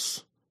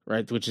Rules,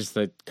 right, which is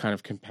the kind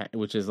of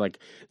which is like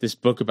this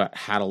book about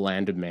how to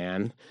land a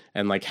man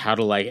and like how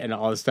to like and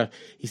all this stuff.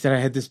 He said, I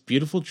had this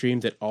beautiful dream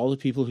that all the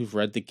people who've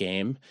read The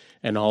Game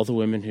and all the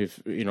women who've,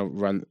 you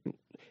know,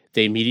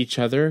 they meet each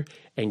other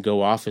and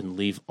go off and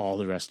leave all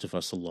the rest of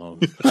us alone.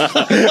 Well,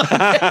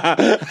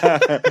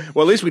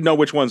 at least we know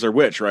which ones are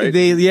which, right?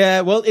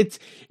 Well,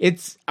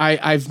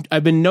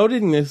 I've been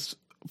noting this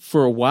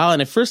for a while,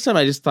 and at first time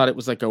I just thought it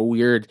was like a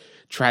weird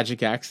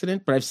tragic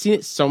accident, but I've seen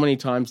it so many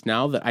times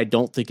now that I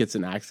don't think it's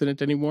an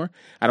accident anymore.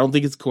 I don't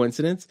think it's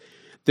coincidence.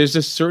 There's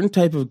a certain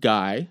type of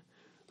guy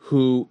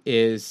who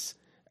is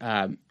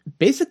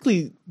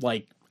basically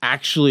like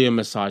actually a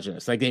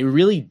misogynist. Like they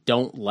really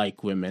don't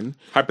like women.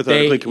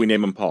 Hypothetically, can we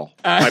name him Paul?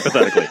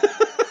 Hypothetically.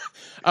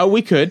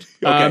 We could.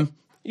 Okay.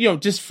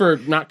 Just for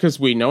not because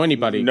we know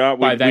anybody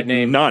by that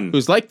name none.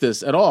 who's like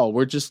this at all.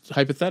 We're just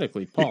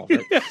hypothetically Paul.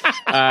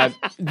 Right?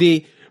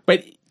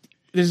 But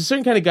there's a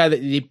certain kind of guy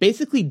that they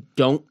basically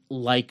don't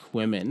like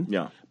women.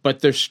 Yeah.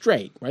 But they're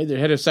straight, right? They're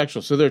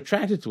heterosexual, so they're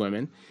attracted to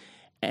women,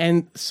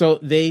 and so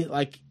they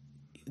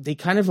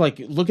kind of like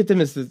look at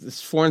them as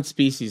this foreign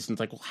species, and it's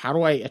like, well, how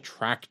do I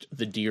attract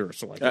the deer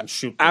so I can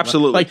shoot them?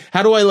 Absolutely. Like,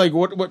 how do I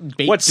what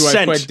bait what do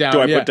scent I put down? do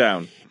I put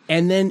down?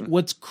 And then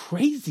what's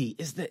crazy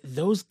is that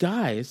those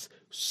guys,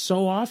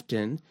 so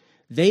often,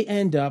 they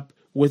end up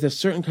with a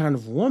certain kind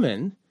of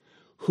woman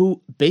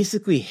who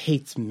basically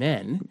hates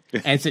men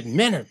and said,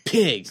 men are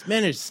pigs,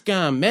 men are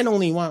scum, men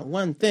only want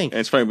one thing. And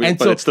it's funny,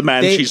 but it's the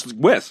man she's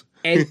with.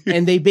 and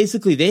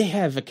they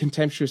have a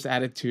contemptuous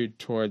attitude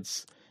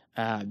towards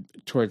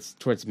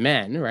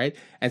men, right?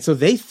 And so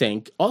they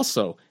think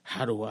also,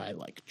 how do I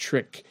like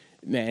trick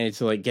men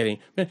into like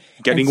getting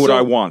what I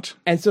want?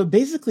 And so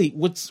basically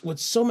what's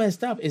so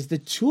messed up is the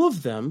two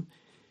of them,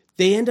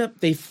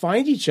 they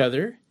find each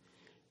other,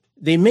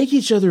 they make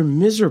each other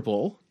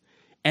miserable.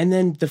 And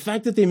then the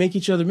fact that they make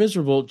each other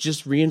miserable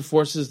just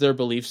reinforces their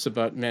beliefs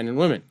about men and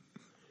women,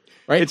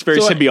 right? It's very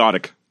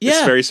symbiotic. Yeah.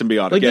 It's very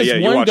symbiotic. Like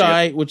this one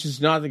guy, it. which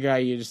is not the guy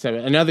you just said,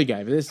 another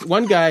guy, but this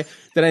one guy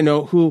that I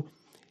know who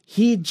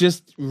he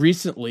just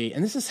recently,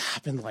 and this has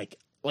happened like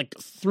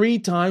 3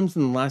 times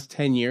in the last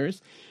 10 years,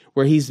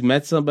 where he's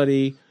met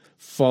somebody,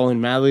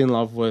 fallen madly in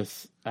love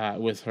with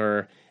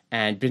her,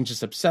 and been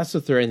just obsessed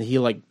with her, and he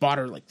like bought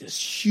her like this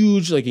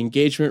huge like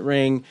engagement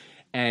ring,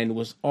 and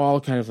was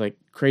all kind of like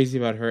crazy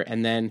about her,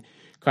 and then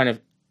kind of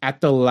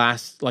at the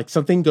last, like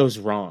something goes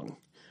wrong,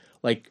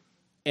 like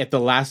at the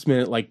last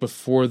minute, like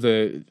before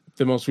the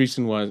most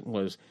recent one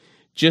was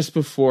just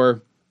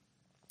before,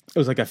 it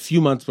was like a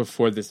few months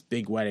before this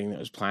big wedding that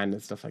was planned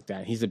and stuff like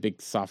that. He's a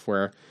big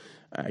software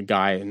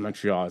guy in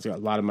Montreal. He's got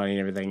a lot of money and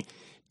everything.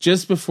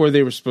 Just before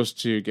they were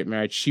supposed to get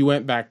married, she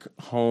went back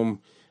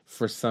home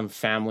for some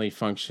family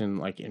function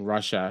like in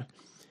Russia.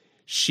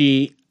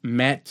 She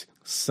met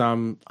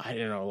some, I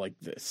don't know, like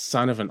the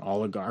son of an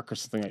oligarch or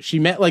something. She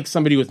met like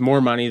somebody with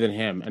more money than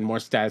him and more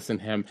status than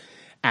him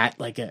at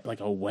like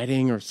a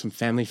wedding or some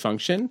family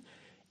function,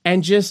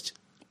 and just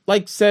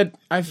like said,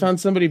 I found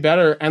somebody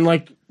better, and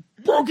like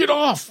broke it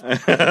off.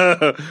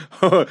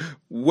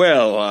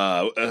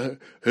 Well, and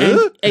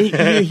you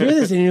hear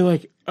this and you're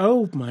like,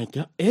 oh my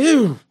God,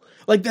 ew.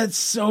 Like that's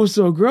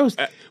so gross.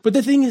 But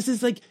the thing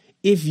is like,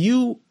 if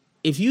you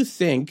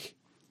think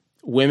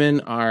women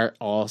are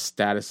all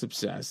status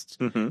obsessed,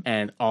 mm-hmm.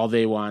 and all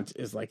they want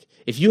is like,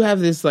 if you have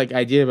this like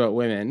idea about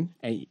women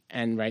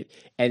and right,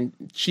 and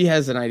she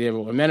has an idea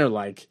about what men are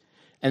like,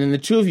 and then the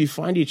two of you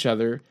find each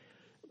other,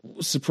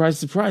 surprise,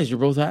 surprise, you're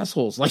both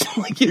assholes. Like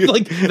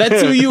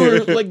that's who you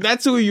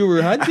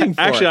were hunting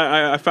for. Actually,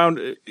 I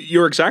found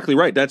you're exactly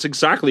right. That's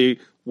exactly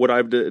what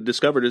I've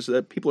discovered is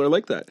that people are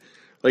like that.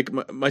 Like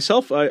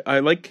myself, I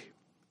like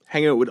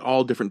hanging out with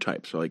all different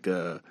types. Like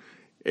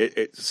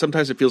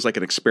sometimes it feels like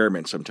an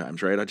experiment.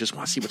 Sometimes, right? I just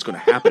want to see what's going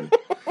to happen.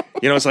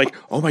 It's like,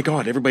 oh my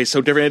God, everybody's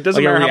so different. It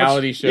doesn't like matter a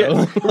reality show,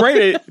 yeah, right?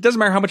 It doesn't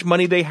matter how much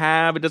money they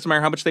have. It doesn't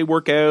matter how much they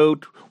work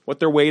out, what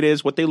their weight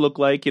is, what they look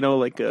like.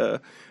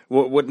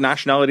 What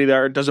nationality they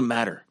are. It doesn't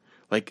matter.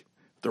 Like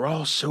they're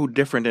all so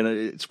different, and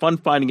it's fun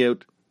finding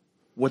out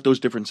what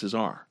those differences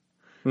are.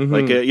 Mm-hmm.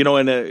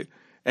 Like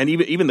and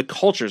even the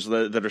cultures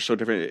that are so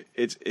different.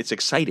 It's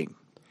exciting,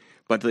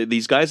 but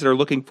these guys that are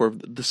looking for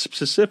the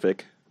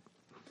specific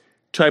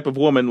type of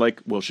woman,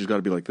 like, well, she's got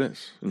to be like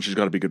this, and she's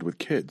got to be good with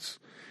kids,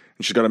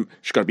 and she's got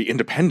to be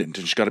independent,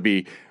 and she's got to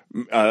be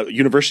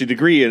university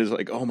degree, and it's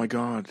like, oh my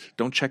God,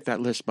 don't check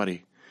that list,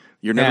 buddy.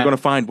 You're never going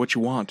to find what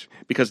you want,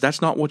 because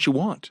that's not what you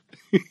want.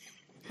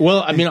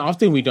 Well, I mean,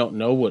 often we don't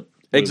know what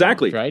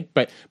exactly want,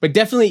 right? But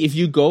definitely, if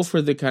you go for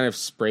the kind of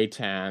spray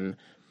tan,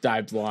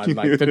 dye blonde,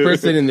 like the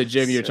person in the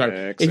gym you're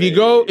talking, if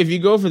you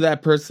go for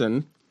that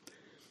person,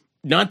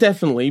 not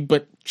definitely,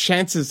 but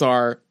chances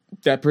are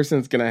that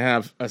person's going to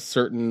have a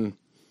certain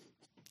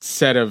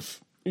set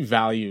of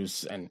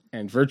values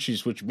and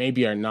virtues which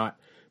maybe are not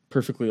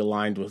perfectly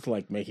aligned with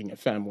like making a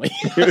family.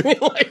 I mean,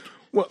 like,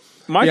 well,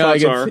 my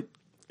thoughts are,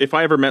 if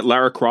I ever met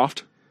Lara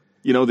Croft,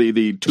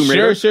 the Tomb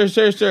Raider.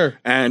 Sure.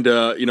 And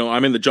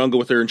I'm in the jungle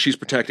with her, and she's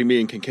protecting me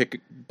and can kick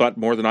butt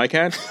more than I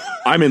can.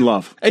 I'm in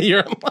love.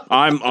 You're in love.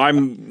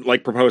 I'm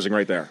like proposing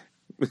right there.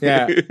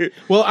 Yeah.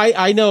 Well,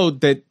 I know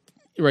that,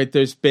 right.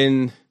 There's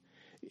been,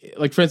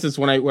 like, for instance,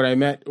 when I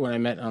met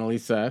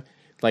Annalisa,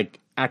 like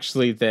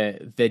actually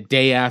the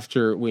day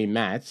after we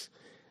met,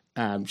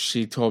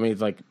 she told me,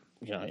 like,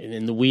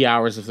 in the wee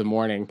hours of the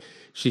morning,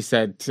 she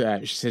said to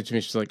me,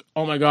 she's like,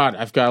 oh my God,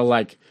 I've got to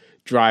like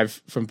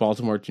drive from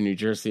Baltimore to New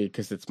Jersey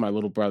because it's my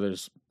little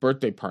brother's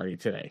birthday party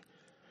today.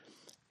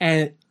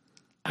 And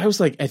I was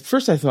like, at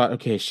first I thought,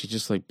 okay, is she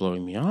just like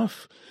blowing me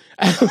off?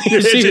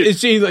 Is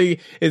she like,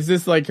 is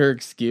this like her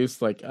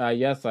excuse? Like,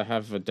 yes, I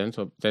have a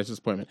dentist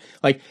appointment.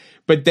 Like,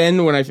 but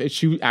then when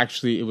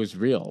it was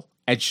real.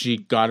 And she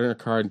got in her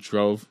car and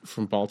drove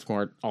from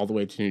Baltimore all the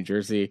way to New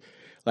Jersey,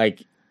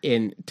 like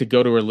to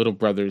go to her little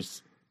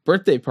brother's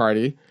birthday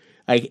party.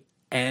 Like,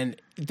 and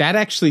that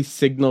actually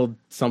signaled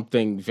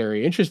something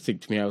very interesting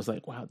to me. I was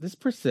like, wow, this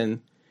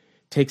person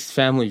takes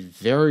family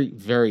very,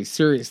 very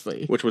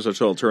seriously. Which was a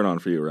total turn on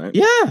for you, right?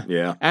 Yeah.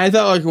 Yeah. And I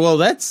thought like, well,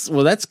 that's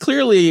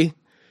clearly,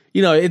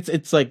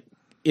 it's like,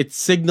 it's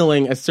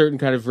signaling a certain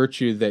kind of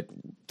virtue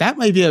that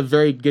might be a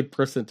very good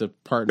person to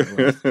partner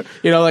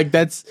with. Like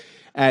that's,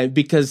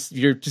 because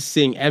you're just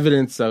seeing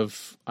evidence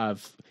of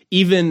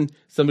even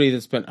somebody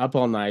that's been up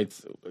all night,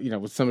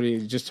 with somebody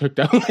who just hooked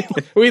up.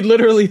 We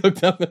literally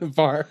hooked up in a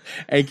bar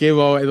and came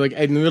home, like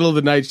in the middle of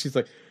the night, she's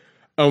like,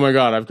 oh my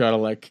God, I've got to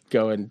like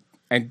go and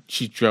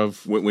she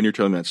drove. When you're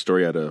telling that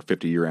story at a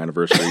 50-year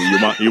anniversary,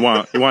 you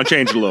want to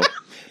change it a little.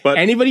 But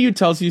anybody who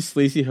tells you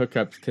sleazy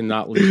hookups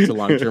cannot lead to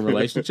long-term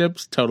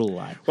relationships, total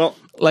lie. Well,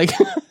 like,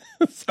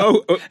 I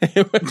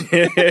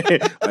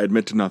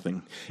admit to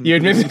nothing. You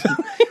admit to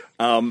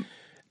nothing.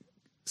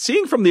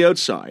 Seeing from the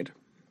outside,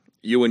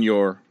 you and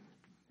your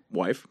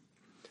wife,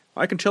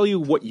 I can tell you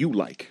what you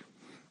like.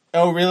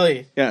 Oh,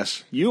 really?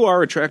 Yes, you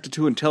are attracted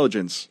to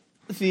intelligence.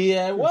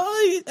 And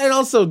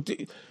also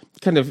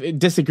kind of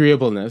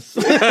disagreeableness.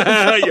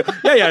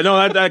 yeah,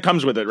 no, that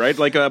comes with it, right?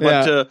 Like,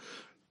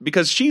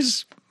 because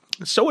she's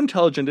so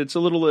intelligent, it's a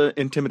little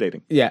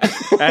intimidating. Yeah,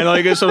 and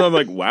like, so I'm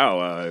like, wow,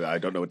 I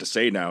don't know what to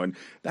say now, and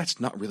that's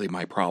not really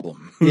my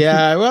problem.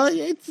 Yeah, well,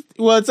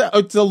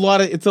 it's a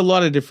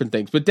lot of different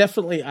things, but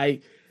definitely,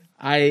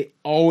 I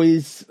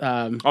always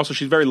also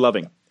she's very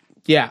loving.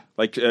 Yeah,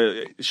 like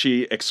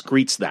she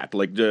excretes that,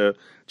 like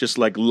just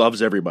like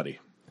loves everybody.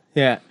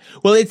 Yeah,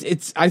 well,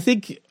 it's. I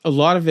think a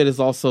lot of it is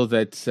also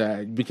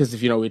that because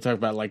if we talk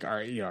about like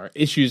our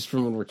issues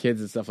from when we're kids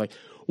and stuff, like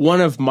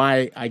one of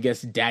my, I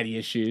guess, daddy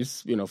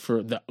issues,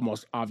 for the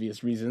most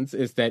obvious reasons,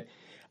 is that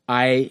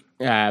I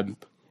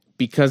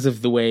because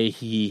of the way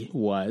he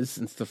was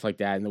and stuff like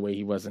that, and the way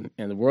he was in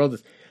the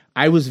world,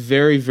 I was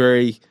very,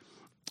 very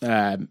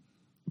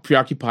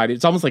preoccupied.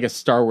 It's almost like a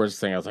Star Wars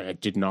thing. I was like, I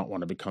did not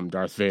want to become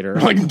Darth Vader.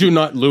 Like, do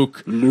not,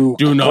 Luke, do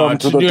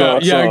not.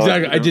 Yeah,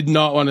 exactly. I did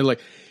not want to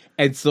like.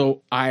 And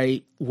so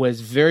I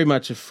was very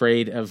much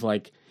afraid of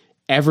like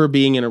ever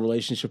being in a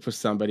relationship with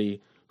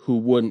somebody who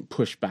wouldn't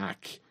push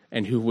back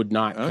and who would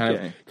not kind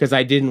of, because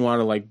I didn't want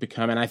to like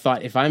become, and I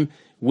thought if I'm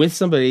with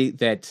somebody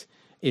that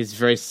is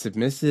very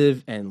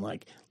submissive and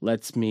like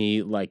lets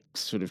me like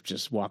sort of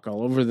just walk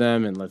all over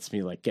them and lets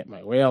me like get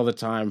my way all the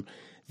time,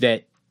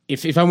 that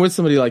if I'm with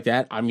somebody like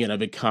that, I'm going to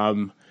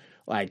become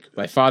like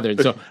my father.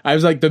 And so I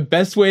was like, the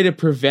best way to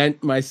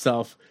prevent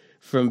myself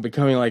from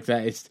becoming like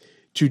that is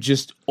to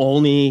just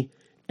only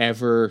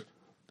ever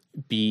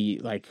be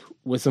like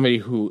with somebody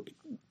who,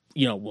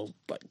 will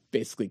like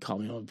basically call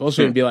me on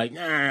bullshit and be like,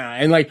 nah,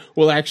 and like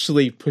will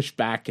actually push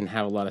back and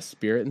have a lot of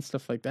spirit and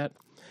stuff like that.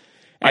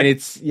 And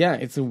it's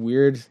a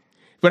weird,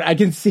 but I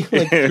can see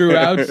like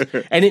throughout,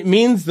 and it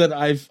means that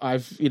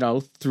I've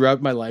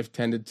throughout my life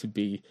tended to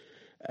be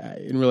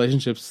in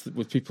relationships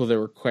with people that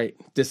were quite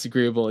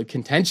disagreeable and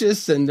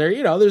contentious, and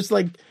there's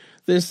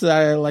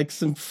like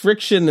some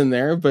friction in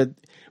there, but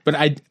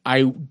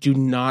I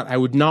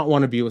would not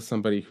want to be with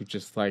somebody who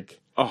just like,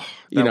 that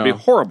would be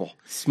horrible.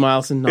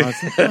 Smiles and nods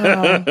like,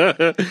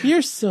 oh,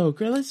 you're so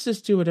great. Let's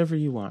just do whatever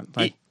you want.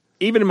 Like,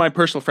 even in my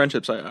personal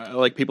friendships, I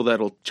like people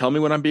that'll tell me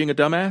when I'm being a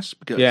dumbass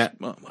because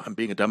I'm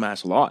being a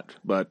dumbass a lot.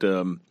 But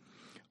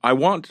I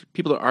want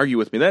people to argue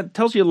with me. That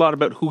tells you a lot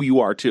about who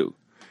you are too.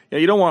 Yeah,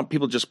 you don't want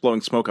people just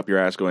blowing smoke up your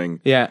ass going,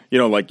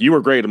 like, you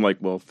were great. I'm like,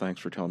 well, thanks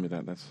for telling me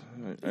that.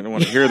 I don't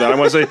want to hear that. I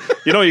want to say,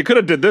 you could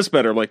have did this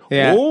better. I'm like,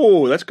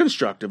 oh, that's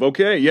constructive.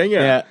 Okay,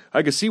 yeah.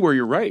 I can see where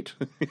you're right.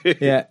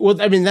 Yeah. Well,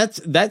 I mean,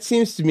 that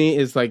seems to me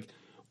is like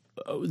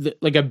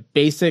a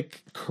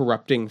basic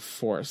corrupting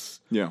force.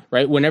 Yeah.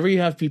 Right? Whenever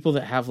you have people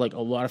that have like a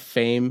lot of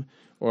fame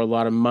or a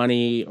lot of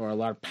money or a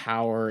lot of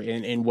power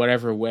in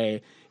whatever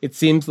way, it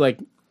seems like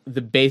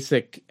the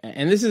basic,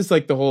 and this is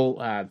like the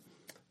whole...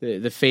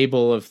 The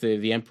fable of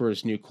the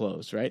emperor's new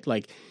clothes, right?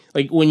 Like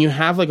when you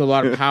have like a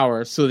lot of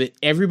power, so that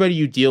everybody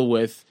you deal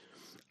with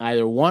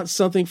either wants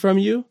something from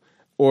you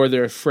or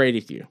they're afraid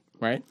of you,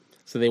 right?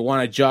 So they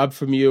want a job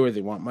from you or they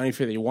want money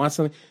from you, they want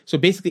something. So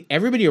basically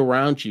everybody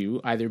around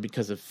you, either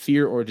because of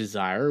fear or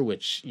desire,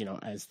 which,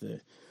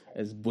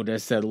 as Buddha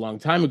said a long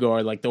time ago,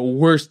 are like the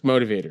worst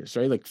motivators,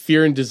 right? Like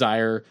fear and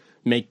desire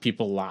make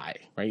people lie,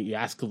 right? You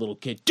ask a little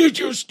kid, did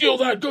you steal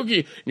that cookie?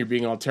 And you're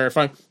being all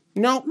terrifying.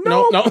 No.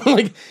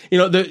 Like,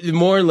 the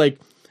more like,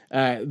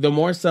 the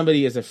more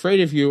somebody is afraid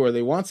of you or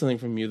they want something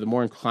from you, the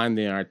more inclined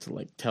they are to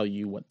like tell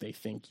you what they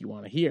think you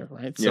want to hear.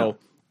 Right. So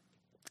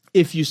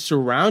if you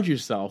surround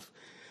yourself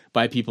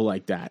by people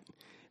like that,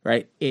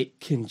 right, it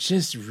can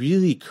just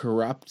really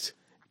corrupt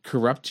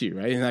you.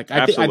 Right. And like,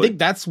 I think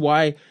that's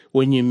why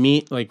when you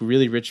meet like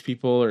really rich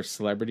people or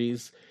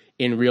celebrities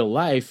in real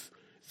life,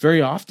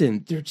 very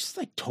often they're just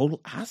like total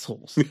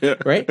assholes,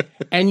 right?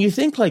 And you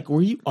think like,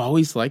 were you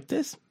always like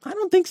this? I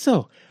don't think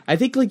so. I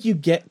think like you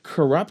get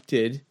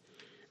corrupted,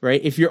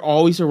 right? If you're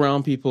always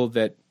around people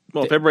that...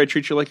 Well, if everybody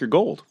treats you like you're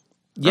gold.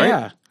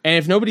 Yeah. Right? And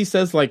if nobody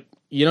says like,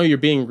 you're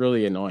being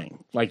really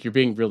annoying, like you're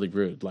being really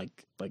rude, like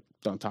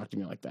don't talk to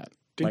me like that.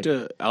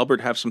 Didn't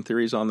Albert have some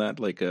theories on that?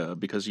 Like,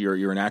 because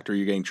you're an actor,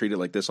 you're getting treated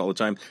like this all the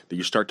time, that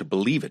you start to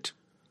believe it.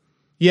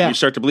 Yeah. You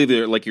start to believe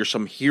that like you're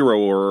some hero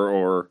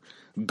or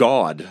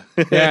God.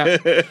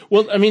 Yeah.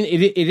 Well, I mean,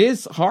 it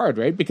is hard,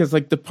 right? Because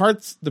like the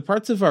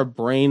parts of our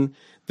brain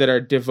that are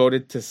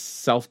devoted to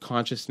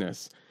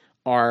self-consciousness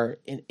are,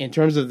 in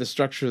terms of the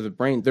structure of the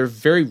brain, they're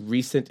very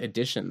recent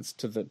additions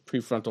to the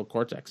prefrontal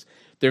cortex.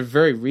 They're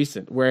very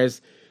recent.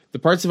 Whereas the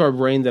parts of our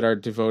brain that are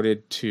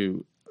devoted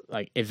to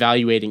like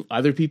evaluating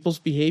other people's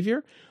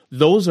behavior,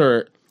 those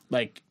are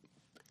like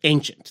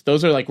ancient.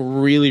 Those are like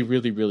really,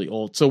 really, really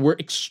old. So we're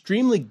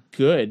extremely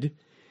good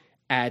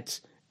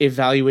at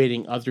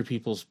evaluating other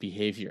people's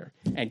behavior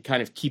and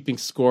kind of keeping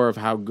score of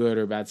how good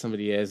or bad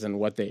somebody is and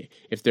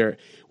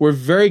we're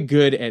very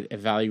good at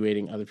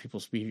evaluating other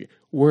people's behavior.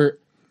 We're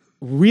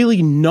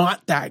really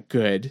not that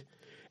good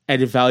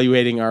at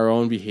evaluating our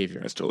own behavior.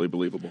 That's totally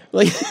believable.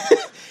 Like,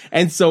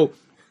 and so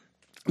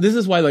this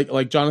is why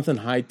like Jonathan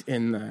Haidt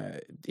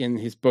in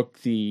his book,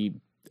 The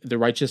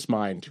Righteous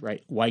Mind,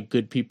 right? Why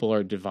good people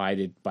are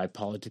divided by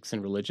politics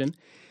and religion.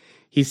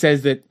 He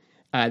says that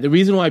the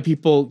reason why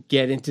people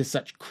get into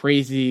such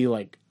crazy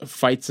like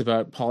fights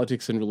about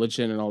politics and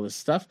religion and all this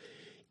stuff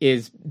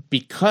is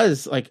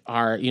because like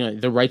our,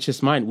 the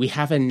righteous mind, we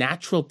have a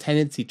natural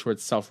tendency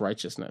towards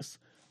self-righteousness,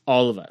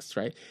 all of us,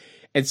 right?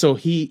 And so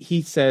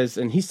he says,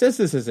 and he says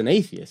this as an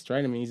atheist,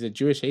 right? I mean, he's a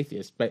Jewish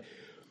atheist, but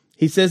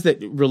he says that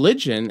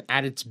religion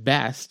at its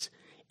best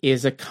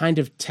is a kind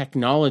of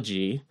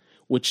technology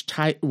which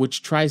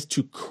tries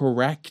to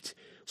correct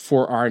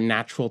for our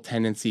natural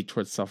tendency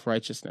towards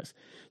self-righteousness.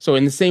 So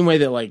in the same way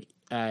that like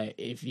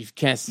if you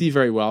can't see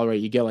very well, right,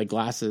 you get like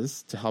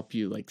glasses to help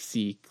you like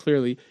see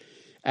clearly.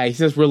 He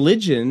says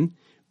religion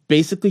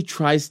basically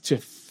tries to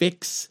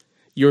fix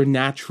your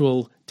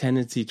natural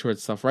tendency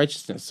towards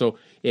self-righteousness. So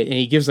and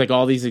he gives like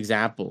all these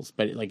examples,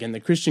 but like in the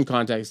Christian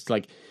context,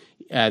 like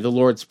the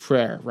Lord's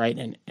Prayer, right,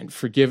 and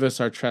forgive us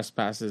our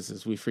trespasses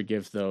as we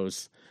forgive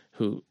those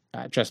who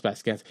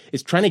trespass against,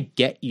 is trying to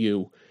get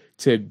you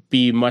to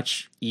be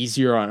much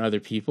easier on other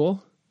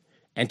people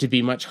and to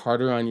be much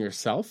harder on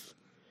yourself,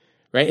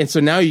 right? And so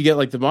now you get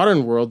like the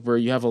modern world where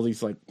you have all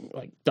these like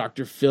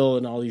Dr. Phil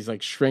and all these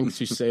like shrinks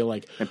who say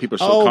like, and people are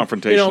so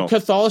confrontational.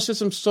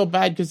 Catholicism's so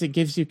bad because it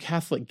gives you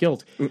Catholic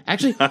guilt.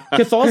 Actually,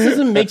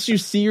 Catholicism makes you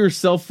see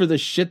yourself for the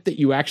shit that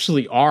you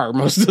actually are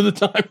most of the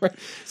time, right?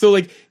 So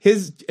like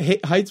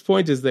Haidt's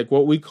point is like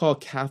what we call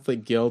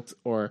Catholic guilt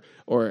or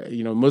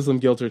Muslim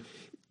guilt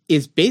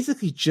is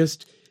basically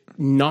just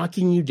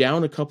knocking you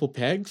down a couple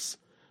pegs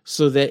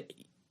so that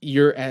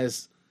you're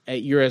as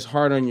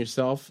hard on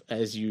yourself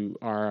as you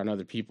are on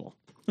other people,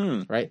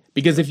 right?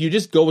 Because if you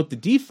just go with the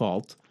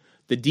default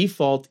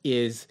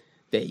is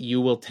that you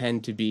will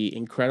tend to be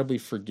incredibly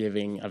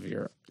forgiving of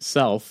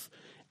yourself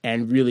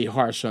and really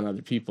harsh on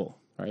other people,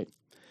 right?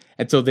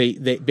 And so they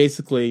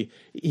basically,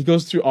 he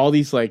goes through all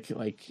these like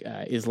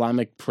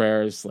Islamic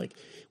prayers, like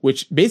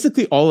which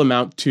basically all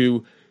amount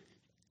to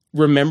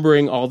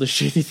remembering all the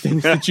shitty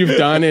things that you've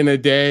done in a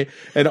day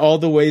and all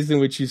the ways in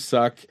which you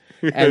suck.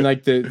 And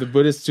like the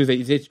Buddhists do,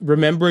 they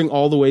remembering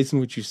all the ways in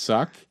which you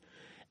suck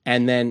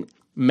and then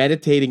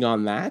meditating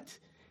on that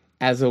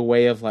as a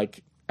way of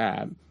like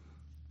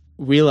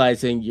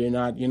realizing you're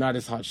not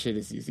as hot shit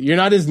as you think. You're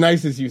not as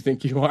nice as you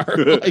think you are.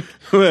 Like,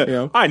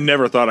 I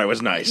never thought I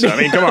was nice. I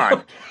mean, come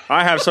on.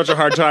 I have such a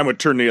hard time with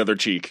turn the other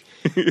cheek.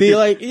 But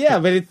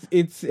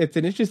it's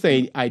an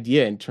interesting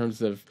idea in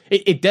terms of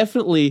it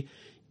definitely.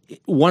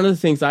 One of the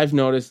things I've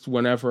noticed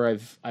whenever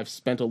I've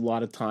spent a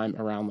lot of time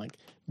around like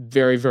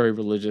very, very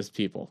religious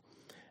people,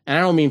 and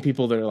I don't mean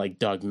people that are like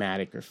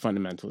dogmatic or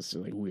fundamentalists or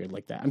like weird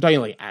like that. I'm talking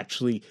like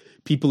actually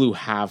people who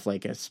have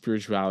like a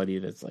spirituality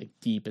that's like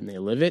deep and they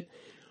live it.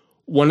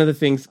 One of the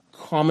things,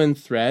 common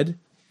thread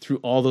through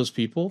all those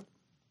people,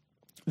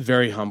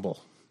 very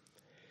humble,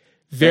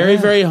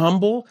 very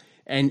humble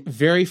and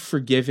very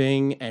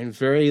forgiving and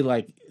very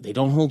like, they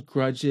don't hold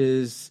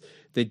grudges.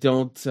 They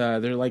don't,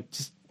 they're like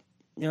just,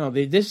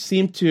 they just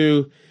seem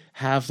to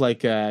have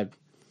like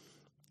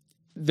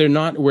they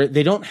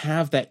don't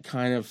have that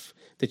kind of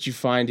that you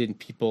find in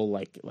people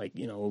like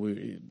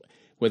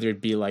whether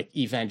it be like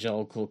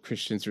evangelical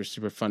Christians or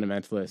super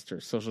fundamentalists or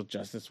social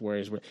justice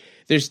warriors, where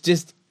there's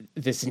just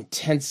this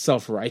intense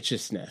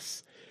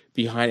self-righteousness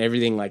behind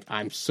everything. Like,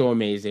 I'm so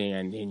amazing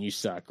and you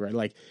suck, right?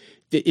 Like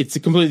it's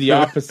completely the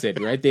opposite,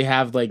 right? They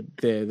have like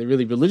the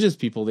really religious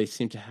people, they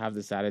seem to have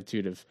this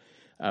attitude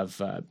of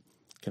kind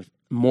of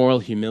moral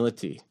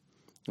humility.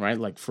 Right,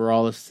 like for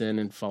all have sinned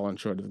and fallen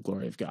short of the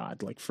glory of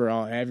God. Like for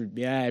all,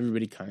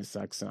 everybody kind of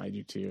sucks, and I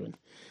do too.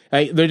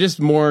 And they're just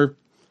more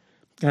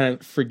kind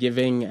of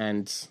forgiving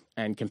and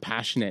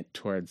compassionate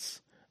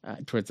towards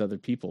other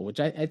people, which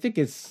I think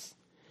is.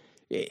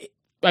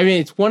 I mean,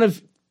 it's one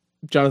of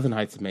Jonathan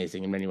Haidt's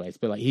amazing in many ways,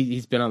 but like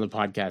he's been on the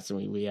podcast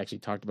and we actually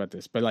talked about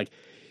this. But like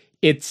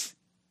it's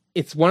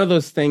one of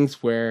those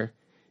things where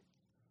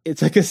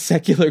it's like a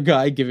secular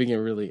guy giving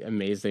a really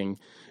amazing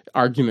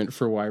argument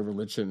for why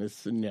religion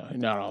is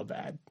not all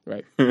bad,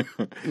 right?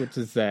 Which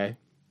is an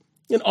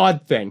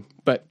odd thing,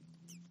 but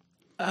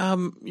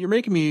you're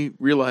making me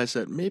realize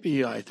that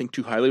maybe I think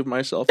too highly of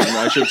myself and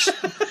I should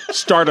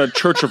start a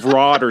Church of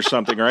Rod or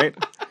something, right?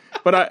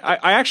 But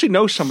I actually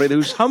know somebody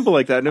who's humble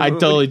like that. I'd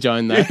totally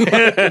join that.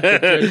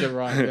 Church of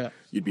Rod, yeah.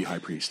 You'd be high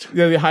priest.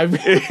 Yeah, the high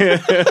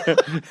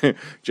priest.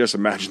 Just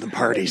imagine the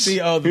parties.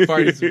 The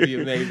parties would be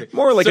amazing.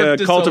 More like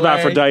Cirque a cult of Soleil.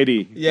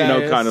 Aphrodite,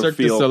 kind Cirque of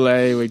feel. du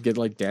Soleil, we'd get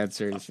like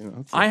dancers.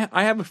 I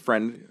have a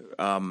friend,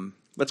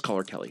 let's call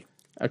her Kelly.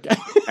 Okay.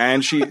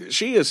 And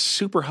she is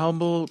super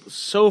humble,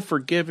 so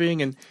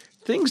forgiving, and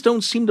things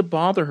don't seem to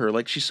bother her.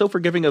 Like, she's so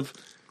forgiving of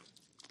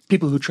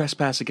people who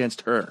trespass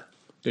against her.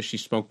 Does she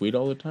smoke weed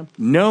all the time?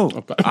 No,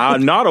 Okay.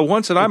 not a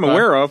once that I'm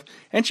aware of,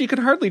 and she could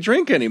hardly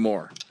drink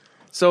anymore.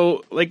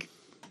 So, like,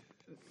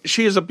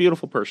 she is a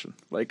beautiful person,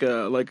 like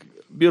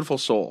beautiful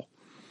soul.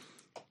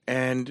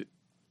 And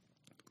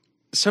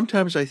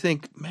sometimes I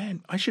think,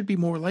 man, I should be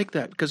more like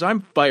that because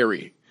I'm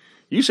fiery.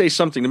 You say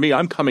something to me,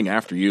 I'm coming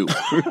after you.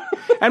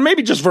 And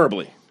maybe just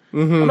verbally.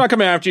 Mm-hmm. I'm not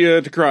coming after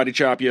you to karate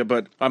chop you,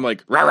 but I'm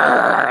like, rah,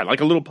 rah, rah,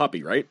 like a little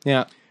puppy, right?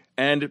 Yeah.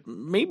 And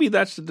maybe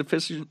that's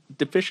the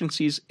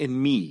deficiencies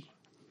in me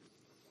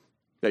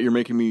that you're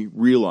making me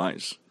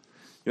realize.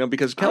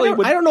 Because Kelly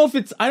I don't know if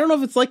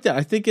it's like that.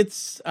 I think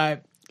it's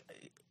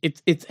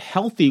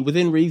healthy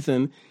within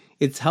reason.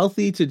 It's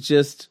healthy to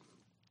just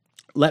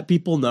let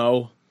people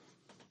know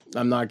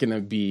I'm not going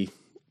to be,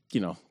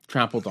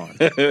 trampled on.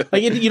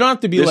 Like you don't have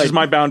to be this like, is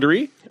my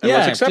boundary. And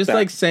let's accept just that.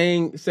 like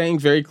saying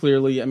very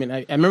clearly. I mean,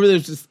 I remember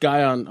there's this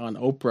guy on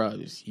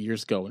Oprah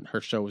years ago when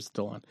her show was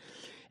still on,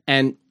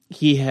 and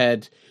he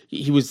had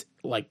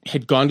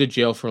gone to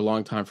jail for a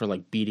long time for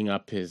like beating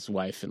up his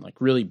wife and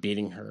like really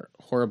beating her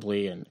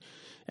horribly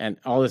and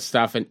all this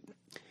stuff. And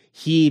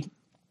he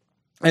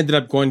ended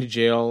up going to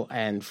jail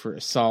and for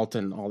assault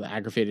and all the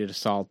aggravated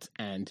assault.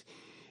 And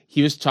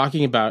he was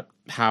talking about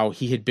how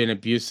he had been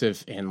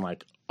abusive in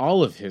like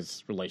all of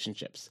his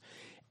relationships.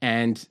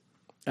 And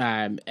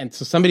so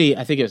somebody,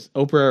 I think it was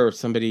Oprah or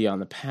somebody on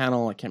the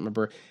panel, I can't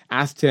remember,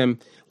 asked him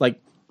like,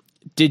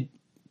 did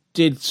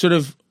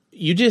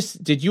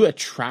you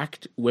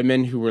attract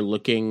women who were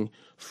looking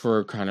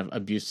for kind of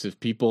abusive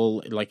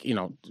people, like,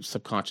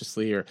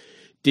 subconsciously, or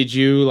did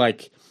you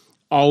like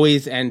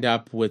always end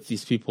up with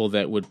these people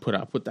that would put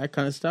up with that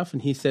kind of stuff?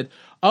 And he said,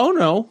 oh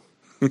no.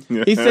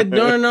 He said,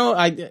 no.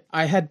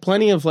 I had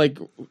plenty of like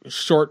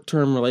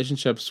short-term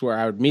relationships where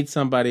I would meet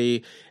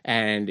somebody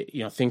and,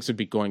 things would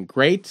be going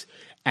great.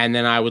 And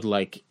then I would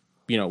like,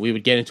 we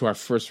would get into our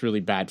first really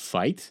bad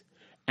fight.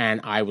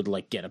 And I would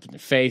like get up in their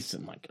face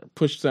and like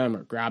push them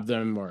or grab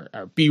them or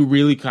be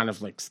really kind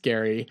of like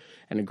scary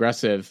and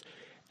aggressive.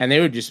 And they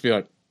would just be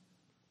like,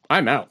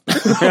 I'm out.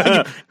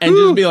 And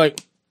just be like,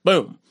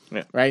 boom.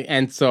 Yeah. Right.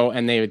 And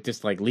they would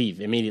just like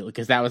leave immediately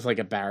because that was like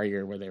a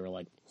barrier where they were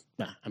like,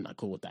 nah, I'm not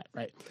cool with that.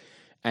 Right.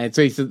 And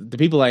so he said the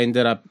people I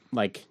ended up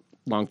like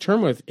long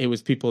term with, it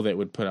was people that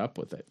would put up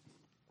with it.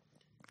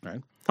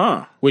 Right.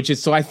 Huh. Which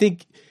is, so I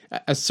think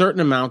a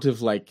certain amount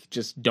of like,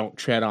 just don't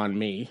tread on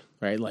me.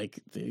 Right, like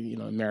the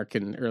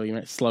American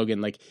early slogan,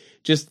 like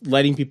just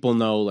letting people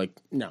know, like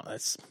no,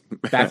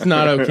 that's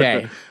not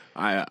okay.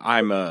 I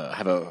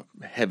have a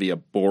heavy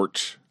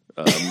abort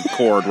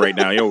cord right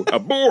now.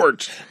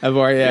 Abort,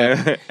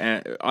 yeah.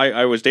 And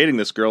I was dating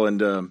this girl,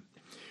 and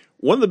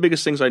one of the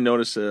biggest things I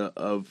noticed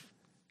of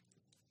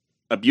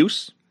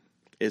abuse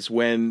is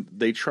when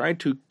they try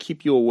to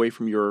keep you away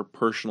from your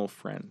personal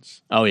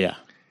friends. Oh yeah,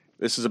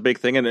 this is a big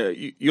thing, and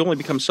you only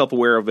become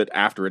self-aware of it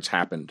after it's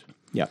happened.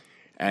 Yeah.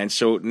 And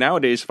so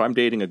nowadays, if I'm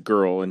dating a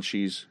girl and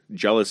she's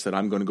jealous that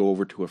I'm going to go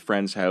over to a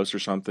friend's house or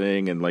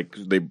something and like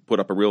they put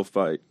up a real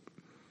fight,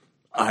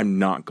 I'm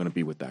not going to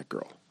be with that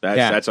girl.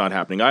 That's not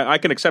happening. I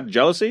can accept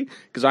jealousy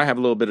because I have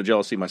a little bit of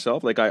jealousy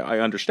myself. Like I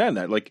understand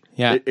that. Like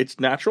it's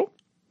natural,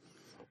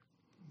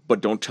 but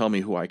don't tell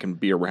me who I can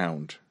be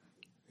around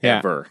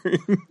ever.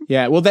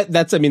 Yeah. Well,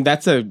 that's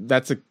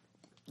a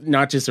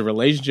not just a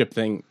relationship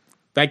thing.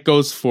 That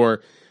goes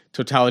for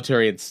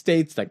totalitarian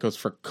states. That goes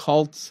for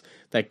cults.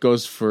 That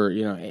goes for,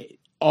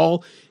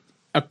 all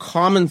a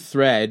common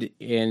thread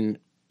in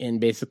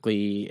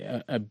basically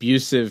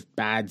abusive,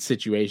 bad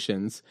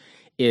situations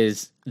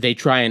is they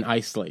try and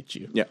isolate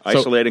you. Yeah,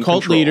 isolating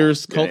cult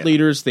control.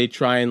 leaders, they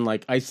try and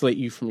like isolate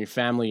you from your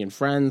family and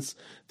friends.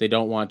 They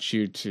don't want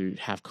you to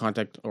have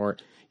contact, or,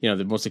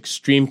 the most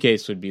extreme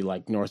case would be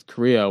like North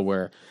Korea,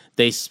 where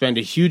they spend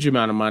a huge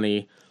amount of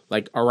money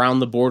like around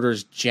the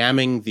borders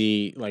jamming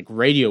the like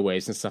radio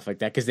waves and stuff like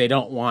that because they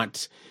don't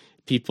want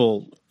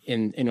people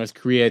in North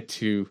Korea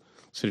to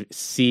sort of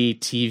see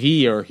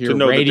TV or hear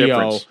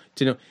radio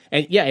to know.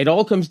 And yeah, it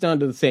all comes down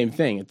to the same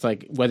thing. It's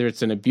like whether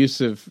it's an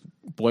abusive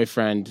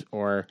boyfriend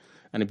or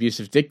an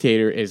abusive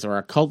dictator or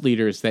a cult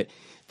leader, is that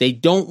they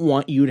don't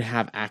want you to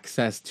have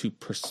access to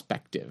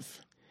perspective,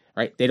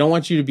 right? They don't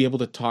want you to be able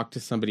to talk to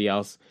somebody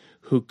else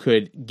who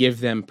could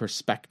give them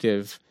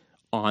perspective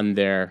on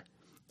their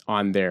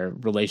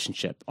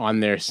relationship, on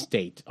their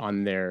state,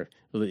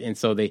 and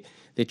so they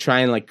try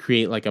and like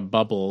create like a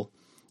bubble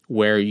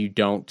where you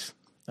don't,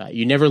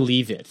 you never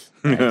leave it,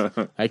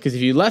 right? Because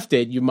if you left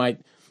it, you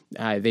might,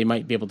 they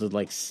might be able to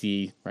like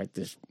see, right,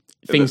 this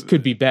things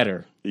could be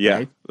better. Yeah,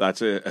 right?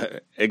 That's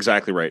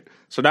exactly right.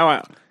 So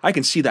now I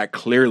can see that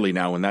clearly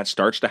now when that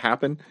starts to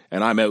happen,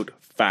 and I'm out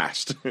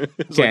fast. Okay,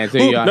 like,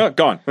 so no,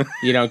 gone.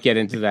 You don't get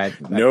into that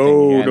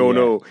No, thing again,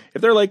 no.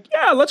 If they're like,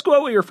 yeah, let's go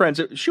out with your friends.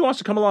 If she wants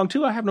to come along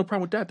too, I have no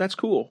problem with that. That's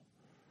cool.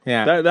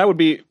 Yeah. That would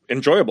be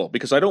enjoyable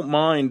because I don't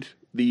mind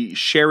the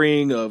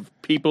sharing of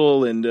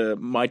people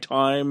and my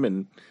time,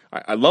 and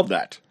I love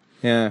that.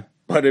 Yeah.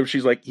 But if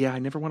she's like, yeah, I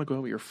never want to go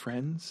out with your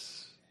friends,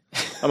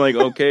 I'm like,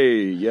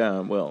 okay, yeah,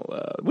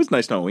 well, it was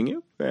nice knowing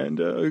you, and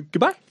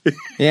goodbye.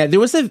 Yeah,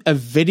 there was a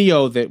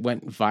video that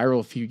went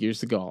viral a few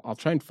years ago. I'll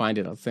try and find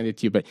it. I'll send it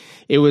to you. But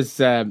it was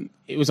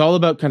all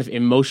about kind of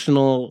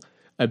emotional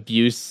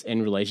abuse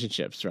in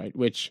relationships, right?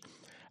 Which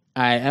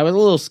I was a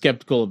little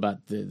skeptical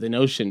about the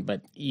notion, but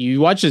you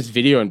watch this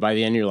video and by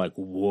the end you're like,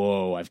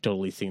 whoa, I've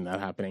totally seen that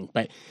happening.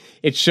 But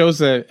it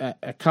shows a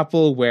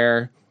couple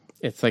where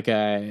it's like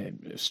a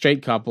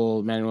straight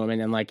couple, man and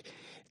woman, and like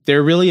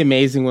they're really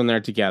amazing when they're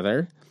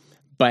together,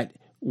 but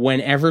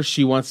whenever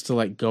she wants to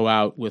like go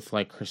out with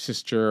like her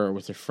sister or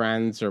with her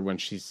friends, or when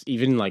she's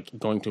even like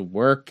going to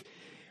work,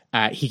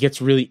 he gets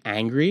really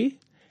angry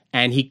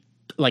and he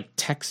like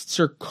texts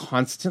her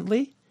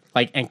constantly,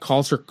 like, and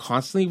calls her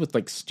constantly with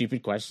like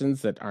stupid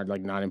questions that are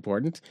like not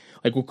important.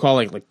 Like we'll call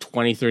like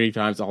 20, 30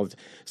 times all the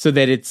time, so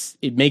that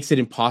it makes it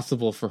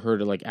impossible for her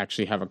to like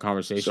actually have a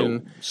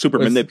conversation. So super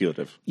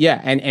manipulative. Yeah.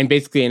 And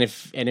basically, and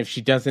if she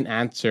doesn't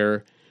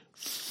answer,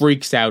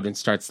 freaks out and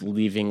starts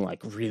leaving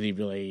like really,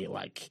 really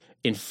like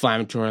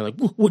inflammatory, like,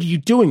 what are you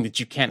doing that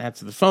you can't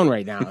answer the phone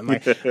right now? And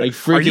like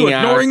freaking out. Are you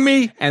ignoring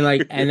me? And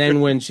like, and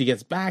then when she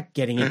gets back,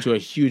 getting into a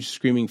huge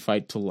screaming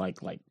fight till like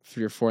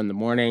 3 or 4 in the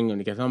morning when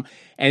he gets home.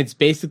 And it's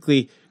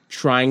basically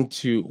trying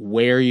to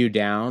wear you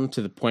down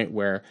to the point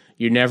where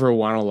you never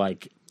want to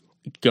like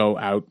go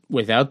out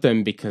without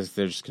them because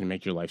they're just going to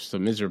make your life so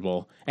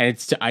miserable. And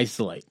it's to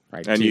isolate,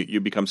 right? And you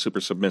become super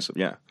submissive.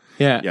 Yeah.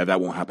 Yeah, that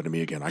won't happen to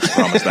me again. I can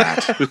promise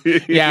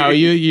that. Yeah,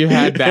 you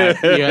had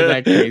that. You had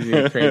that crazy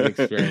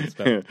experience.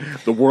 But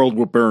the world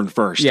will burn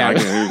first.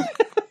 Yeah.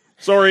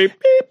 Sorry.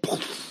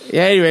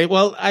 Yeah. Anyway,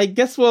 well, I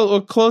guess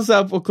we'll close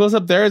up. We'll close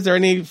up there. Is there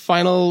any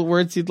final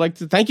words you'd like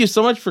to? Thank you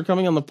so much for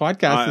coming on the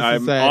podcast.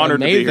 I'm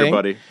honored amazing. to be here,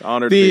 buddy.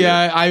 Honored to be here.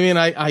 I mean,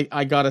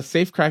 I got a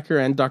Safecracker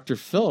and Dr.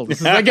 Phil. This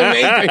is like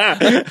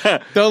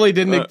amazing. Totally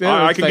didn't.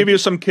 I can give you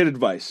some kid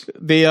advice.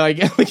 Are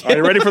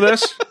you ready for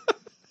this?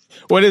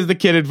 What is the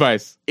kid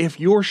advice? If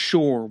you're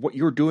sure what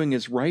you're doing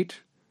is right,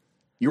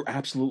 you're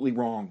absolutely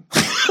wrong.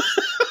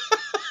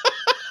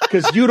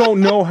 Because you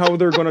don't know how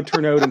they're going to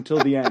turn out until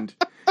the end.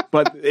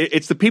 But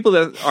it's the people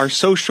that are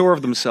so sure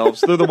of themselves,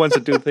 they're the ones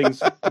that do things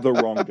the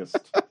wrongest.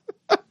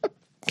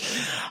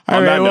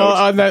 All right, well,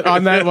 on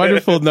that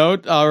wonderful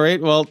note, all right,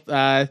 well,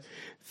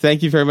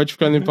 thank you very much for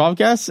coming to the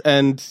podcast,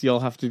 and you'll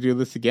have to do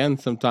this again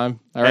sometime.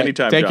 All right,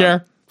 anytime, take John.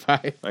 care.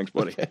 Bye. Thanks,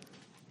 buddy. Okay.